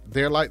do.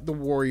 They're like the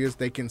Warriors.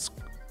 The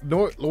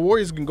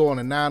Warriors can go on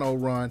a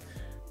 9-0 run.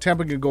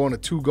 Tampa can go on a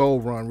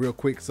 2-goal run real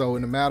quick. So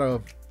in a matter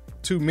of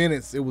 2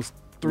 minutes, it was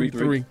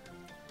 3-3.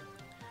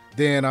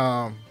 Then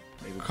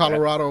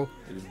Colorado.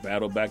 They just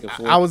battle back and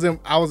forth.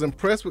 I was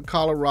impressed with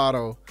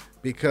Colorado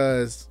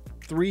because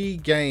 3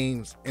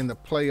 games in the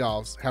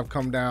playoffs have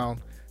come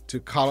down to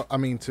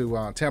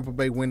Tampa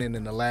Bay winning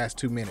in the last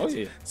 2 minutes. Oh,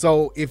 yeah.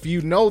 So if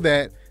you know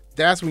that,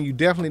 that's when you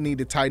definitely need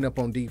to tighten up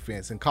on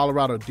defense. And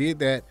Colorado did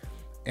that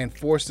and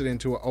forced it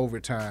into an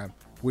overtime,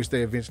 which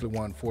they eventually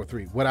won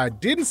 4-3. What I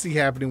didn't see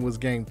happening was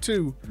game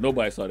 2.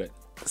 Nobody saw that.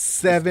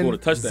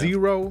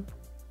 7-0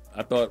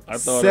 I thought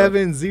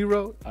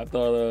 7-0.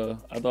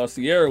 I thought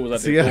Sierra was out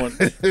there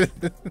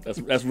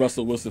going. That's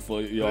Russell Wilson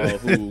for y'all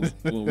who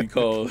when we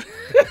call.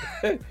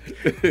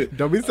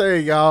 Don't be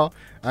saying y'all.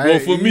 Well,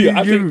 for me,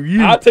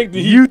 I'll take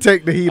the heat. You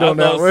take the heat on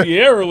that one.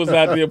 Sierra was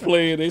out there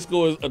playing. They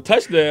scored a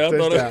touchdown.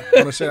 On a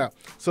shutout.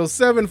 So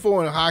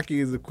 7-4 in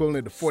hockey is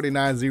equivalent to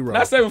 49-0.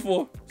 Not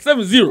 7-4,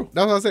 7-0.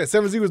 That's what I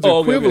said. 7-0 is the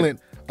equivalent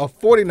of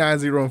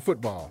 49-0 in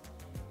football.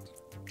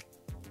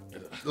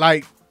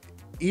 Like,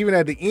 even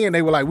at the end,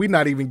 they were like, we're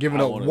not even giving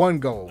up one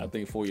goal. I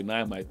think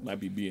 49 might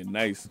be being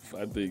nice.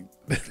 I think,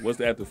 what's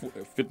that, after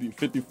 50,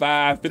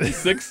 55,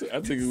 56?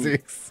 I think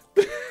it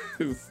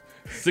was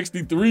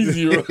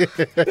 63-0.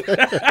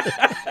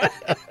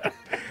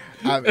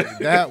 I mean,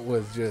 that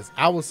was just,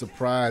 I was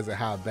surprised at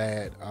how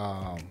bad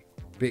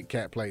Big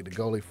Cat played, the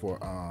goalie for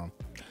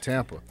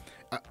Tampa.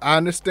 I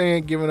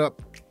understand giving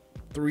up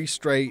 3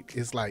 straight.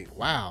 It's like,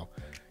 wow,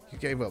 you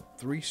gave up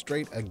 3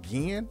 straight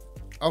again?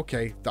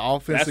 Okay, the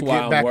offense to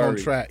get back on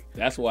track.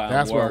 That's why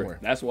I'm worried.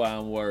 That's why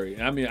I'm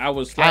worried. I mean, I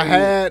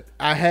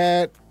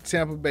had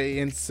Tampa Bay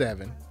in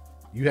 7.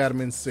 You had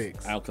them in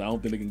 6. I don't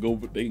think they can go.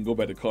 They can go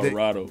back to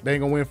Colorado. They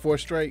ain't gonna win 4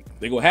 straight.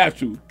 They gonna have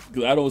to,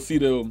 because I don't see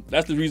them.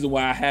 That's the reason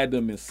why I had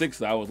them in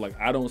 6. I was like,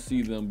 I don't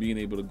see them being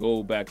able to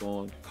go back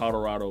on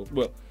Colorado.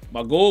 But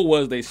my goal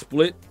was they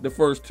split the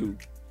first 2,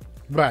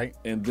 right,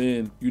 and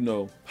then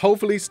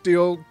hopefully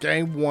still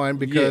game 1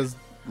 because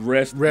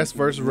rest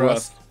versus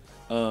rust.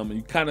 And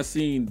you kind of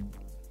seen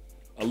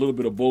a little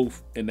bit of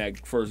both in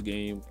that first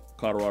game.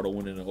 Colorado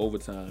winning in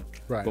overtime.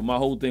 Right. But my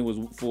whole thing was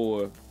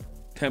for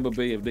Tampa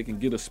Bay, if they can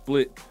get a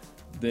split,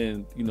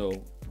 then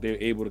they're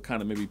able to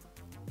kind of maybe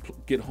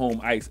get home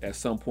ice at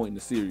some point in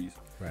the series.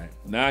 Right.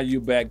 Now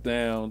you're back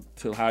down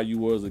to how you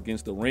was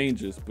against the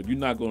Rangers, but you're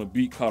not going to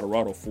beat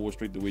Colorado 4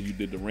 straight the way you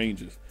did the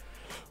Rangers.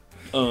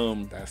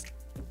 That's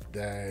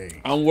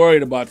dang. I'm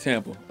worried about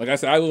Tampa. Like I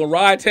said, I was gonna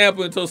ride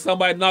Tampa until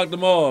somebody knocked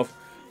them off.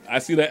 I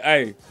see that.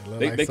 Hey,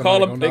 they call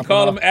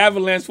them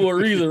Avalanche for a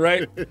reason,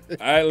 right? All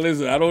right,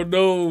 listen. I don't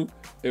know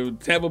if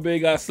Tampa Bay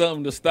got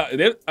something to stop.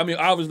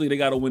 Obviously they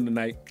got to win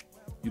tonight.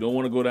 You don't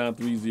want to go down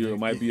 3-0. It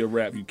might be a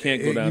wrap. You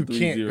can't go down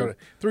 3-0.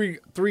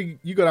 3.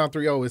 You go down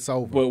 3-0, it's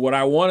over. But what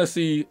I want to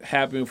see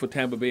happen for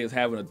Tampa Bay is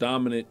having a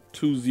dominant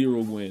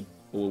 2-0 win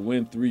or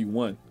win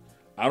 3-1.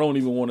 I don't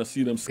even want to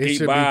see them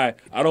skate by.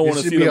 I don't want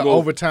to see them go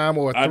overtime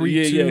or a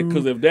 3-2. Yeah.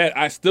 Because if that,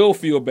 I still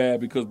feel bad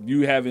because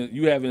you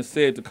haven't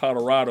said to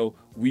Colorado,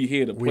 we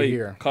here to play.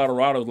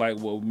 Colorado's like,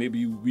 well,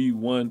 maybe we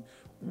one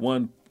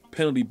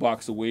penalty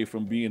box away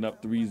from being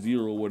up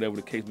 3-0 or whatever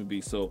the case may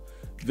be. So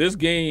this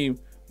game,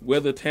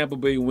 whether Tampa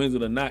Bay wins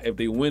it or not, if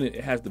they win it,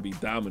 it has to be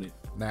dominant.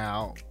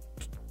 Now,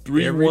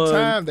 3-1. Every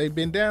time they've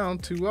been down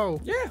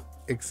 2-0. Yeah.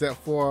 Except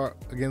for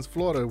against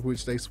Florida,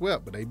 which they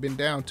swept, but they've been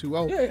down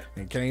 2-0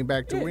 and came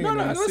back to win in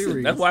the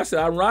series. That's why I said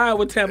I ride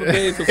with Tampa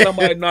Bay until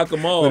somebody knock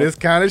them off. But it's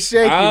kind of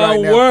shaky right now.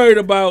 I'm worried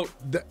about.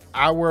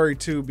 I worry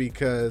too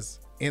because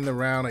in the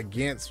round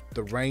against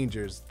the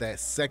Rangers, that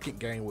second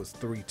game was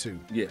 3-2.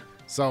 Yeah.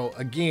 So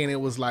again,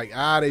 it was like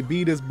they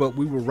beat us, but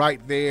we were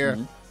right there.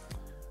 Mm-hmm.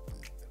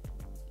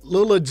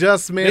 Little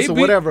adjustments or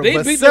whatever,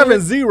 but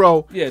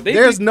 7-0.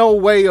 There's no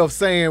way of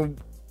saying.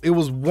 It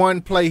was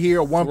one play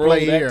here, one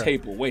play here. Throw that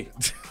tape away.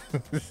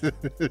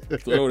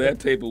 Throw that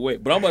tape away.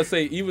 But I'm about to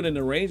say, even in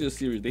the Rangers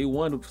series, they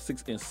won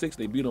 6-6.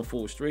 They beat them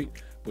 4 straight.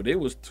 But there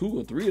was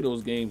 2 or 3 of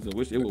those games in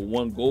which they were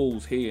 1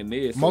 goals here and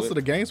there. Most of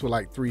the games were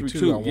like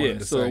 3-2. I wanted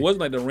to so say. It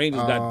wasn't like the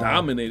Rangers got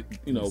dominated,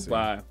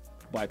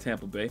 by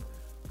Tampa Bay.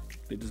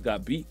 They just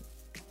got beat.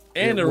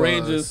 And the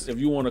Rangers, if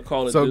you want to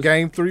call it. So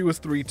game 3 was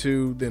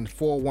 3-2, then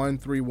 4-1,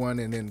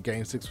 3-1, and then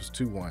game 6 was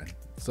 2-1.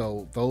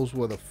 So those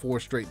were the 4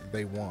 straight that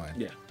they won.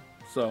 Yeah.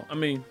 So, I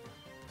mean,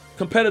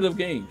 competitive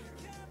game.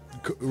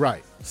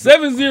 Right.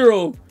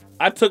 7-0,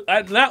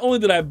 not only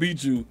did I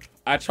beat you,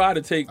 I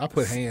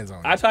put hands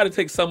on you. I tried to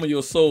take some of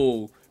your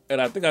soul,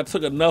 and I think I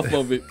took enough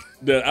of it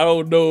that I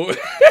don't know.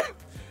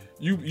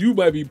 You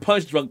might be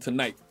punch drunk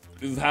tonight.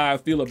 This is how I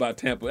feel about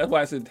Tampa. That's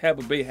why I said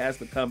Tampa Bay has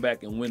to come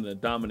back and win in a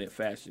dominant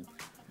fashion.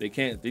 It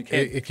can't be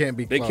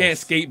close. They can't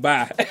skate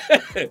by.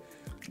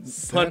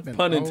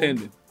 Pun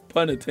intended.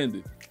 Pun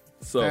intended.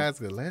 So that's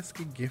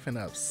Gillespie giving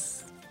up.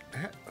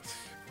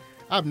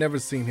 I've never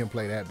seen him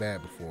play that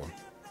bad before.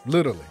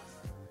 Literally.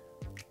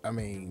 I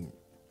mean,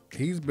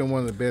 he's been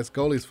one of the best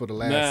goalies for the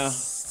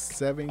last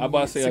 7 years. I'm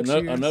about to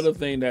say another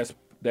thing that's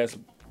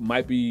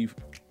might be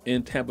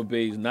in Tampa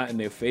Bay's not in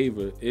their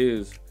favor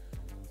is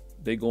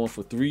they going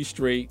for 3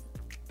 straight.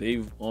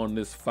 They've on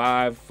this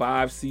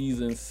 6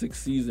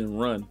 season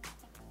run.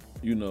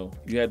 You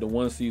had the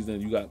one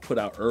season you got put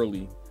out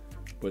early,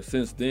 but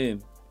since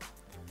then,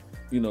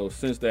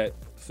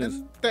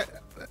 since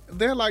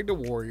they're like the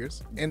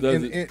Warriors, and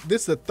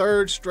this is the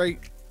 3rd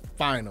straight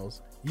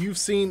finals. You've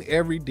seen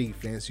every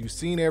defense. You've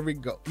seen every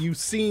goal. You've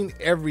seen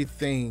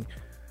everything.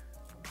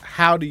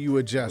 How do you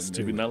adjust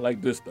to Maybe it? not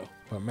like this though.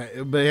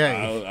 But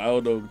hey, I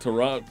don't know.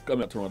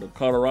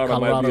 Colorado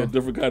might be a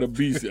different kind of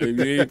beast.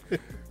 They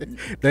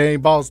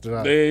ain't Boston.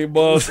 Huh? They ain't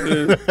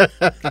Boston.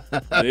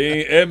 They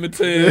ain't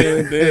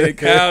Edmonton. They ain't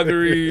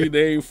Calgary.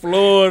 They ain't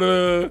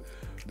Florida.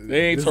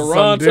 They ain't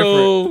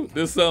Toronto.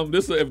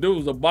 If there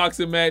was a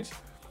boxing match,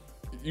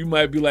 you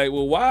might be like,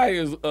 well, why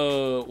is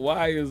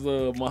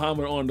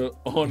Muhammad on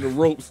the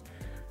ropes?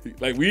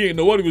 Like, we didn't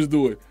know what he was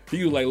doing.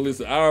 He was like,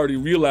 listen, I already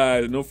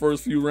realized in the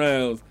first few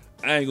rounds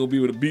I ain't gonna be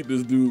able to beat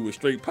this dude with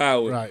straight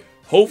power. Right.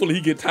 Hopefully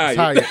he get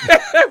tired.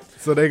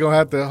 So they gonna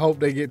have to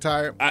hope they get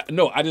tired.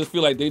 I just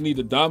feel like they need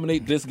to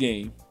dominate this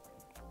game,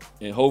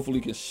 and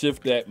hopefully can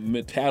shift that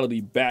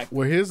mentality back.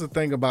 Well, here's the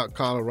thing about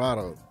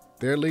Colorado: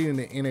 they're leading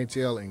the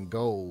NHL in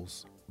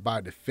goals by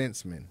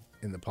defensemen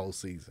in the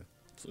postseason.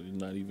 So you're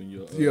not even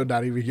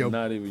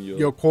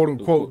your quote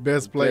unquote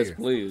best player.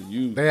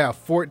 They have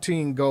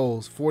 14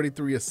 goals,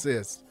 43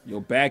 assists.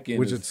 Your back end,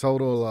 which a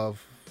total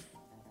of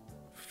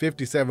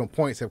 57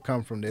 points have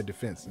come from their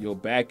defense. Your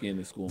back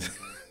end is scoring.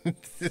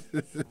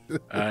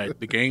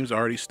 The game's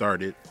already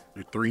started.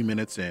 We're 3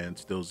 minutes in,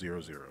 still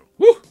 0-0.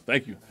 Woo!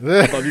 Thank you.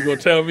 I thought you were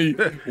gonna tell me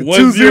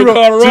 1-0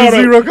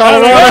 Colorado. 2-0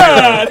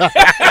 Colorado.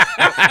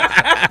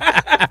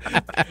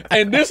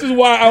 And this is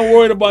why I'm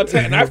worried about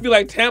Tampa. And I feel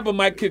like Tampa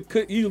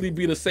could easily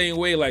be the same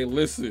way. Like,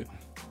 listen,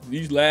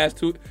 these last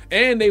two,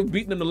 and they've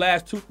beaten them the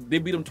last two. They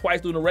beat them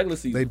twice during the regular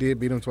season. They did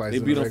beat them twice. They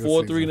beat them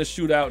 4-3 in the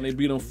shootout, and they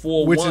beat them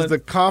 4-1. Which is the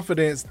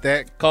confidence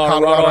that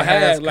Colorado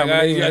has. Like,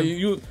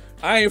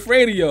 I ain't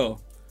afraid of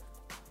y'all.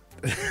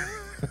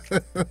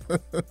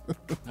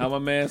 How my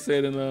man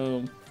said in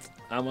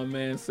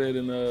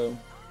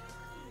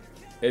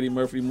Eddie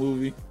Murphy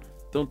movie,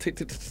 don't take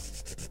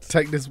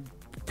this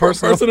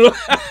personal.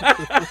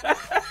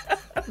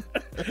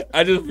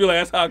 I just feel like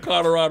that's how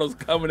Colorado's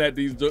coming at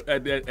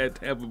at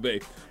Tampa Bay.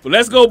 But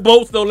let's go,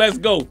 Bolts, though. Let's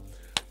go.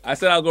 I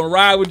said I was gonna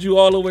ride with you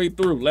all the way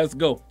through. Let's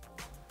go.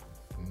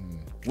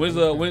 When's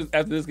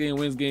after this game?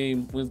 When's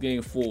game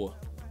 4?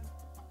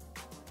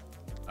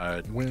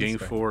 Game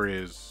 4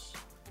 is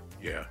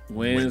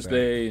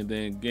Wednesday, and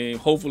then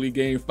hopefully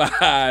game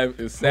 5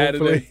 is Saturday.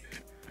 Hopefully.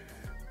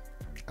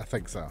 I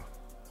think so.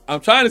 I'm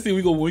trying to see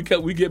when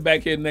we get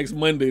back here next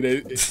Monday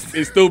that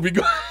it still be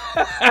going.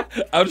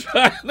 I'm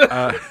trying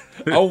to.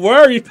 I'm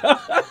worried.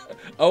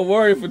 I'm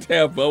worried for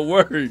Tampa. I'm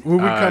worried. When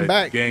we come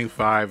back, game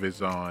 5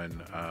 is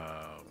on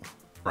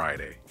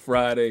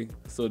Friday,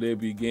 so there'll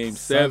be game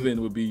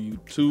 7 would be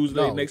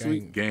Tuesday next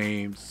week.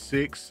 Game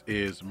 6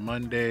 is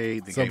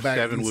Monday. Game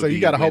 7 would be So you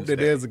gotta hope Wednesday.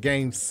 that there's a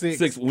game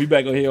 6. We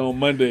back on here on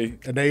Monday,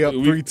 and they up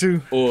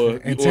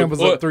 3-2, and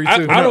Tampa's up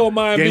 3-2. I don't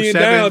mind Game being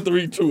 7, down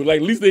 3-2.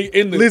 Like, at least they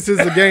in the. This is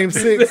the game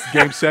 6.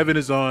 Game 7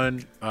 is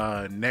on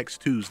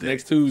next Tuesday.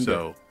 Next Tuesday.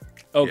 So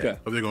okay,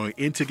 but they're going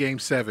into game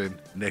 7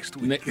 next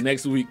week.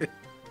 Next week.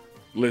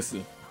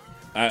 Listen,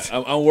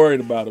 I'm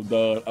worried about him,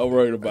 dog. I'm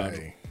worried about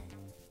him.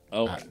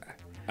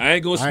 I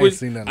ain't gonna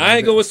switch. I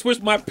ain't gonna switch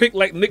my pick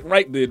like Nick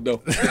Wright did,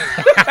 though.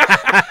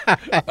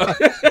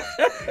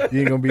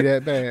 You ain't gonna be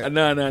that bad.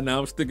 No.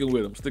 I'm sticking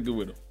with him.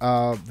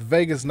 The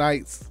Vegas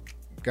Knights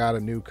got a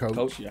new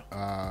coach.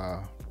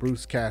 Yeah.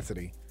 Bruce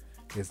Cassidy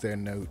is their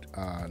new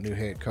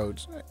head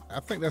coach.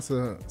 I think that's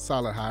a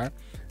solid hire.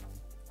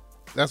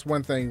 That's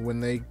one thing when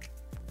they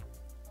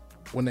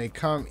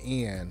come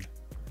in,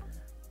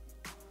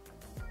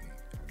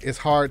 it's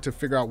hard to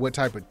figure out what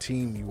type of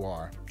team you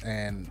are.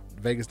 And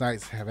Vegas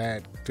Knights have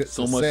had much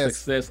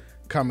success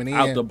coming in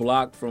out the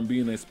block from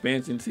being an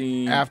expansion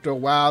team. After a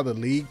while, the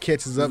league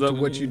catches up to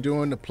what you're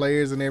doing, the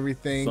players and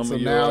everything. Some of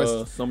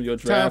your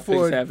draft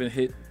picks haven't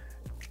hit.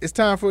 It's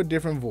time for a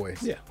different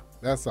voice. Yeah,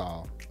 that's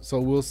all. So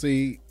we'll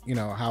see,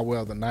 how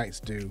well the Knights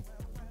do.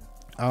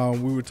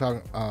 We were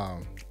talking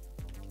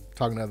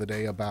the other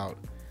day about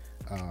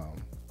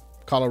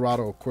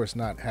Colorado, of course,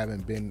 not having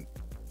been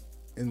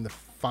in the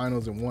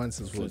finals and won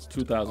since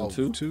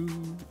 2002,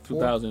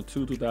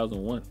 2002,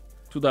 2001.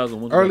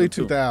 2001, early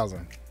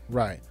 2000,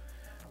 right?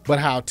 But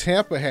how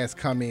Tampa has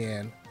come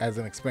in as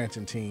an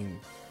expansion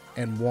team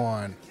and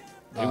won.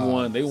 They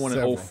won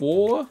in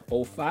 04,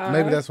 05.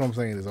 Maybe that's what I'm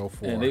saying is 04.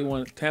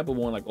 And Tampa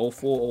won like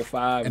 04,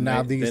 05. And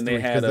now these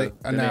they had a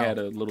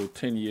little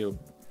 10-year.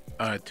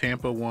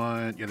 Tampa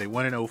won. Yeah, they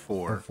won in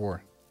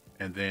 04.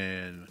 And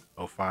then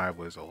 05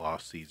 was a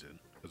lost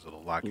season because of the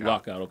lockout.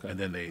 Lockout, okay. And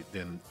then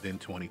then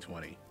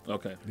 2020.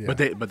 Okay. Yeah.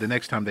 But the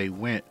next time they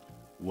went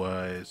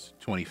was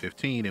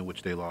 2015, in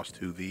which they lost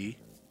to the.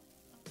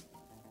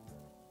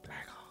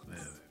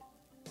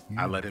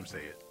 I let him say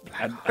it.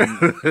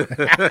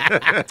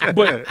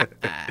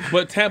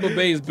 But Tampa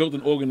Bay has built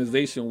an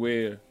organization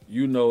where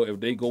if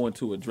they go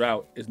into a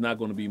drought, it's not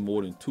going to be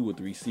more than 2 or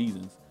 3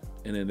 seasons,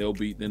 and then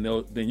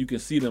then you can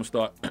see them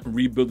start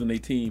rebuilding their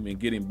team and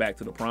getting back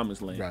to the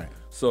promised land. Right.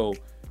 So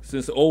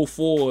since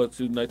 04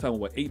 to like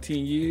talking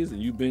 18 years,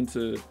 and you've been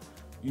to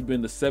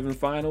 7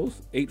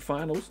 finals, 8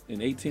 finals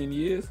in 18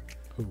 years.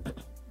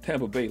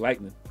 Tampa Bay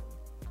Lightning.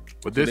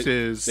 But this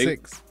is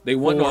 6. They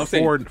won.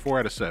 4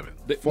 out of 7.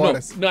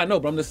 No,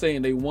 but I'm just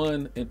saying they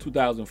won in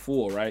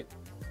 2004, right?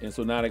 And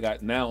so now they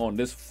got on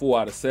this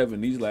 4 out of 7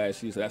 these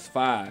last years. So that's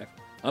 5.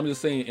 I'm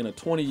just saying in a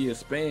 20-year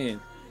span.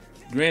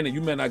 Granted,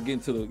 you're not getting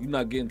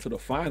to the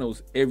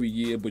finals every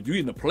year, but you're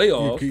in the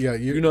playoffs.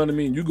 You know what I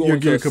mean? You go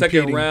into a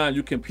second round,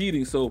 you're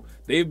competing. So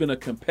they've been a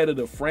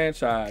competitive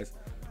franchise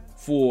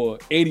for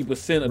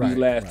 80% of these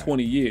last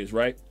 20 years,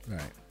 right?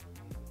 Right.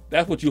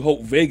 That's what you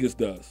hope Vegas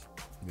does.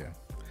 Yeah.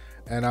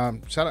 And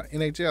shout out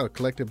NHL,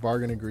 collective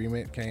bargaining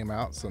agreement came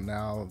out. So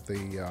now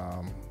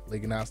the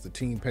league announced the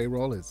team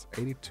payroll is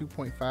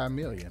 $82.5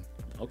 million.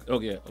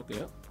 Okay.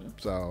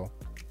 So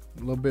a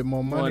little bit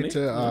more money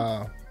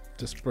to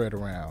spread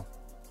around.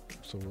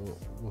 So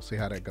we'll see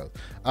how that goes.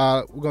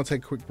 We're going to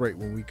take a quick break.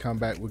 When we come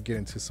back, we'll get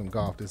into some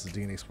golf. This is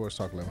DNA Sports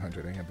Talk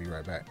 1100 AM. Be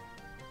right back.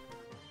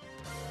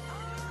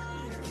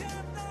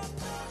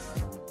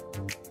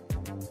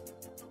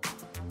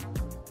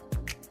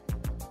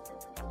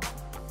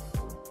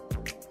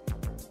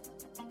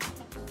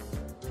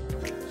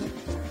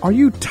 Are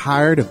you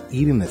tired of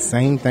eating the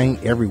same thing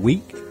every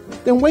week?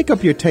 Then wake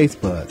up your taste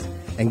buds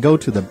and go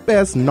to the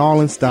best New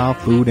Orleans-style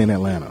food in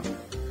Atlanta.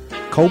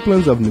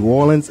 Copeland's of New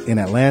Orleans in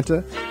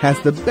Atlanta has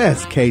the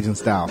best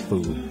Cajun-style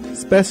food,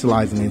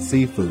 specializing in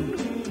seafood.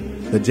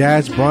 The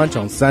Jazz Brunch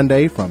on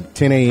Sunday from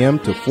 10 a.m.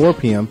 to 4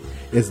 p.m.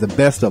 is the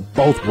best of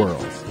both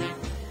worlds.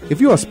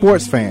 If you're a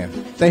sports fan,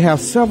 they have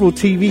several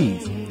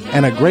TVs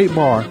and a great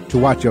bar to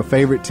watch your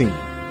favorite team.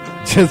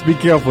 Just be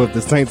careful if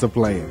the Saints are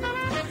playing.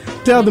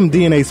 Tell them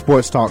DNA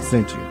Sports Talk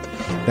sent you.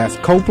 That's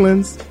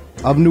Copeland's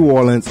of New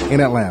Orleans in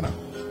Atlanta.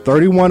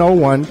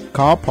 3101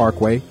 Carl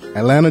Parkway,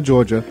 Atlanta,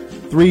 Georgia,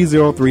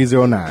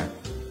 30309.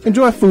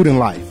 Enjoy food and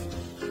life.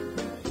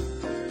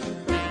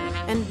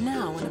 And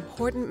now an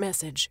important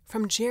message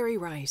from Jerry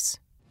Rice.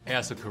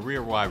 As a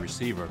career wide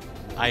receiver,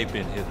 I've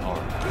been hit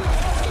hard.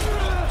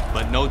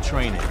 But no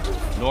training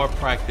nor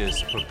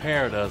practice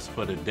prepared us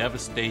for the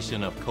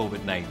devastation of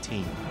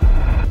COVID-19.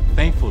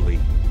 Thankfully,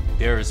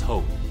 there is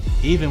hope.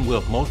 Even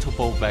with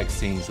multiple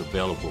vaccines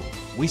available,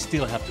 we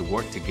still have to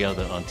work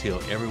together until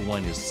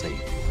everyone is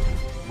safe.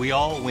 We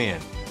all win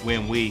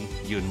when we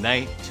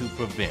unite to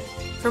prevent.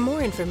 For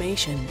more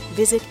information,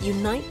 visit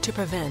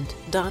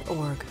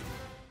unitetoprevent.org.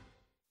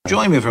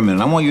 Join me for a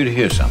minute. I want you to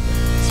hear something.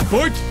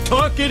 Sports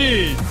Talk it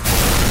is.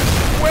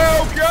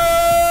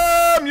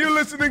 Welcome! You're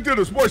listening to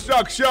the Sports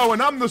Talk Show,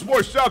 and I'm the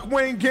Sports Talk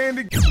Wayne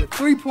Candy. The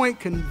 3-Point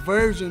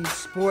Conversion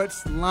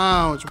Sports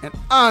Lounge. And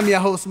I'm your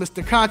host,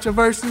 Mr.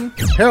 Controversy.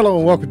 Hello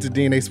and welcome to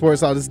DNA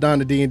Sports Talk. This is Don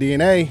the D and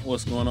DNA.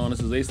 What's going on?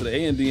 This is Ace of the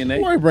A and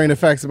DNA. Where we bring the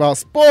facts about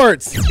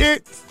sports.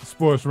 It's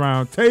Sports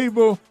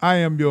Roundtable. I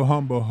am your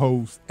humble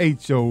host,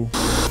 H.O.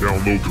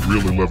 Download the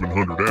Real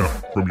 1100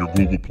 app from your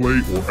Google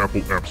Play or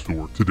Apple App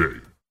Store today.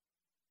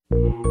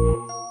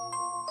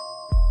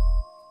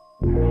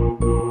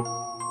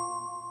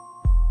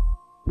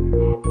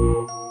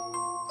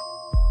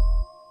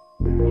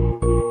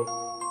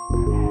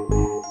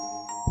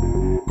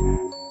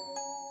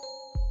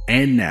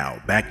 And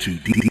now, back to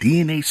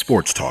DNA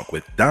Sports Talk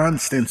with Don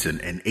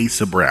Stinson and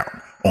Asa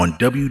Brown on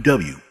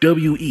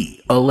WWE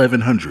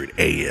 1100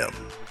 AM.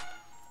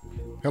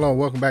 Hello and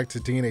welcome back to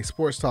DNA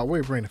Sports Talk.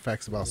 We bring the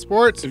facts about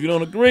sports. If you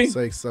don't agree,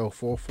 say so.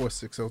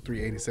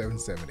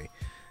 446038770.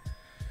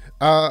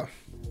 We're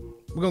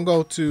going to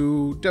go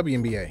to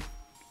WNBA.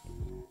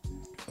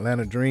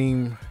 Atlanta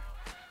Dream,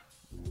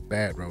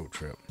 bad road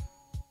trip.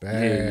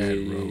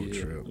 Bad road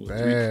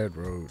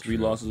trip. Three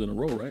losses in a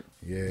row, right?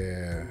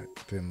 Yeah,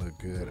 didn't look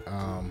good.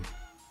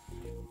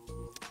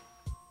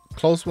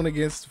 Close one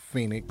against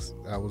Phoenix.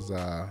 That was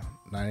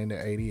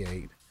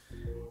 90-88.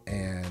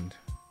 And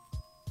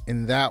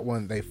in that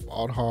one, they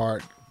fought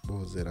hard. What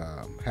was it?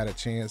 Had a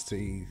chance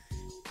to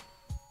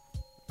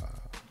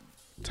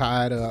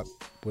tie it up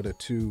with a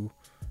 2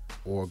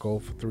 or go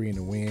for 3 in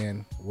the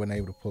win. Wasn't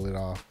able to pull it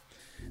off.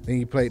 Then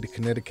you played the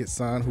Connecticut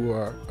Sun, who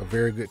are a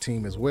very good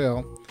team as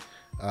well.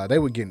 They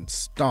were getting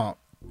stomped,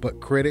 but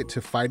credit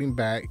to fighting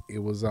back. It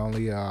was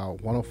only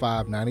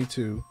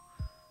 105-92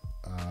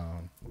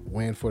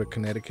 win for the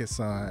Connecticut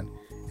Sun,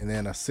 and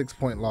then a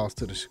 6-point loss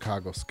to the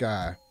Chicago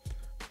Sky.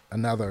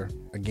 Another,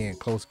 again,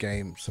 close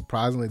game.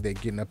 Surprisingly, they're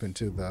getting up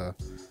into the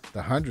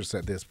hundreds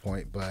at this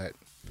point, but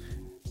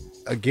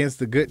against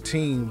the good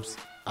teams,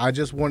 I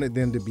just wanted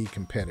them to be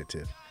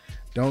competitive.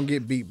 Don't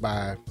get beat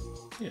by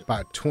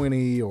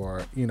 20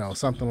 or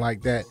something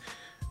like that.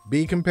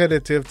 Be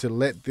competitive to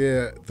let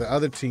the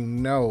other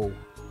team know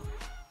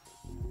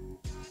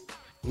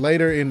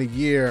later in the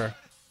year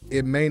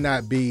it may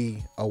not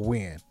be a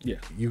win. Yeah.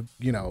 You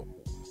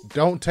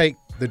don't take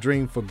the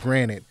Dream for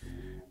granted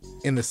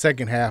in the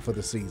second half of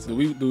the season.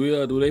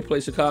 Do they play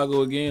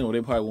Chicago again, or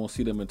they probably won't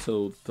see them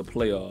until the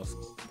playoffs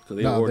because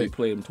they already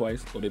played them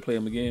twice, or they play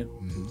them again?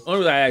 Mm-hmm. Only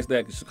reason I asked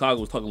that because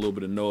Chicago was talking a little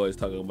bit of noise,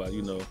 talking about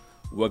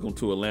welcome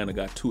to Atlanta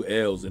got 2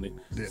 L's in it.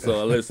 Yeah.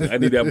 So listen, I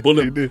need that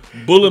bullet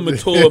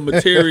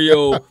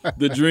material,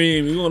 the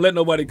Dream. You won't let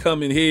nobody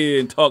come in here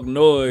and talk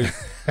noise.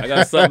 I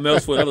got something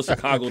else for another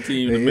Chicago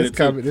team in a minute.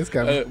 It's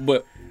coming.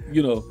 But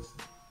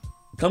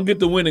come get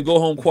the win and go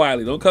home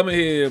quietly. Don't come in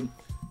here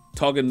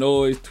talking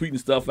noise, tweeting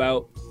stuff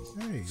out.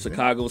 Hey,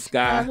 Chicago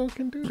Sky. Chicago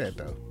can do that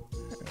though.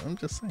 I'm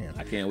just saying.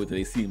 I can't wait till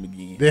they see him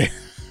again.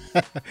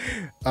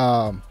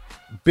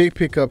 Big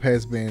pickup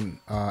has been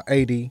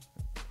AD,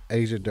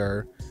 Asia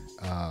Durr.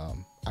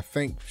 I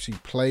think she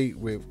played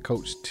with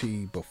Coach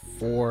T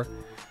before,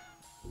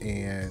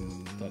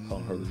 and start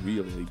calling her the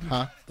real AD.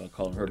 Huh? Start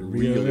calling her the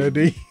real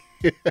AD.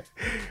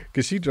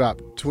 Because she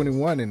dropped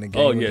 21 in the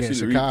game against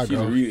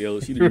Chicago.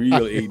 She the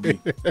real AD.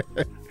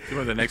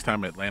 Remember the next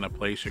time Atlanta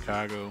plays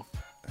Chicago?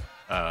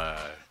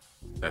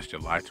 That's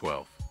July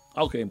 12th.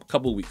 Okay, a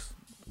couple of weeks.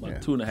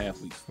 Like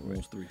 2.5 weeks.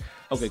 Almost 3.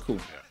 Okay, cool.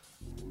 Yeah.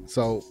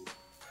 So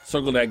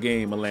circle that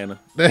game, Atlanta.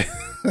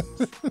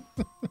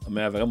 I'm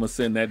gonna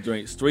send that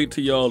drink straight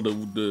to y'all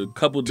the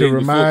couple days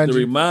before to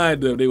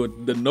remind them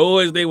the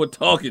noise they were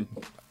talking.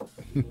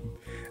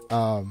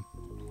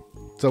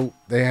 So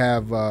they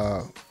have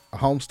a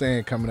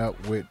homestand coming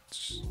up,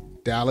 which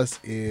Dallas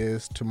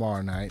is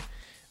tomorrow night.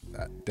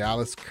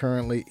 Dallas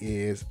currently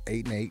is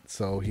 8-8,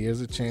 so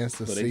here's a chance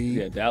to see.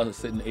 Yeah, Dallas is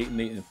sitting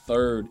 8-8 and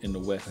third in the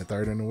West. And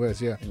third in the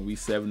West, yeah. And we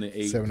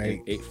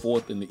 7-8,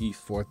 fourth in the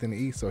East. Fourth in the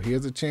East. So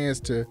here's a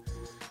chance to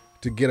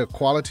get a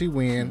quality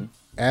win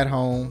at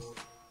home.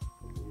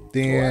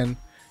 Then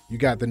you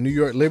got the New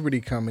York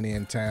Liberty coming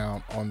in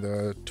town on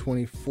the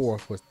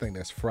 24th. I think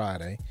that's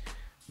Friday.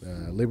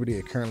 Liberty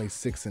are currently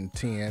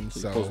 6-10,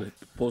 so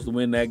supposed to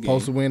win that game.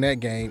 Supposed to win that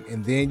game,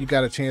 and then you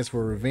got a chance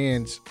for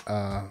revenge.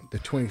 The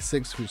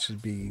 26th, which should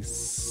be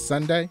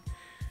Sunday.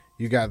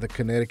 You got the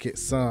Connecticut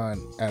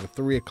Sun at a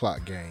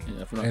 3:00 game,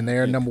 and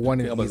they're number one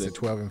in the East at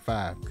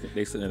 12-5.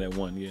 They sitting at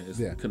 1, yeah.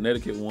 It's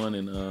Connecticut 1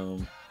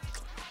 and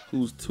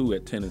who's 2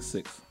 at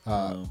 10-6.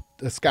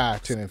 The Sky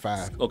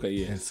 10-5. Okay,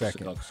 yeah, in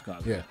second.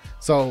 Chicago. Yeah.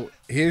 So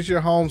here's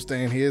your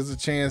homestand. Here's a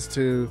chance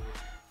to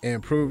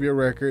improve your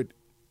record.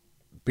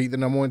 Beat the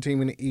number one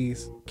team in the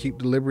East, keep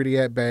the Liberty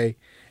at bay,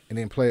 and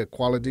then play a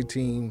quality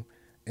team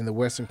in the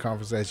Western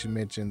Conference, as you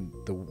mentioned,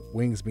 the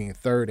Wings being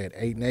third at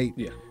 8-8.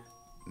 Yeah.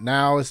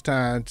 Now it's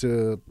time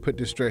to put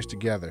this stretch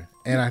together.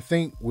 And I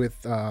think with,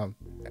 you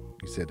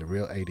said the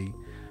real AD,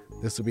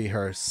 this will be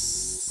her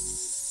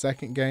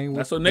second game.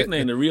 That's her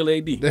nickname, the real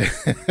AD.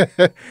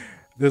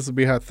 This will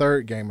be her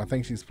third game. I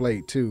think she's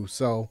played 2.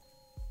 So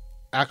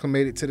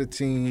acclimated to the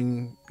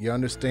team, you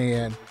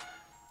understand.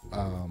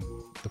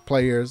 The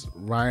players,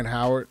 Ryan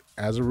Howard,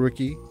 as a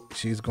rookie,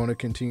 she's going to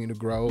continue to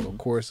grow. Of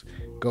course,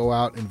 go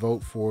out and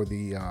vote for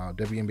the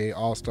WNBA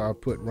All-Star.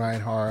 Put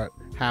Ryan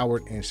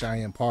Howard and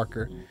Cheyenne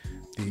Parker.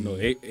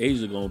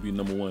 Asia going to be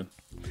number 1.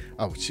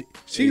 Oh,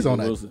 she's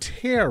on a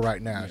tear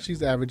right now. Yeah.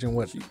 She's averaging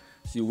what?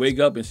 She wake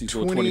up and she's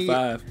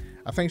 25.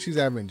 I think she's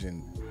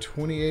averaging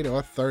 28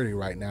 or 30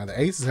 right now. The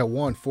Aces have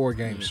won 4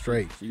 games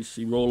straight.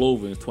 She roll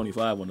over and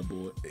 25 on the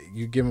board.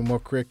 You giving more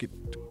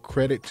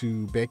credit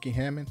to Becky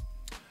Hammon?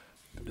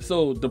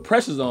 So the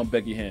pressure's on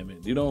Becky Hammon.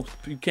 You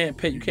can't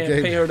pay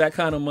her that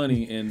kind of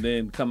money and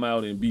then come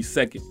out and be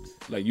second.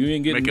 Like you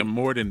ain't getting making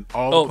more than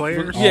all the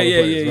players.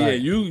 Yeah. Right.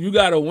 You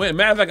gotta win.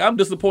 Matter of fact, I'm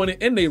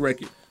disappointed in their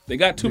record. They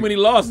got too many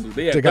losses.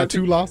 They got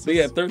 2 losses. They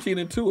had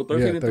 13-2 or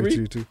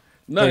 13-3.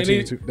 No, they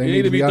need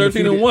to be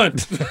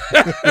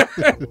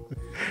 13-1.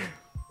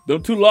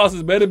 Them 2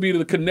 losses better be to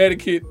the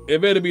Connecticut.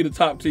 It better be the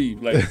top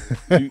team. Like,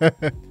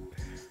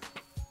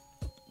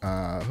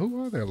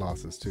 who are their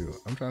losses to?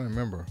 I'm trying to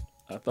remember.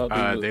 I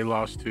thought they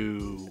lost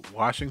to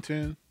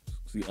Washington.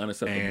 See,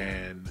 unacceptable.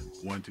 And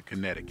one to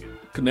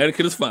Connecticut.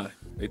 Connecticut is fine.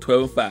 They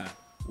 12-5.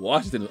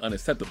 Washington is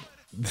unacceptable.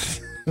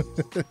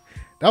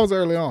 That was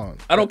early on.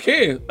 I don't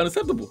care.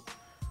 Unacceptable.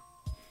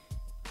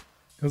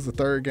 It was the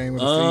 3rd game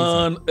of the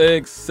season.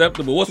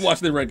 Unacceptable. What's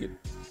Washington's record?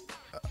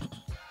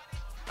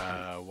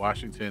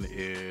 Washington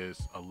is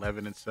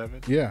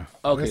 11-7. Yeah.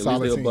 Okay, at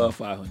least they're above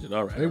 500.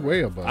 All right. They're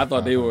way above. I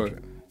thought 500. They were.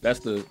 That's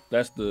the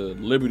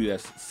Liberty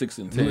that's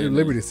 6-10.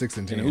 Liberty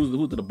 6-10. And who's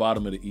to the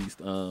bottom of the East?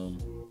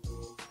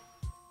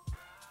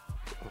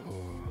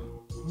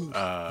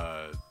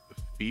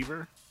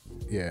 Fever.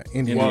 Yeah,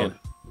 Indiana.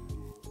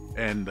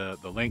 And the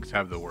Lynx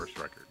have the worst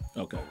record.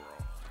 Okay. Overall.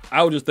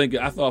 I was just thinking.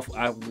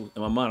 In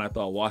my mind, I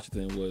thought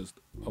Washington was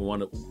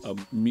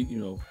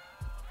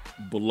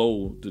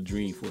below the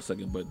Dream for a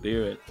second, but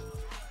they're at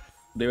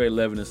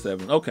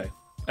 11-7. Okay.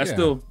 That's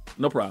still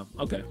no problem.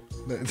 Okay.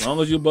 As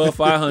long as you're above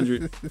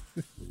 500.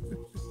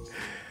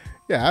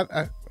 Yeah,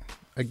 I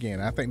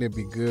think they'd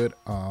be good.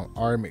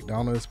 Ari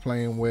McDonough is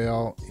playing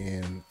well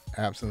in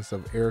absence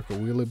of Erica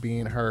Wheeler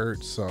being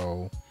hurt.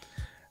 So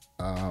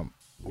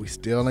we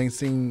still ain't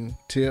seen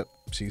Tip.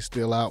 She's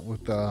still out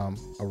with a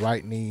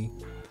right knee.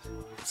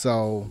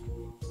 So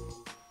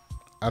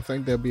I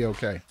think they'll be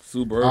okay.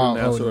 Sue Bird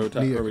announced her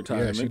retirement.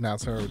 Yeah, she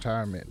announced her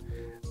retirement.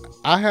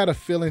 I had a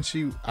feeling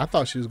I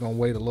thought she was going to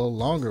wait a little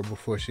longer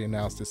before she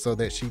announced it so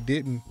that she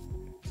didn't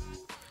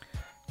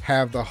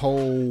have the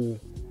whole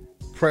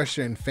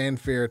pressure and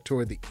fanfare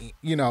toward the,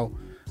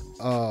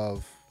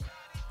 of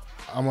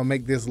I'm going to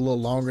make this a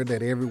little longer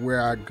that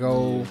everywhere I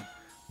go. Yeah.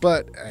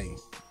 But, hey,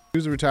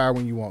 choose to retire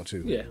when you want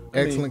to. Yeah.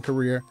 Excellent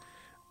career.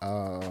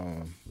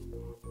 I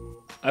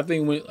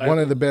think one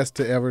of the best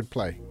to ever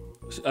play.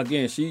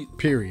 Again, she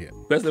period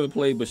best ever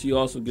played, but she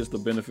also gets the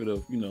benefit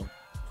of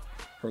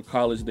her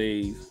college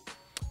days.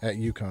 At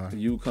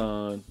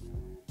UConn.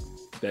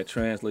 That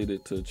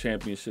translated to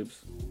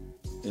championships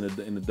in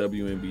the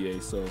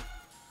WNBA. So,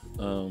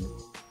 gold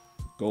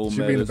medals.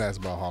 She'll be in the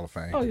Basketball Hall of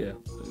Fame. Oh yeah.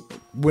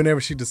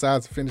 Whenever she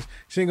decides to finish,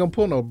 she ain't gonna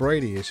pull no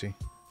Brady, is she?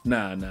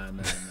 Nah.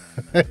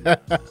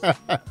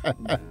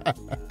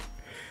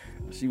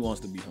 She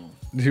wants to be home.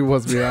 She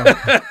wants to be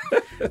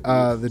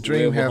home. The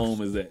Dream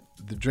home is that.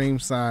 The Dream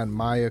signed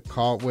Maya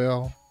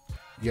Caldwell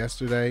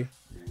yesterday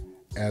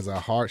as a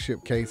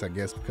hardship case, I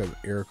guess, because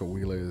Erica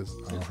Wheeler is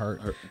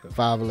hurt. Okay.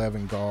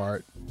 5'11"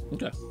 guard.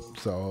 Okay.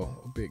 So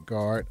a big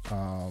guard.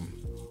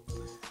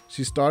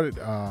 She started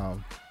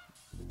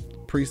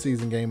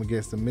preseason game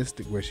against the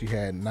Mystic where she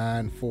had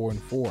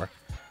 9-4-4.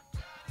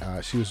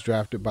 She was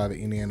drafted by the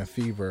Indiana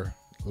Fever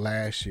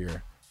last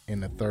year in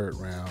the 3rd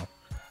round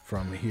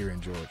from here in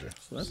Georgia.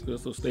 So that's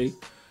good. So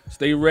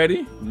stay ready.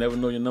 You never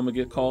know your number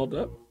get called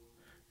up.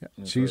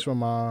 Yeah. She's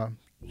from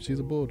she's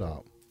a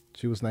Bulldog.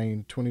 She was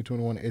named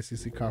 2021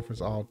 SEC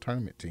Conference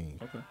All-Tournament team.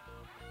 Okay.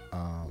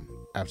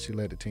 After she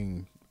led the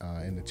team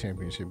in the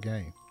championship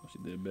game. She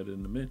did better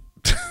than the men.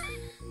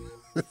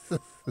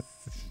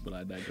 But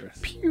I digress.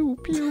 Pew,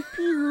 pew,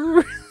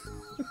 pew.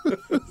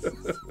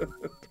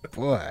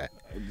 Boy.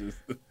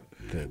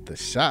 The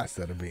shots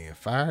that are being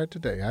fired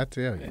today, I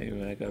tell you. Hey,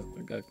 man, I got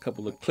a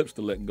couple of clips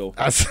to let go.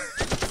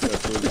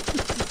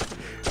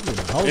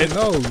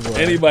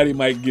 Anybody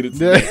might get it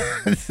today.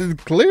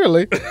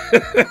 Clearly.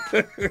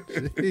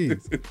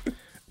 Jeez.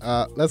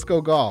 Let's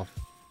go golf.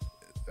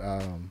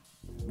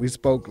 We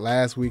spoke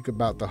last week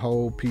about the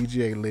whole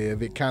PGA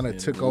Live. It kind of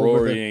took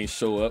over. Rory ain't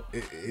show up,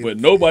 but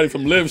nobody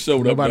from Live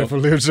showed up. Nobody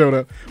from Live showed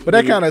up. But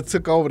that kind of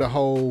took over the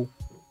whole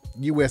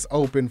U.S.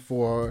 Open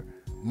for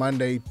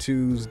Monday,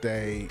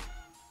 Tuesday,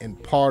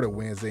 and part of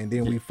Wednesday. And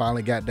then we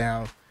finally got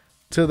down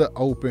to the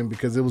Open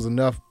because it was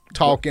enough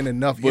talking,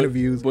 enough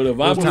interviews. But if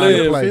I'm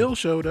Live, Phil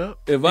showed up.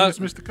 If I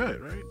missed the cut,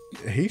 right?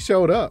 He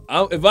showed up.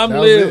 If I'm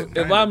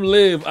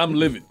Live, I'm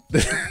living.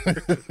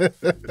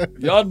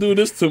 Y'all do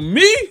this to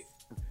me?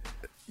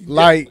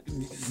 Like,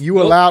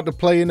 you allowed to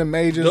play in the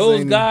majors.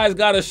 Those guys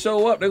got to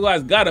show up. Those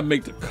guys got to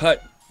make the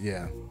cut.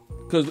 Yeah.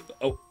 Because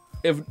what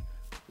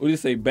do you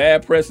say?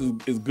 Bad press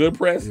is good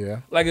press.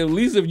 Yeah. Like, at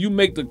least if you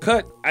make the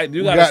cut,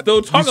 you got to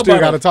still talk about it. You still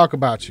got to talk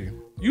about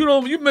you.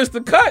 You missed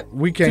the cut.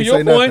 We can't say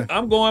nothing. To your point, nothing.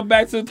 I'm going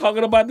back to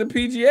talking about the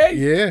PGA.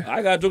 Yeah.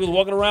 I got jokers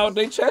walking around with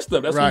their chest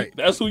up. That's right.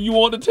 That's who you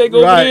want to take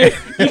over there.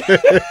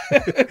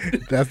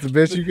 That's the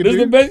best you can do. This is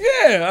the best.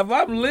 Yeah. If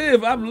I'm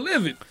Live, I'm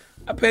living.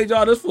 I paid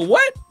y'all this for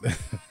what?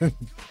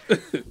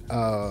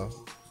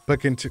 But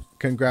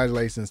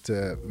congratulations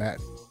to Matt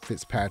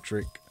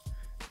Fitzpatrick.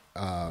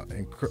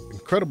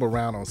 Incredible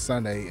round on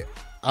Sunday.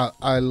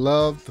 I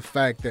love the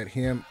fact that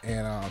him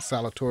and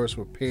Zalatoris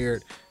were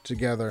paired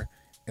together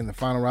in the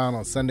final round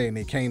on Sunday, and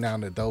it came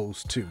down to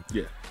those two.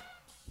 Yeah.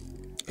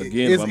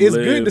 Again, it's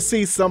good to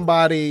see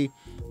somebody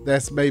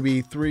that's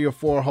maybe 3 or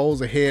 4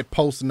 holes ahead,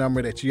 post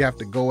number that you have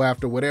to go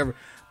after, whatever.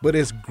 But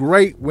it's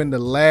great when the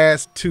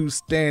last two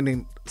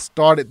standing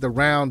started the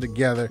round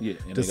together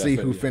to see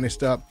who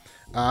finished up.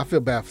 I feel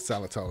bad for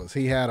Zalatoris.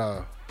 He had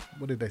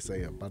what did they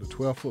say, about a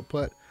 12-foot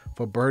putt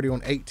for birdie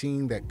on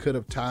 18 that could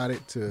have tied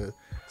it to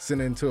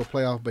send it into a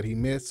playoff, but he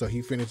missed. So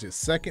he finished his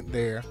second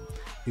there.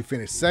 He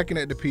finished second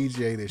at the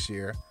PGA this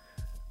year.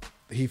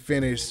 He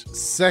finished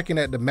second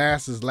at the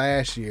Masters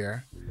last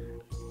year.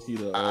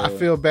 I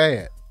feel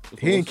bad.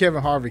 He ain't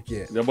Kevin Harvick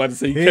yet. I'm about to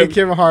say he ain't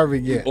Kevin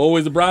Harvick yet.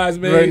 Always the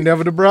bridesmaid.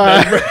 Never the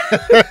bride.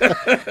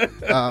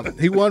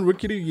 He won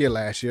Rookie of the Year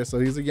last year, so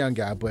he's a young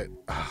guy. But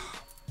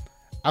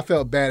I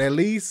felt bad at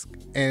least,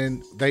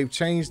 and they've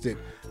changed it.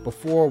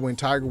 Before, when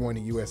Tiger won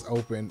the U.S.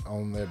 Open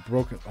on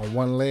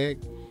one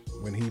leg,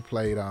 when he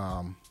played,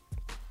 I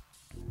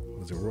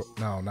was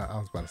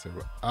about to say,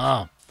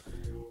 I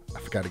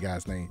forgot the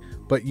guy's name.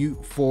 But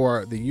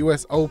for the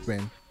U.S.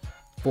 Open,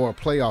 for a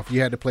playoff,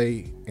 you had to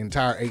play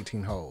entire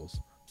 18 holes.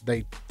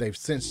 They've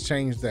since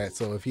changed that,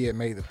 so if he had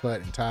made the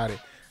putt and tied it,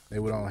 they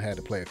would only had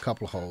to play a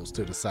couple of holes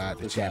to decide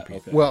the champion.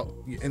 Okay. Well,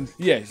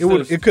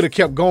 it could have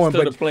kept going,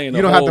 but you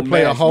don't have to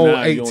play a whole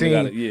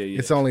 18.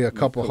 It's only a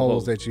couple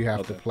holes that you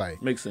have to play.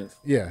 Makes sense.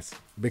 Yes,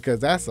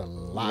 because that's a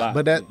lot.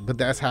 But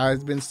that's how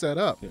it's been set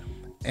up. Yeah.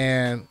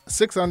 And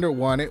 6 under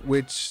won it,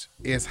 which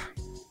is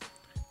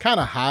kind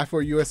of high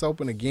for a U.S.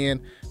 Open.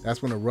 Again,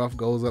 that's when the rough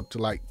goes up to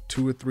like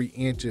 2 or 3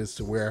 inches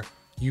to where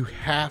you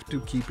have to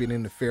keep it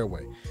in the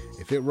fairway.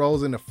 If it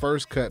rolls in the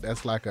first cut,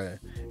 that's like an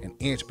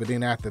inch. But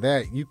then after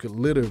that, you could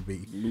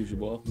literally lose your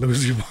ball.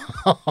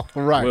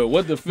 Right. Well,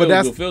 what did Phil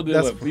do? Phil did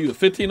what? He was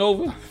 15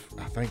 over?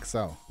 I think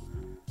so.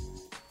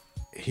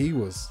 He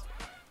was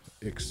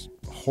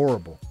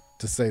horrible,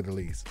 to say the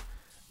least.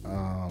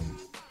 Blood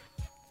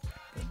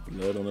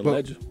on the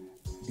ledger.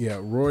 Yeah,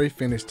 Rory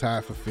finished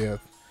tied for 5th.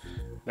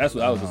 That's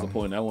what I was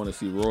disappointed. I want to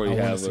see Rory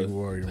have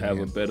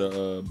a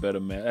better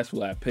match. That's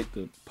what I picked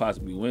to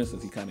possibly win,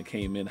 since he kind of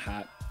came in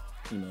hot,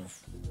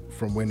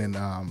 from winning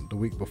the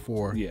week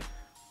before. Yeah.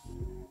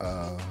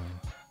 That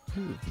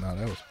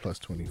was plus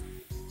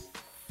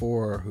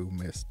 24 who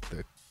missed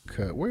the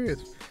cut. Where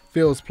is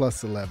Phil's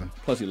plus 11?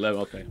 Plus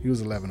 11, okay. He was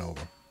 11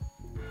 over.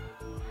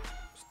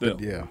 Them.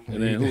 Yeah.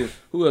 And then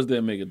who else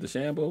didn't make it?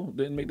 DeChambeau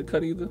didn't make the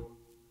cut either.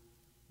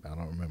 I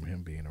don't remember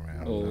him being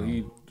around. Oh, no.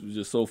 he was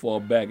just so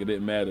far back it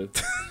didn't matter.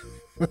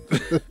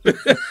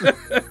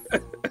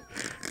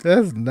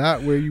 That's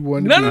not where you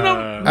wanted to be.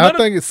 No. I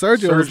think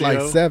Sergio was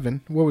like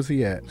 7. What was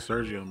he at?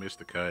 Sergio missed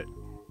the cut.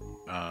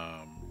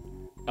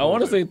 I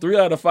want to say 3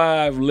 out of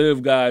 5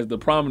 live guys, the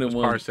prominent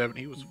ones. Par 7.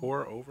 He was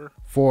 4 over.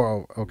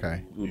 4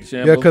 okay.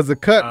 DeChambeau? Yeah, because the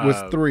cut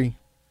was 3.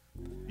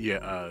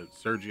 Yeah,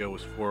 Sergio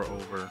was 4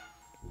 over.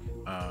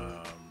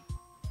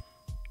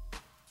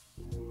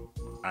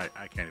 I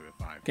can't even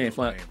find his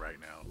name right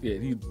now. Yeah,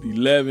 he's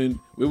 11.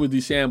 Where was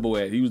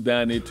DeChambeau at? He was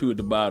down there too at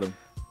the bottom.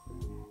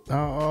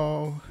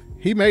 Oh,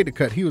 he made the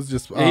cut. He was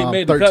just he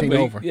made 13 the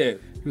cut, over. He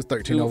was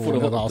 13 over when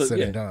it was all said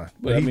and done.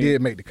 But he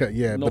did make the cut.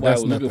 Yeah, but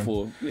that's was nothing. looking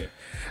for him. Yeah.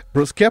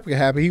 Brooks Koepka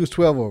happy. He was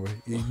 12 over.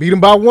 He beat him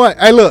by 1.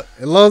 Hey, look,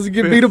 as long as you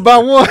get beat him by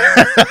 1,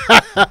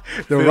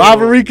 the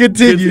rivalry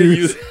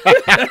continues.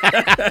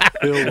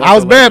 I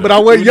was bad, but I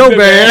wasn't your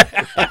bad.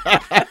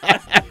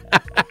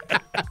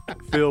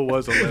 Phil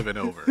was 11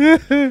 over.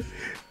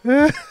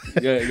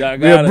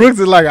 Yeah, Brooks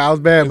is like, I was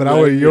bad, but I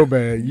wasn't your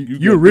bad.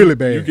 You're really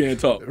bad. You can't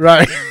talk.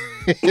 Right.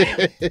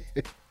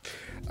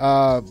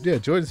 Yeah,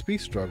 Jordan Spieth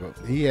struggled.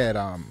 He had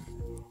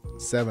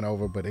 7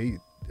 over, but he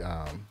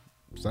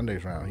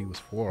Sunday's round he was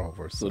 4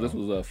 over. So this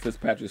was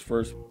Fitzpatrick's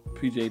first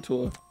PGA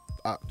Tour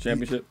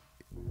championship.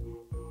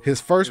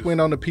 His first win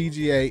on the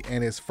PGA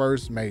and his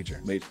first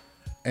major.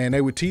 And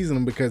they were teasing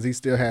him because he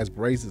still has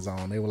braces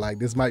on. They were like,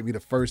 this might be the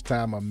first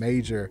time a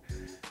major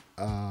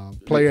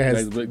player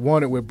has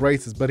won it with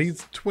braces. But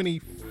he's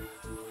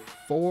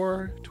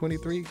 24,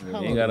 23. He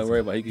ain't got to worry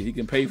about it. He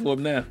can pay for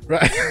them now.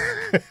 Right.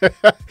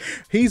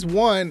 He's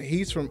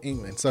from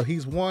England. So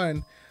he's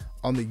won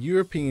on the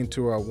European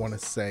Tour, I want to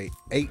say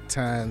 8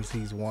 times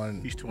he's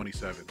won. He's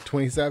 27.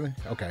 27?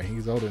 Okay,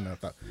 he's older than I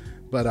thought.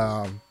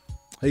 But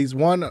he's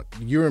won the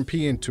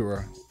European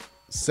Tour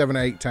 7 or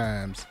 8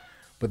 times.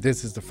 But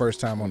this is the first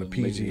time on the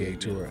PGA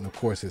Tour, and of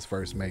course his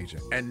first major.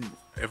 And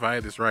if I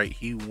had this right,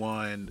 he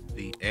won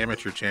the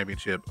amateur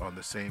championship on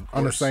the same course.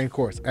 On the same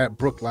course at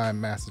Brookline,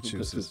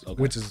 Massachusetts,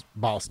 which is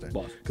Boston.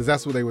 Because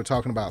that's what they were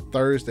talking about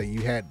Thursday.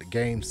 You had the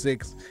Game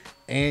 6,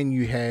 and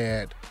you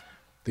had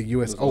the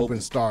U.S. Open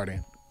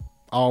starting,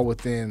 all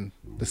within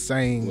the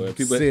same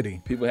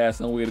city. People had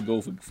somewhere to go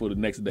for the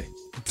next day.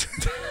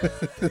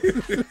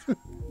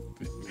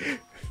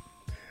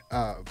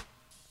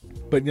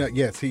 But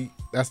yes,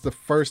 that's the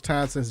first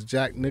time since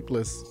Jack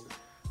Nicklaus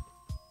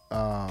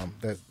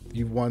that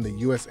you won the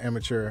U.S.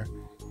 Amateur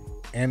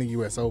and the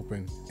U.S.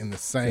 Open on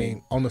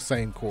the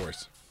same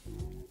course.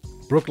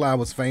 Brookline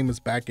was famous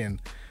back in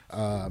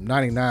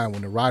 '99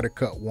 when the Ryder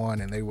Cup won,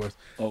 and they was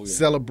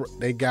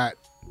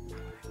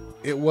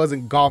it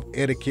wasn't golf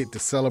etiquette to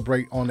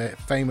celebrate on that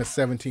famous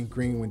 17th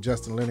green when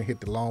Justin Leonard hit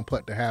the long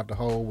putt to have the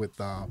hole with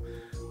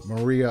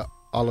Maria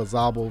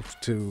Olazabal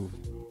to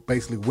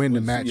basically win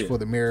the match for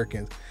the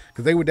Americans,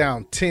 because they were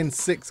down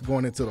 10-6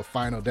 going into the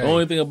final day. The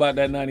only thing about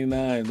that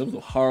 99, those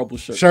were horrible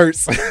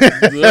shirts.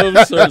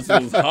 Those shirts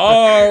was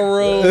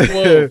horrible.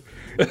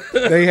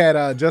 They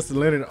had Justin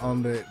Leonard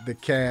on the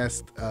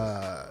cast.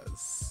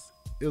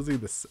 It was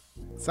either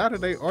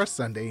Saturday or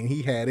Sunday, and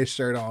he had his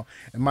shirt on,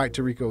 and Mike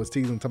Tirico was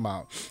teasing him, talking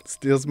about,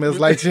 still smells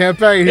like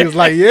champagne. He was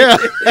like, yeah.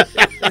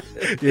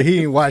 Yeah,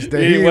 he ain't watched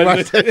that. He ain't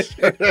watched that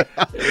shit.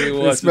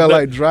 It smelled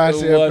like dry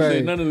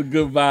champagne. None of the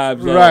good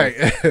vibes. Right.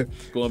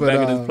 Going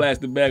back in his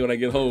plastic bag when I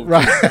get home.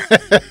 Right.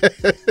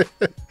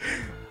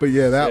 But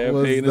yeah, that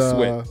champagne was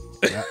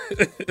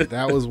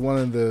that was one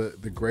of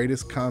the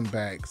greatest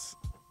comebacks,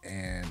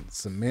 and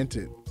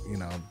cemented,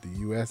 the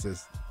U.S.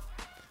 as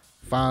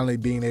finally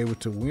being able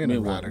to win a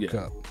Ryder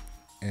Cup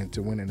and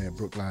to win in at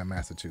Brookline,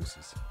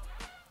 Massachusetts.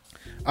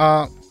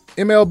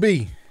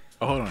 MLB.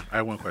 Oh, hold on. I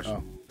have one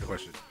question.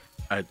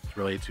 It's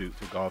related to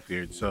golf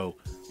here. So,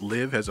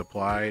 LIV has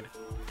applied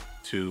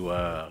to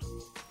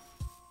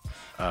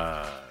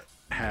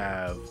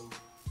have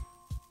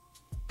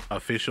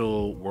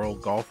official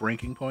world golf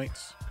ranking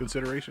points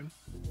consideration.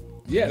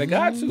 Yeah, they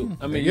got to.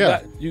 I mean,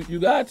 you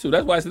got to.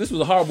 That's why I said this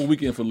was a horrible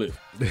weekend for LIV.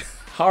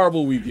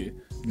 Horrible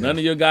weekend. None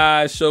of your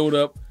guys showed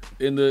up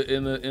in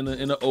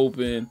the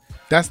Open.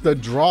 That's the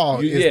draw.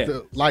 I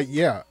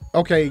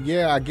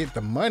get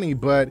the money,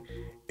 but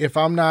if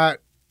I'm not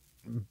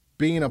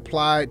being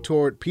applied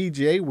toward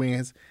PGA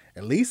wins,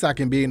 at least I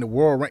can be in the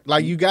world rank.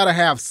 Like, you got to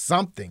have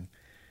something.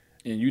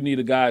 And you need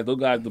those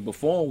guys to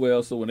perform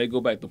well, so when they go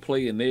back to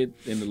play in the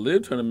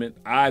LIV tournament,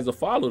 eyes will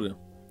follow them.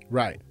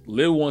 Right.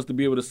 LIV wants to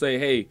be able to say,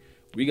 hey,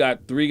 we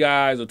got 3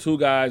 guys or 2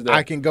 guys that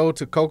I can go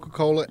to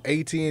Coca-Cola,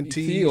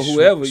 AT&T, or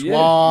whoever,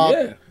 Schwab,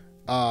 yeah.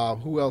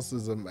 Who else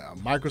is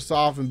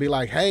Microsoft, and be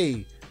like,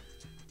 hey,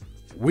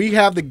 we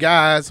have the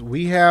guys,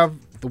 we have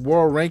the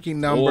world ranking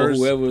numbers,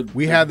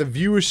 we have the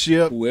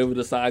viewership. Whoever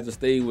decides to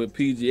stay with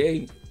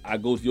PGA, I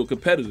go to your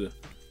competitor.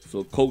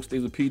 So Coke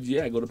stays with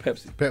PGA, I go to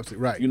Pepsi. Pepsi,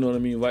 right. You know what I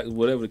mean?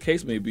 Whatever the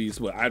case may be.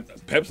 So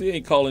Pepsi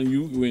ain't calling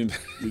you.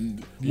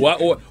 Why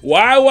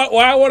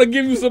I want to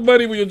give you some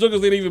money when your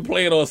jokers ain't even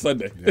playing on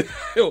Sunday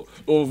or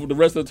for the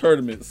rest of the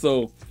tournament?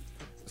 So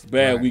It's a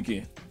bad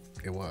weekend.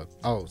 It was.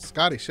 Oh,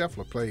 Scotty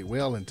Scheffler played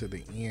well into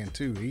the end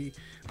too. He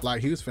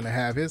was finna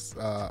have his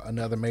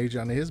another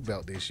major under his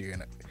belt this year.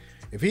 And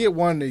if he had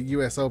won the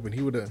U.S. Open,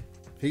 he would have.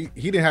 He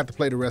didn't have to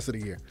play the rest of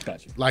the year.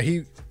 Gotcha. Like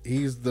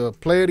he's the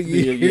player of the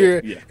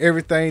year. Yeah.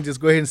 Everything. Just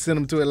go ahead and send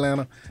him to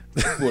Atlanta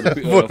for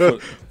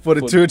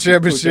the Tour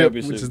Championship,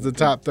 which is the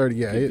top 30.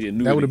 Yeah,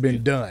 that would have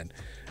been done.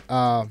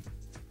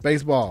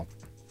 Baseball.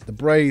 The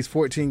Braves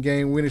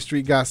 14-game winning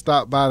streak got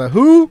stopped by the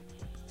who?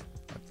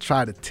 I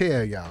try to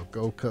tell y'all,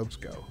 go Cubs,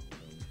 go.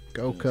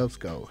 Go Cubs,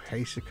 go.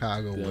 Hey,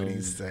 Chicago, what do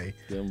you say?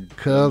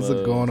 Cubs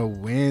are going to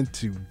win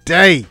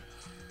today.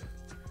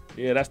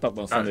 Yeah, that's stopped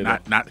on Sunday.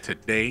 Not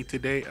today.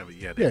 I mean,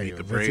 they beat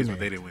the Braves, but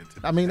they didn't win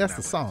today. I mean, that's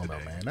the song, though,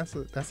 man.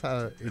 That's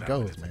how it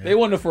goes, man. They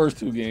won the first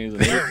 2 games,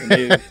 and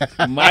they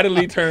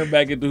mightily turned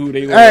back into who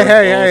they were.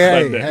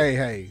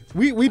 Hey.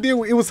 We did.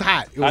 It was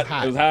hot. It was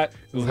hot.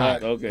 It was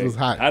hot. Okay. It was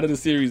hot. How did the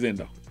series end,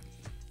 though?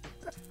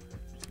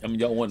 I mean,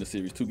 y'all won the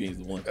series 2 games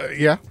to 1.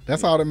 Yeah,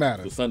 that's all that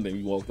matters. So Sunday,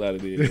 we walked out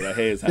of there with our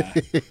heads high.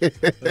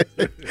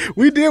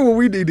 We did what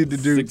we needed to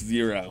do.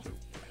 6-0.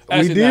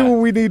 We did what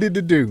we needed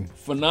to do.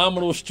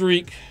 Phenomenal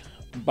streak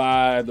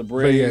by the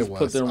Braves,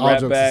 put them right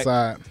back.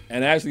 Aside.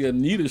 And actually a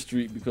neater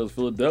streak because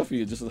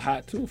Philadelphia is just as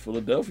hot too.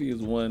 Philadelphia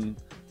has won,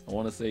 I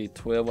want to say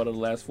 12 out of the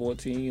last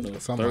 14 or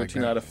something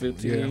 13 like out of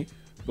 15. Yeah.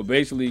 But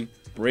basically,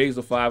 Braves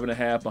are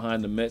 5.5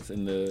 behind the Mets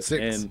in the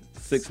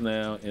 6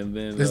 now, and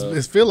then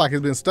it feels like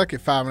it's been stuck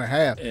at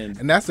 5.5.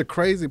 And that's the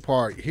crazy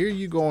part. Here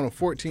you go on a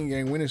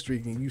 14-game winning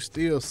streak and you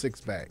still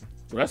 6 back.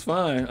 Well, that's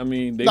fine. I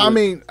mean,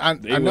 I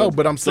know,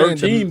 but I'm saying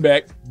 13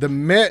 back. The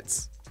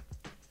Mets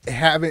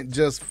haven't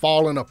just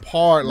fallen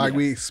apart like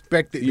we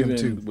expected them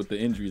to. With the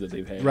injuries that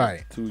they've had.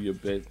 Right. To your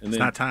bet. And it's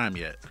not time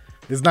yet.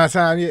 It's not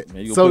time yet.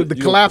 Man, so the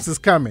collapse is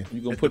coming.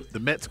 You gonna put the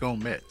Mets gonna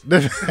Met.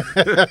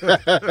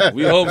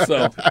 We hope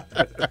so.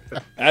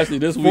 Actually,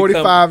 this week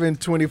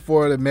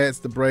 45-24 the Mets.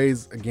 The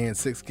Braves again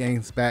 6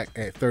 games back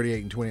at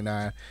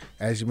 38-29.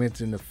 As you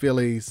mentioned, the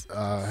Phillies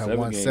have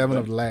won 7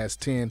 of the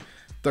last 10.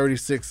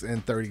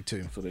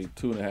 36-32. So they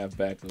 2.5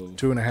 back of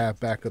 2.5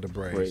 back of the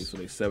Braves. So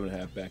they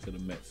 7.5 back of the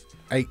Mets.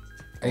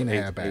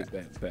 8.5 back.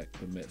 8 back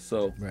the Mets.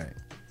 So right.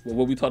 Well,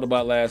 what we talked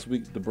about last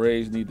week, the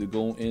Braves need to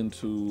go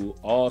into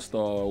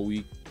All-Star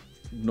week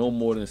no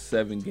more than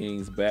 7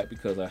 games back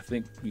because I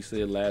think we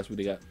said last week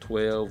they got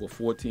 12 or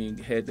 14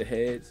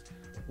 head-to-heads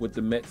with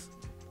the Mets.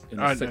 In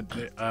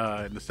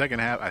the second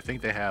half, I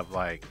think they have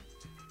like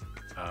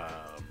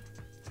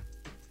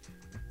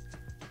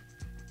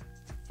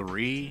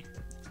 3.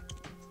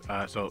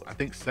 So I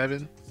think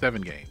 7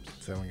 games.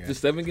 7 games.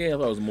 Just 7 games? I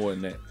thought it was more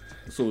than that.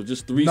 So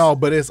just 3. No,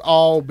 but it's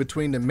all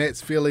between the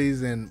Mets,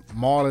 Phillies, and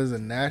Marlins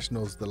and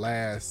Nationals the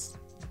last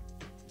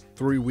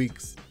 3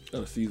 weeks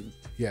of the season.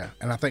 Yeah,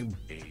 and I think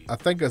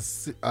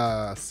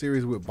a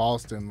series with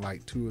Boston,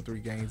 like 2 or 3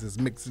 games, is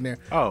mixed in there.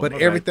 Oh, but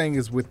okay. everything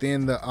is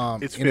within the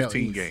it's NL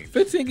 15 East. games.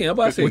 15 games. I'm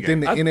about to say within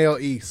the NL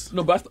East.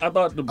 No, but I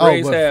thought the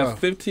Braves have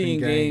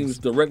 15 15 games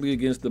directly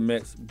against the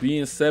Mets.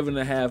 Being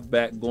 7.5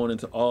 back going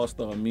into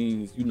All-Star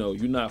means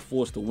you're not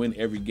forced to win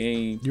every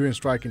game. You're in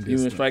striking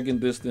distance. You're in striking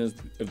distance.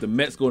 If the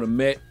Mets go to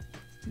Met,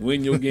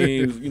 win your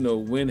games,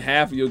 win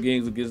half of your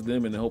games against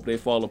them, and hope they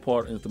fall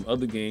apart in some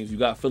other games. You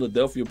got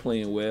Philadelphia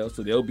playing well,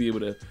 so they'll be able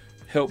to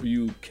help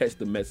you catch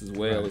the Mets as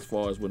well, right, as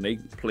far as when they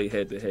play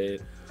head-to-head.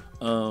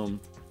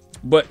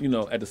 But,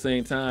 at the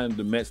same time,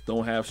 the Mets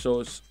don't have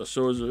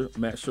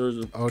Matt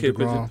Scherzer,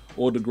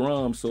 or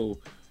DeGrom, so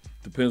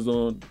depends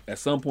on, at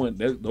some point,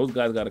 those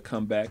guys got to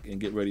come back and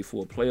get ready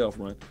for a playoff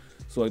run.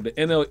 So the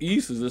NL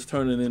East is just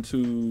turning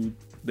into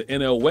the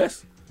NL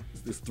West.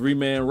 This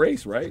 3-man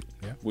race, right?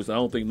 Yeah. Which I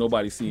don't think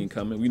nobody's seeing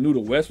coming. We knew the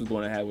West was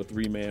going to have a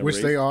 3-man race.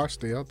 Which they are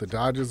still. The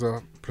Dodgers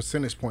are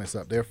percentage points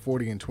up. They're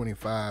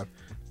 40-25.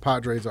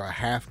 Padres are a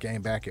half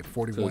game back at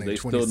 41-27. They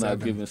still not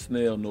giving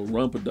Snell no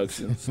run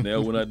production.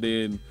 Snell went out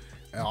there and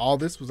all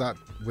this was out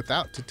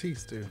without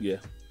Tatis too. Yeah.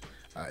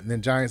 And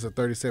then Giants are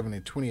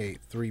 37-28,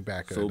 3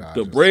 back of the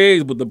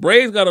Dodgers. The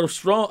Braves got a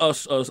strong,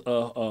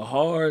 a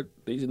hard.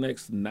 These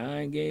next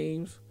 9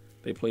 games,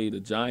 they play the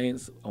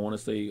Giants. I want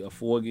to say a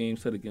 4-game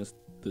set against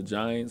the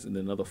Giants, and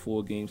then another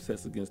 4-game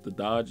sets against the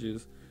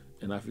Dodgers,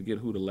 and I forget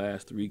who the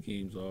last 3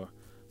 games are,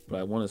 but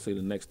I want to say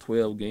the next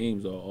 12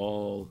 games are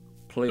all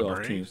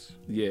playoff teams.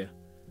 Yeah.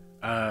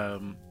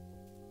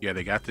 Yeah,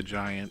 they got the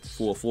Giants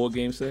for a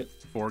 4-game set.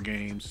 4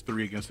 games,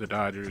 3 against the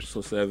Dodgers,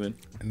 so 7,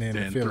 and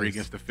then the 3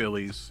 against the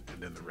Phillies,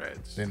 and then the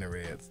Reds.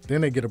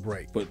 Then they get a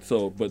break. But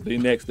they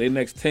next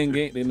 10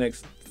 games, they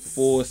next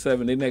 4,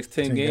 7, they next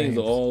 10 games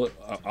are all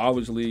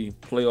obviously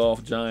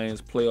playoff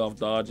Giants, playoff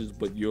Dodgers,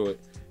 but you're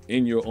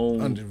in your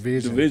own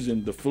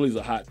division. The Phillies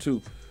are hot too.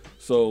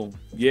 So,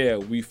 yeah,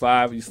 we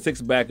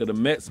 6 back of the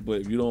Mets,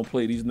 but if you don't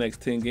play these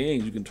next 10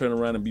 games, you can turn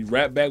around and be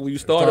right back where you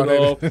started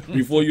off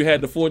before you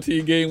had the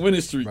 14-game winning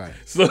streak. Right.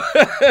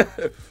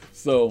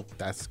 So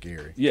that's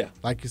scary. Yeah.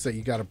 Like you said,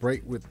 you got a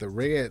break with the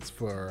Reds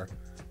for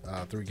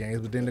 3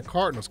 games, but then the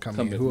Cardinals come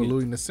in, who are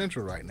leading the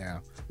Central right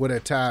now. Well, they're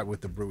tied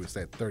with the Brewers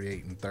at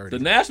 38-30. The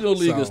National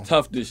League is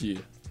tough this year,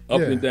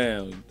 up and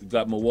down. You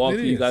got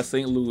Milwaukee, you got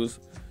St. Louis.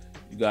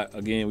 You got,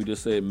 again, we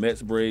just said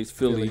Mets, Braves,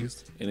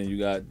 Phillies. And then you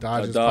got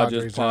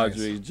Dodgers,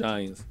 Padres,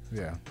 Giants.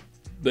 Yeah.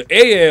 The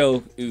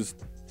AL is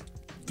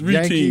three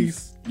Yankees,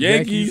 teams.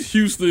 Yankees,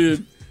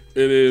 Houston,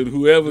 and then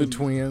whoever. The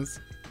Twins.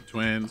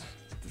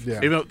 Yeah.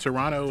 Even though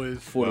Toronto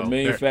is. For the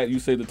main fact, you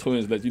say the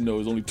Twins, that you know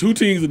there's only 2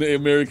 teams in the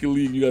American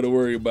League you got to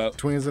worry about.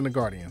 Twins and the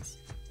Guardians.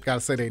 Got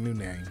to say their new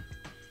name.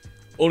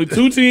 Only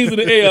 2 teams in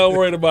the AL I'm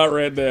worried about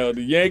right now: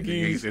 the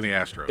Yankees and the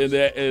Astros,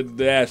 and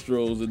the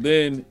Astros, and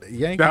then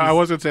Yankees. Now, I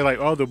wasn't saying like,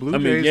 the Blue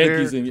Jays.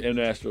 Yankees and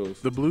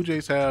Astros. The Blue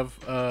Jays have,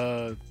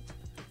 I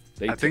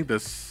think, the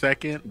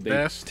second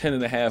best.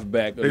 10.5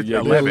 back. Of the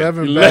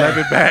 11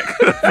 back.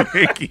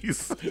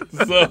 Yankees.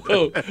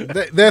 So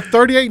they're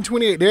 38 and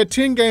 28. They're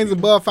 10 games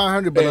above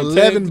 500, but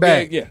 11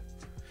 back. Yeah.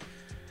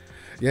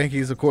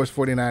 Yankees, of course,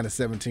 49 and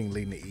 17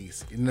 leading the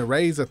East. And the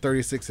Rays are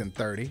 36 and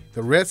 30.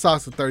 The Red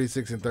Sox are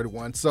 36 and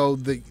 31. So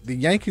the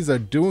Yankees are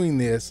doing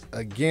this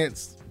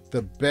against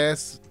the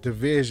best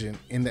division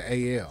in the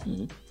AL.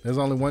 Mm-hmm. There's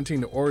only one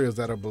team, the Orioles,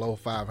 that are below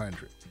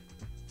 500.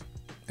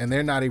 And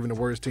they're not even the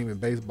worst team in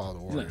baseball, the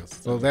Orioles.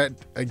 So that,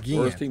 again.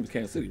 Worst team is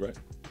Kansas City, right?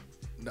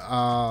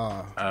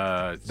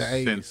 The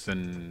A's.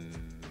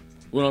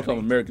 We're not talking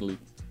American League.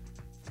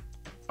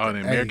 Oh,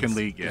 the American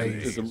League, yeah.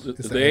 It's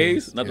the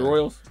A's, not the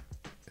Royals?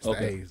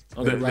 Okay.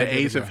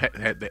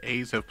 The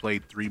A's have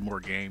played 3 more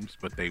games,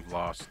 but they've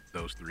lost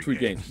those 3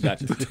 games.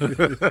 Gotcha.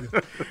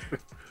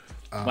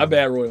 My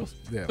bad, Royals.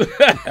 Yeah.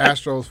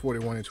 Astros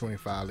 41 and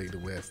 25 lead the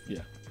West. Yeah.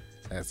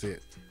 That's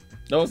it.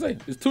 No, I'm saying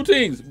it's 2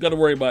 teams you got to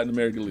worry about in the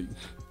American League.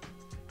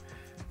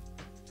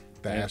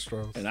 The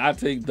Astros. And I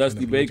take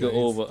Dusty Baker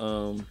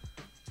over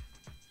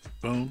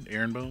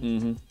Aaron Boone.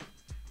 Mm-hmm.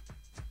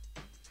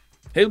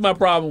 Here's my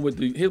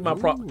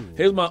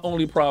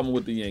only problem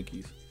with the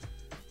Yankees.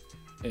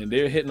 And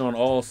they're hitting on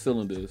all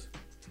cylinders.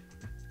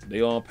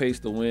 They on pace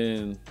to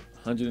win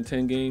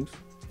 110 games.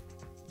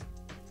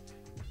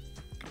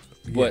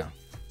 But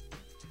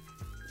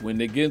when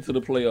they get into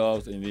the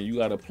playoffs and then you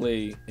got to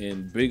play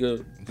in bigger.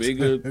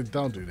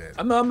 Don't do that.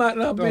 I'm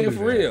not being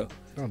for real.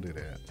 Don't do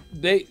that.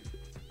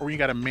 Or you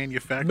got to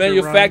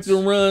manufacture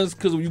runs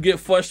because you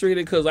get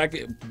frustrated because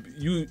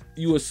you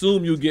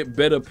assume you get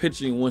better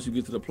pitching once you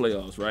get to the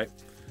playoffs, right?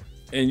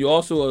 And you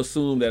also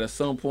assume that at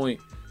some point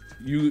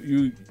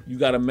you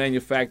got to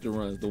manufacture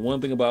runs. The one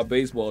thing about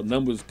baseball,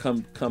 numbers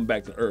come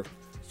back to earth.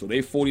 So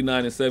they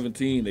 49 and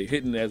 17. They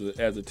hitting as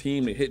a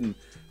team. They hitting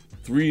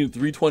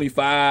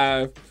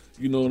 325.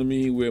 You know what I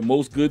mean? Where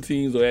most good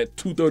teams are at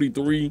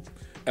 233.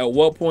 At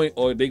what point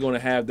are they going to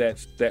have that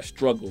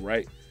struggle,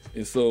 right?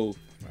 And so,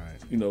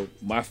 you know,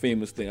 my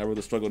famous thing, I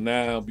rather struggle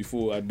now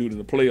before I do it in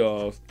the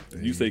playoffs.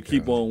 You say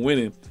keep on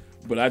winning,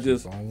 but I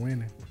just keep on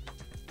winning.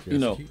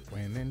 Keep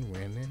winning.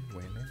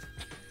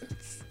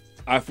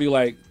 I feel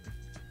like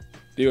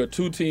there are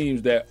 2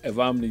 teams that, if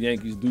I'm the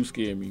Yankees, do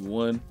scare me.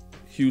 One,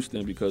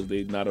 Houston, because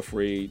they're not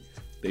afraid.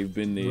 They've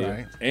been there.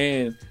 Right.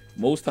 And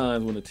most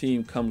times when a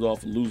team comes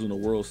off losing a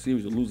World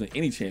Series or losing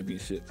any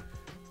championship,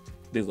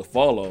 there's a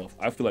fall off.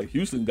 I feel like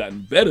Houston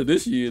gotten better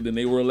this year than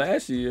they were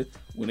last year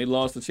when they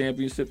lost the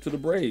championship to the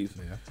Braves.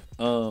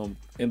 Yeah.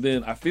 And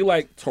then I feel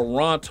like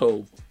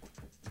Toronto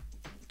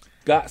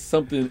got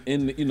something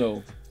in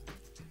the,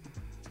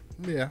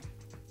 Yeah.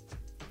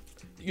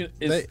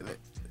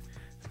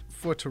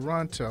 For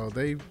Toronto,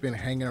 they've been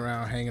hanging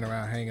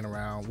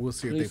around. We'll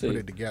see if they put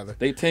it together.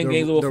 They 10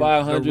 games over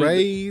 500. The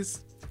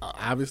Rays,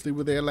 obviously,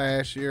 were there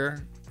last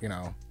year. 2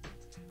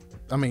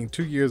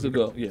 years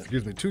ago. Yeah.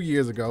 Excuse me, 2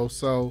 years ago.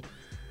 So,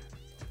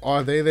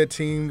 are they the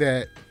team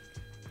that,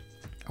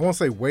 I won't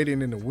say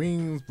waiting in the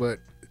wings, but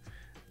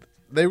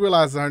they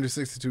realize it's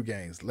 162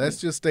 games. Let's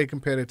just stay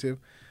competitive.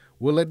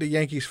 We'll let the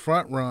Yankees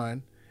front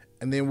run,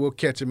 and then we'll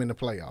catch them in the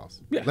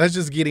playoffs. Yeah. Let's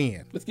just get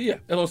in. That's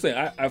what I'm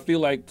saying. I feel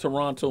like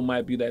Toronto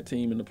might be that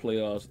team in the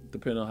playoffs,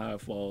 depending on how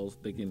it falls.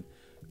 They can,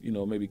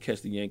 maybe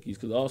catch the Yankees.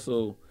 Because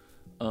also,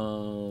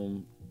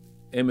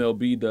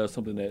 MLB does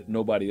something that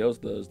nobody else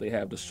does. They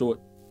have the short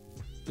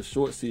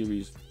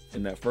series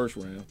in that first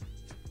round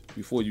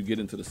before you get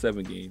into the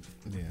 7 games.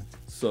 Yeah.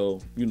 So,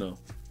 it's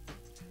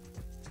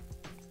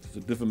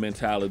a different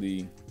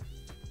mentality.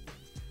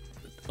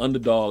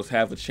 Underdogs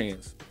have a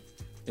chance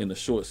in the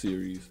short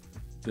series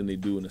than they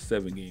do in a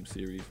 7-game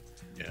series.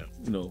 Yeah.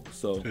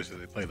 So especially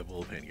they play the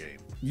bullpen game.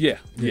 Yeah.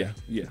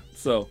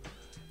 So,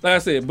 like I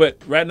said,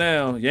 but right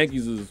now,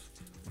 Yankees is,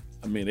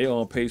 they're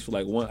on pace for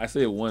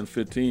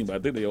 115, but I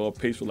think they're on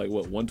pace for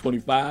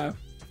 125?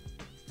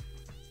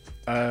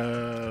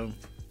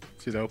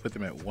 They'll put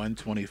them at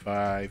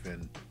 125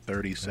 and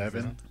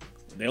 37.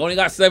 They only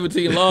got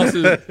 17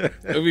 losses.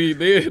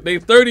 They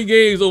 30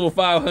 games over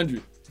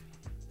 500.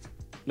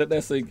 Let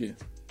that sink in.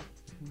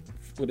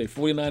 Were they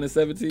 49 and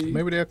 17?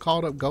 Maybe they're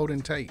called up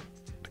Golden Tate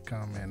to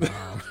come and.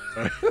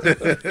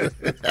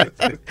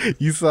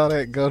 You saw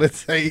that Golden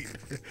Tate?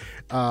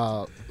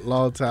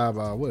 Long time.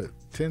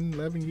 10,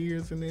 11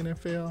 years in the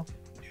NFL.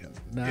 Yeah.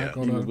 Now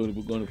going to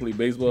play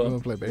baseball. Going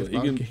to play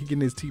baseball. He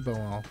getting his T-bow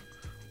on.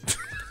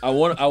 I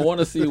want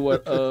to see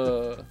what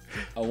they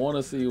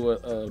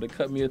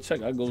cut me a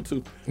check. I go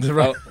to.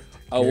 Right.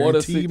 I want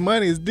to see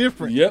money is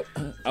different. Yep.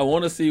 I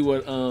want to see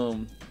what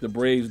the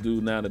Braves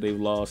do now that they've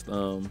lost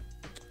the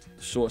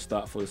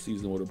shortstop for the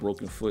season with a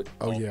broken foot.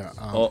 Oh yeah.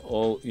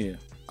 Yeah.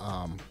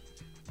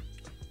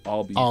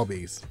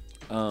 Albies.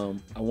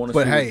 I want to.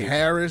 But hey,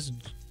 Harris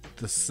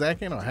the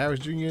second or Harris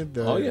Jr.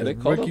 They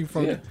rookie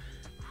from. Yeah.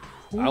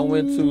 I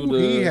went to the.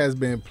 He has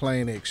been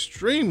playing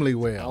extremely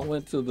well. I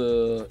went to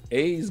the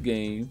A's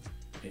game,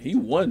 and he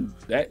won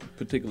that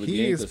particular game.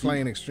 He is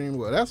playing extremely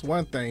well. That's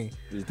one thing.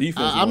 His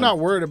defense. I'm not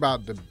worried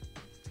about the.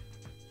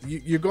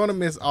 You're going to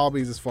miss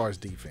Albies as far as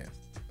defense,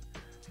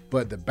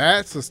 but the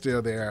bats are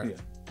still there.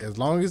 Yeah. As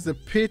long as the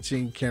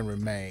pitching can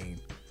remain.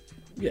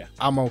 Yeah,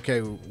 I'm okay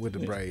with the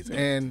Braves,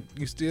 and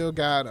you still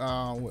got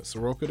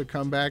Soroka to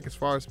come back as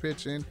far as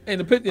pitching.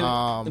 And the pitching,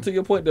 to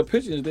your point, the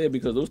pitching is there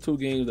because those two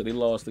games that they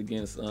lost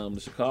against the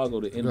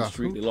Chicago, the end of the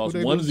streak, they lost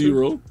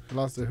 1-0.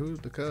 Lost to who?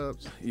 The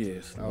Cubs.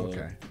 Yes.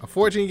 Okay. A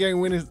 14-game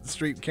winning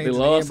streak came. They to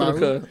lost the to the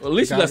Cubs. Well, at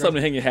least you got something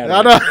to hang your hat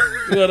on. I know.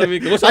 You know what I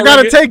mean? I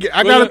gotta take it.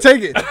 I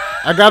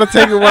gotta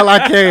take it while I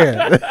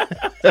can.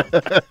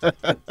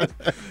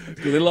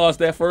 They lost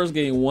that first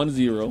game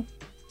 1-0.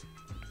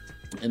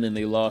 And then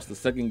they lost the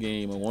second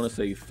game, I want to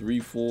say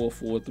 3-4,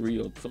 4-3,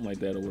 or something like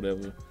that, or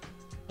whatever,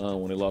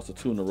 when they lost the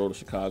 2 in a row to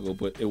Chicago.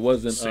 But it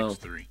wasn't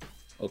 6-3.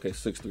 Okay,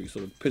 6-3.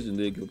 So the pitching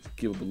did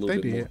give up a little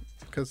bit more. They did,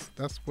 because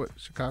that's what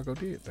Chicago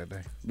did that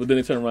day. But then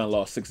they turned around and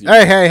lost 6-0.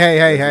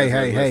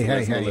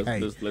 Hey.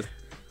 Let's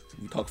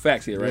talk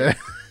facts here, right?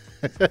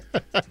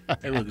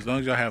 Hey, look, as long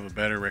as y'all have a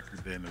better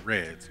record than the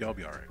Reds, y'all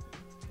be all right.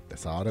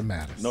 That's all that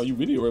matters. No, you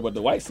really worry about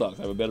the White Sox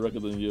have a better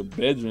record than your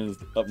Bedrins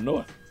up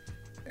north.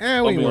 We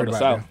ain't worried about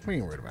them. We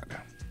ain't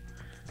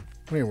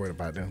worried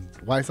about them.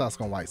 White Sox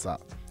on White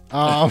Sox.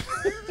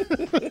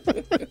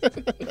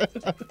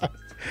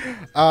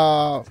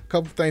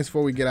 Couple things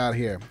before we get out of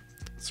here.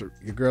 So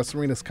your girl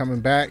Serena's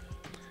coming back.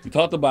 You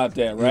talked about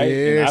that, right?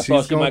 Yeah, and I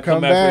thought she might come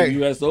back for the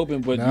U.S.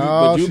 Open, but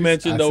you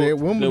mentioned though the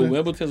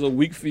Wimbledon's a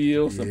weak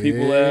field. Some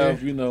people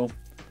have,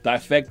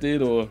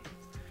 defected, or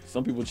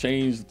some people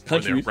changed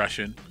countries. Or they're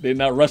Russian. They're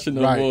not Russian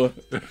no more.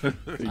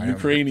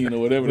 Ukrainian or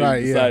whatever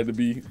they decided to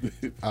be.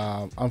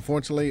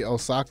 Unfortunately,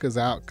 Osaka's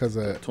out because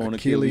of torn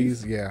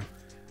Achilles. Yeah,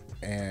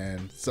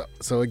 and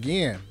so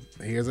again,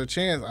 here's a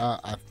chance.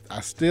 I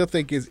still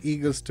think it's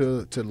eagles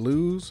to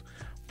lose,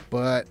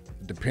 but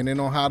depending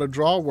on how the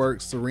draw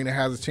works, Serena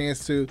has a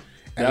chance to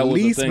at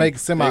least make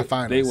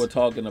semifinals. They were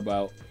talking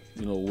about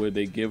where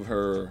they give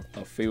her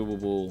a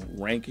favorable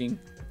ranking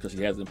because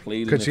she hasn't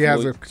played. Because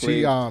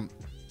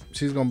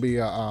she's gonna be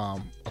a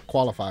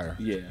qualifier.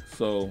 Yeah.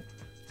 So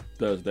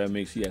does that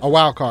make she has a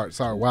wild card?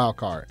 Sorry, wild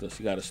card. So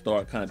she got to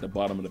start kind of at the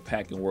bottom of the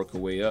pack and work her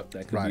way up.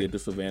 That could be a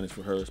disadvantage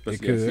for her,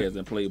 especially if she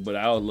hasn't played. But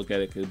I would look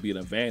at it could be an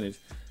advantage.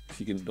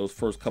 She can those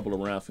first couple of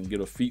rounds and get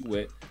her feet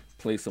wet,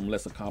 play some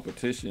lesser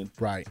competition,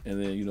 right,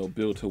 and then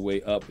build her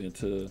way up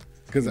into.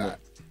 Because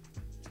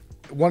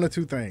one or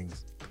two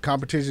things,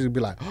 competition would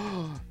be like,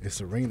 oh, it's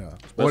Serena,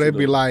 or they'd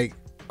be like,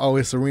 oh,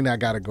 it's Serena, I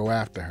got to go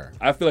after her.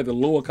 I feel like the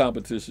lower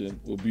competition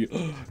will be,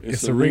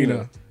 it's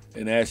Serena.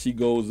 And as she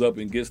goes up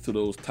and gets to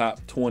those top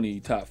 20,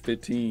 top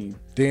 15,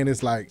 then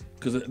it's like,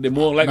 because they're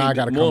more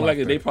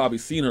likely they probably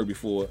seen her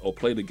before or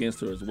played against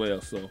her as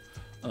well. So,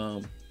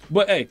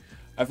 but hey,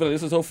 I feel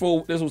like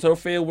this was her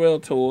farewell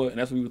tour, and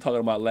that's what we were talking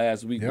about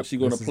last week. Yep, she's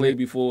going to play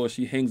before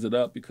she hangs it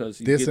up because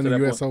she this in the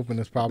U.S. Open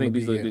is probably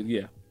this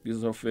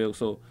is her farewell.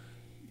 So,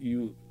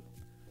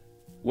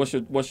 what's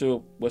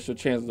your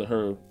chances of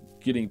her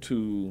getting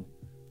to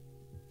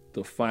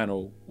the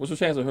final? What's your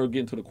chance of her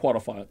getting to the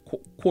quarterfinal?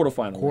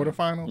 Quarterfinals?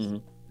 Mm-hmm.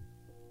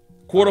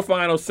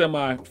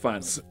 Quarterfinals,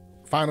 semifinals.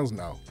 Finals,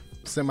 no.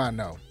 Semi,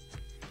 no.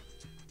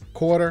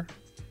 Quarter,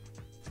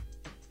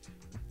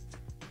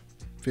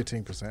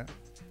 15%.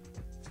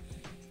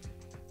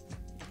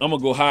 I'm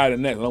gonna go higher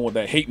than that. I don't want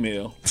that hate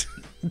mail,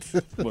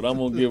 but I'm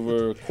gonna give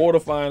her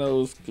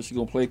quarterfinals because she's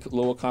gonna play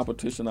lower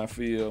competition. I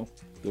feel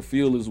the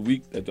field is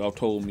weak that y'all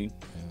told me,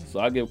 so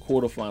I give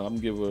quarterfinal. I'm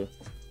gonna give her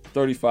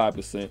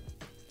 35%.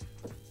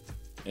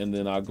 And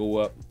then I'll go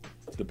up,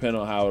 depending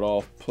on how it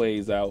all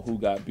plays out, who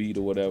got beat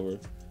or whatever.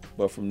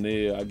 But from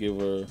there, I give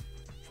her,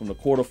 from the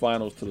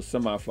quarterfinals to the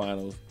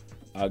semifinals,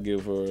 I'll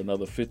give her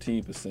another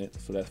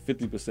 15%. So that's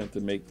 50%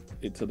 to make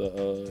it to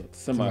the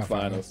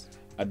semifinals.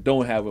 I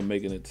don't have her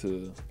making it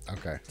to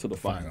the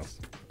finals.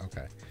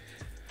 Okay.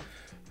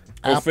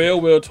 Her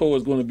farewell tour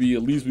is going to be,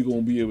 at least we're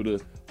going to be able to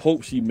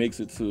hope she makes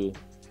it to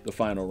the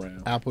final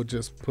round. Apple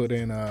just put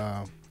in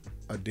a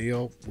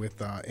deal with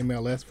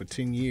MLS for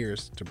 10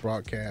 years to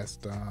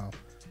broadcast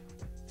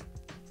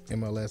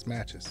MLS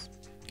matches.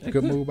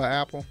 Good move by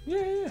Apple.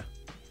 Yeah.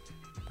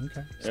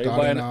 Okay.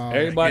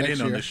 Everybody get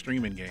in on the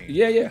streaming game.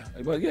 Yeah.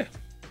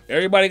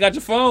 Everybody got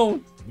your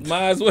phone.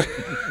 Might as well.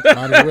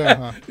 Might as well,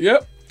 huh?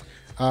 Yep.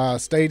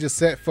 Stage is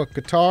set for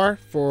Qatar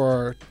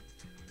for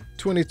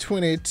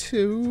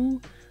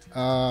 2022.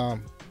 I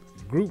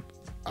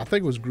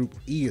think it was Group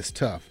E is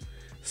tough.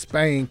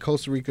 Spain,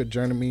 Costa Rica,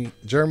 Germany,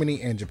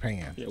 and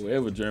Japan. Yeah,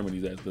 wherever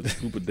Germany's at, the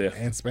group of death.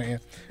 And Spain.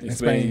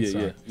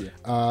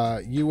 Yeah.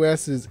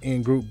 U.S. is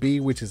in Group B,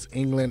 which is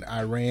England,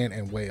 Iran,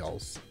 and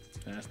Wales.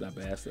 That's not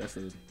bad. That's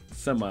a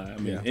semi. I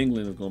mean,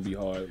 England is going to be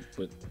hard,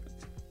 but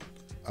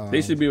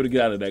they should be able to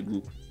get out of that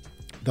group.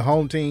 The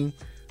home team,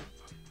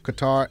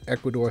 Qatar,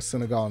 Ecuador,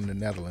 Senegal, and the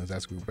Netherlands.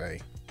 That's Group A.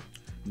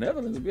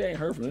 Netherlands, we ain't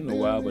heard from them in a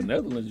while, but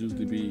Netherlands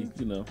usually be,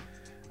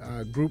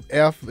 Group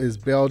F is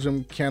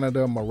Belgium,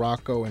 Canada,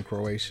 Morocco, and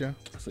Croatia.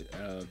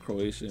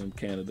 Croatia and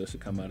Canada should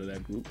come out of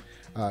that group.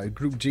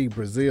 Group G,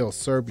 Brazil,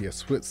 Serbia,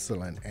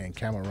 Switzerland, and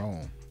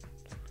Cameroon.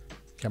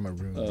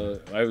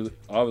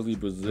 Obviously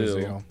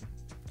Brazil.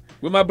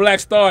 Where my black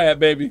star at,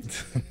 baby?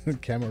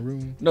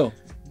 Cameroon. No.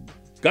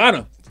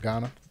 Ghana.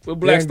 Where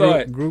black star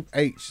at? Group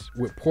H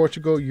with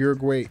Portugal,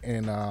 Uruguay,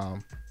 and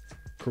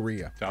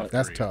Korea.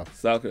 That's tough.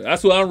 South Korea.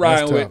 That's what I'm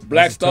riding with.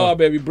 Black Star,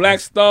 baby. Black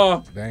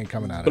Star. They ain't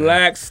coming out of there.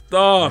 Black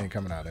Star. They ain't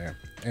coming out of there.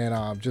 And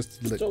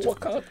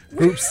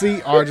Group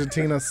C,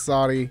 Argentina,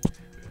 Saudi,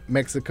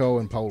 Mexico,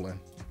 and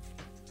Poland.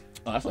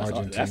 Oh,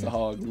 that's a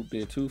hard group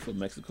there too for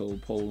Mexico,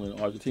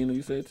 Poland, Argentina.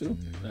 You said too.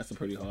 Mm-hmm. That's a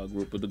pretty hard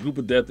group. But the group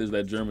of death is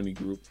that Germany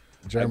group.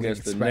 Germany,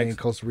 Spain,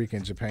 Costa Rica,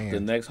 and Japan. The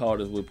next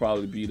hardest would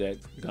probably be that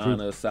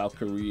Ghana, South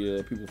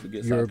Korea. People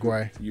forget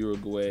Uruguay.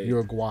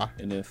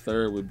 And then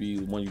third would be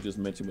the one you just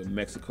mentioned with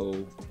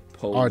Mexico,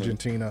 Poland,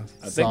 Argentina.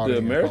 I think the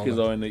Americans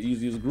are in the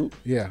easiest group.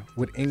 Yeah,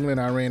 with England,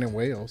 Iran, and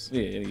Wales.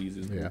 Yeah, the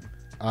easiest group.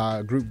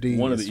 Group D.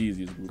 One of the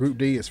easiest groups. Group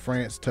D is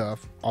France,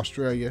 tough.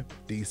 Australia,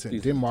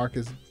 decent. Denmark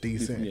is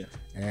decent.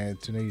 And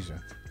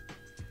Tunisia.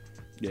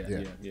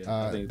 Yeah.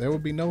 There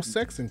would be no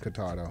sex in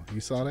Qatar, though.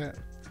 You saw that?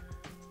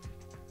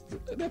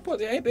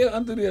 Ain't they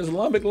under the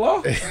Islamic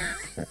law? So if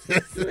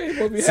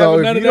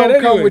you don't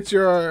come with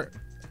your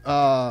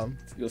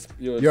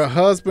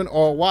husband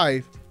or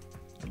wife,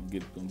 gonna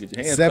get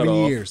your hands cut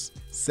off.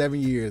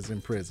 7 years in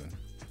prison.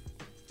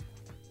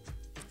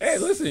 Hey,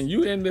 listen,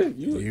 you in their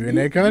country.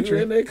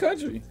 You in their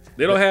country.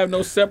 They don't have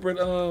no separate.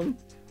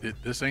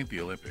 This ain't the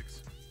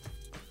Olympics.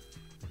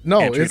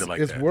 No,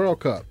 it's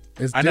World Cup.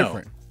 It's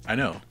different. I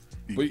know.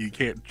 You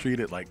can't treat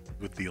it like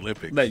with the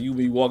Olympics. Like you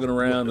be walking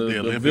around the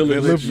Olympic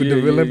village.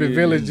 The Olympic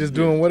Village just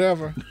doing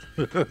whatever.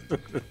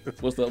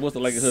 What's the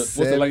likelihood of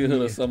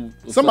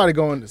somebody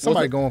going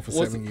for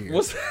 7 years?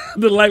 What's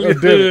the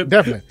likelihood?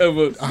 Definitely.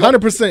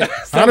 100%.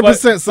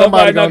 100%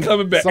 somebody not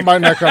coming back.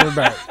 Somebody not coming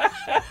back.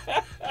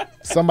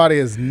 Somebody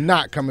is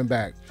not coming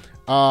back.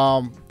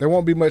 There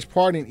won't be much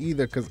partying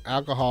either because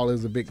alcohol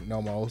is a big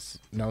no-no.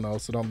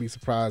 So don't be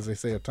surprised. They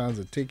say tons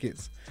of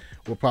tickets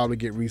will probably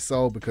get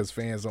resold because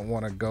fans don't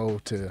want to go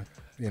to,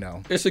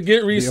 It should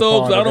get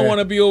resold because I don't want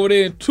to be over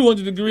there in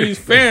 200 degrees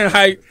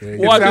Fahrenheit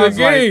watching the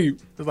game.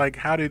 It's like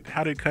how did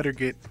Qatar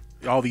get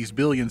all these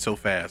billions so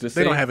fast?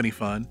 They don't have any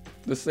fun.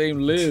 The same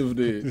Live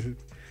did.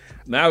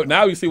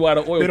 Now we see why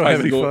the oil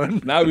prices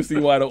going. Now we see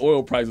why the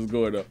oil prices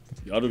going up.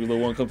 Y'all don't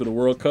want to come to the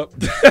World Cup?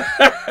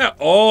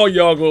 All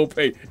y'all gonna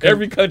pay.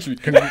 Every country.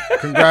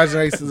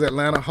 Congratulations,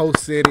 Atlanta, host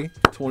city.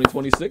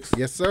 2026.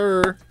 Yes,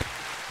 sir.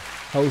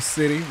 Host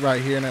city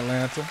right here in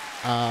Atlanta.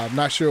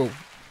 Not sure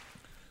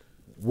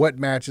what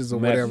matches or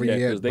whatever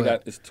yet. They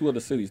got it's two other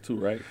cities too,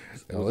 right?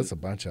 It's a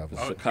bunch of them.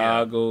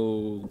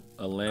 Chicago,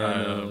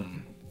 Atlanta,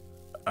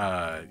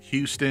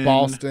 Houston,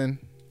 Boston.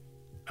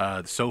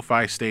 The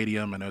SoFi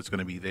Stadium. I know it's going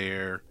to be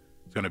there.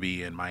 It's going to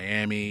be in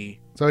Miami.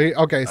 So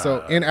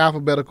in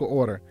alphabetical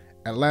order: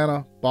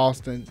 Atlanta,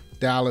 Boston,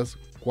 Dallas,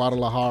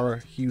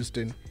 Guadalajara,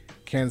 Houston,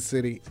 Kansas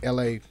City,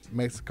 LA,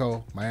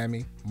 Mexico,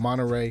 Miami,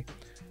 Monterey,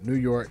 New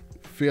York,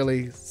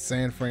 Philly,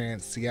 San Fran,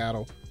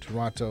 Seattle,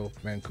 Toronto,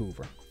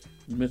 Vancouver.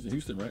 You mentioned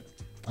Houston, right?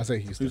 I say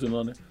Houston. Houston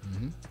on there.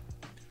 Mm-hmm.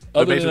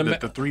 But basically,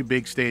 the three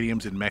big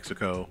stadiums in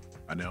Mexico.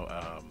 I know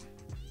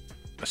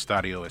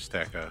Estadio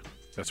Azteca.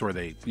 That's where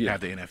they have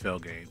the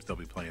NFL games. They'll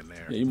be playing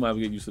there. Yeah, you might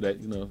get used to that,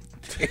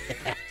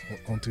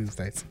 on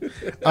Tuesdays.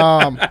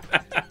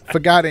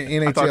 Forgotten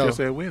NHL. I thought you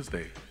said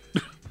Wednesday.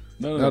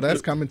 No,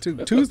 that's coming too.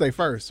 Tuesday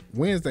first.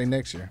 Wednesday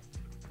next year.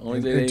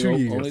 Only day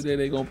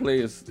they're going to play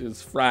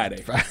is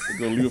Friday. They're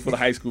going to leave it for the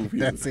high school people.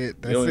 That's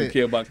it. They don't even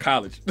care about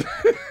college.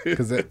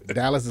 Because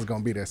Dallas is going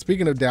to be there.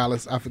 Speaking of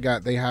Dallas, I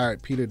forgot they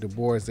hired Peter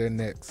DeBoer as their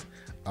next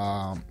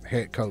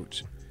head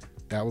coach.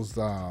 That was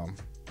the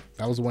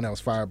one that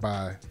was fired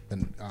by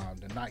the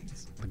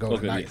Knights, the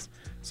Golden Knights.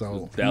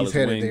 So Dallas he's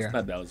headed Wings, there.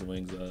 Not Dallas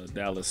Wings,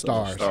 Dallas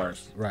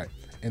Stars. Right.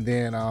 And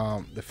then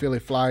the Philly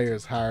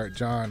Flyers hired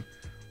John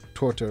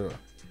Tortorella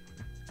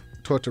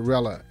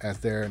as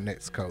their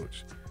next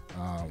coach.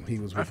 He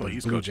was with the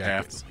Blue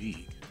Jackets. Half the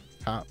league.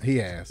 He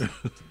has.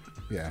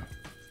 Yeah.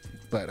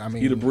 But I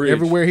mean, he the bridge.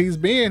 Everywhere he's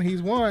been,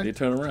 he's won. They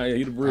turn around. Yeah,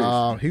 he the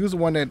bridge. He was the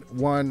one that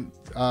won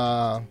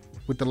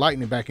with the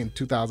Lightning back in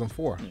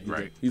 2004.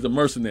 Yeah, he's a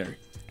mercenary.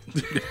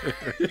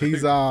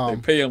 He's they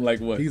pay him like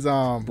what? He's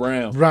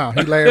Brown.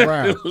 He Larry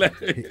Brown.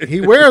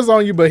 he wears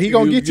on you, but he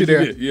gonna get you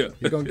there. Yeah,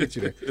 he gonna get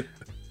you there.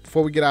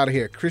 Before we get out of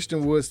here,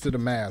 Christian Woods to the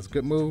Mavs.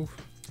 Good move.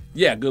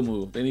 Yeah, good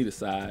move. They need a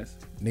size.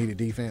 Need a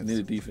defense. Need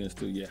a defense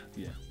too. Yeah.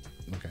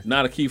 Okay.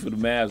 Not a key for the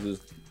Mavs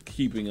is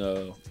keeping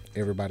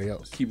everybody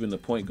else. Keeping the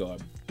point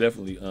guard.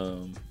 Definitely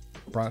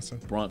Bronson.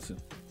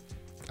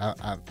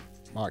 I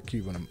Mark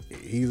Cuban.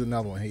 He's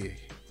another one.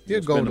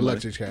 He'll go to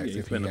luxury tax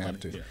if he have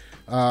to. Yeah.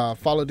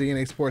 Follow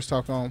DNA Sports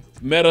Talk on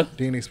Meta,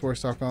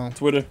 DNASports.com,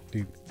 Twitter,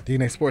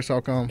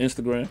 DNASports.com,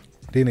 Instagram,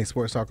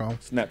 DNASports.com,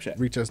 Snapchat.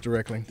 Reach us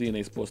directly.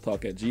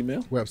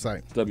 DNASportsTalk@gmail.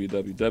 Website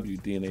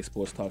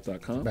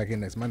www.dnasportstalk.com. Back in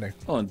next Monday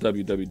on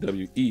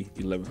WWE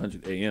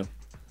 1100 AM.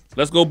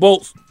 Let's go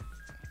Bolts.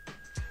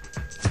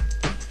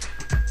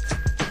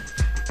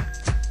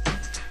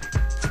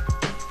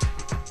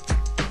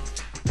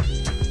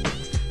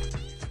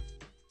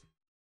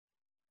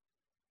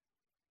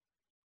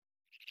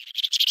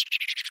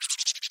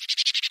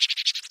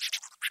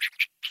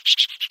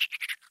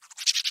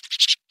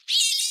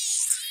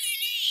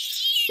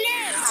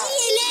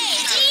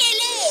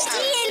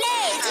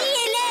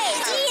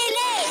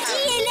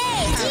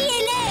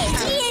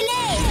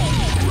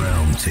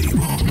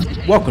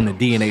 Welcome to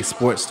DNA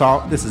Sports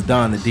Talk. This is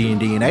Don, the D in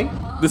DNA.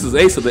 This is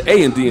Ace of the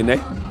A in DNA.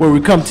 Where we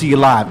come to you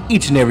live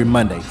each and every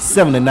Monday,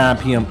 7 to 9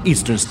 p.m.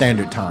 Eastern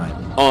Standard Time.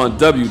 On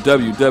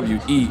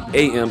WWE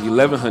AM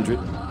 1100,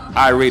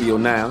 iRadio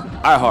Now,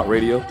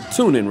 iHeartRadio,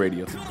 TuneIn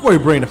Radio. Where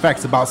we bring the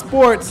facts about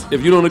sports.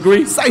 If you don't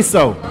agree, say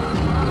so. Tell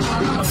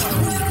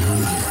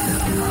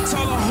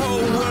the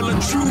whole world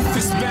the truth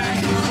is back.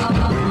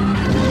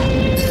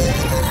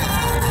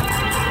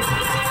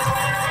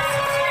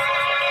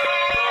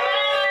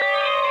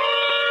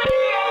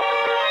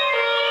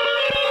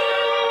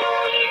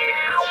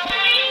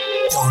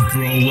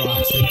 Throw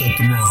rocks at the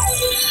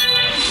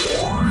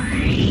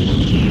throne.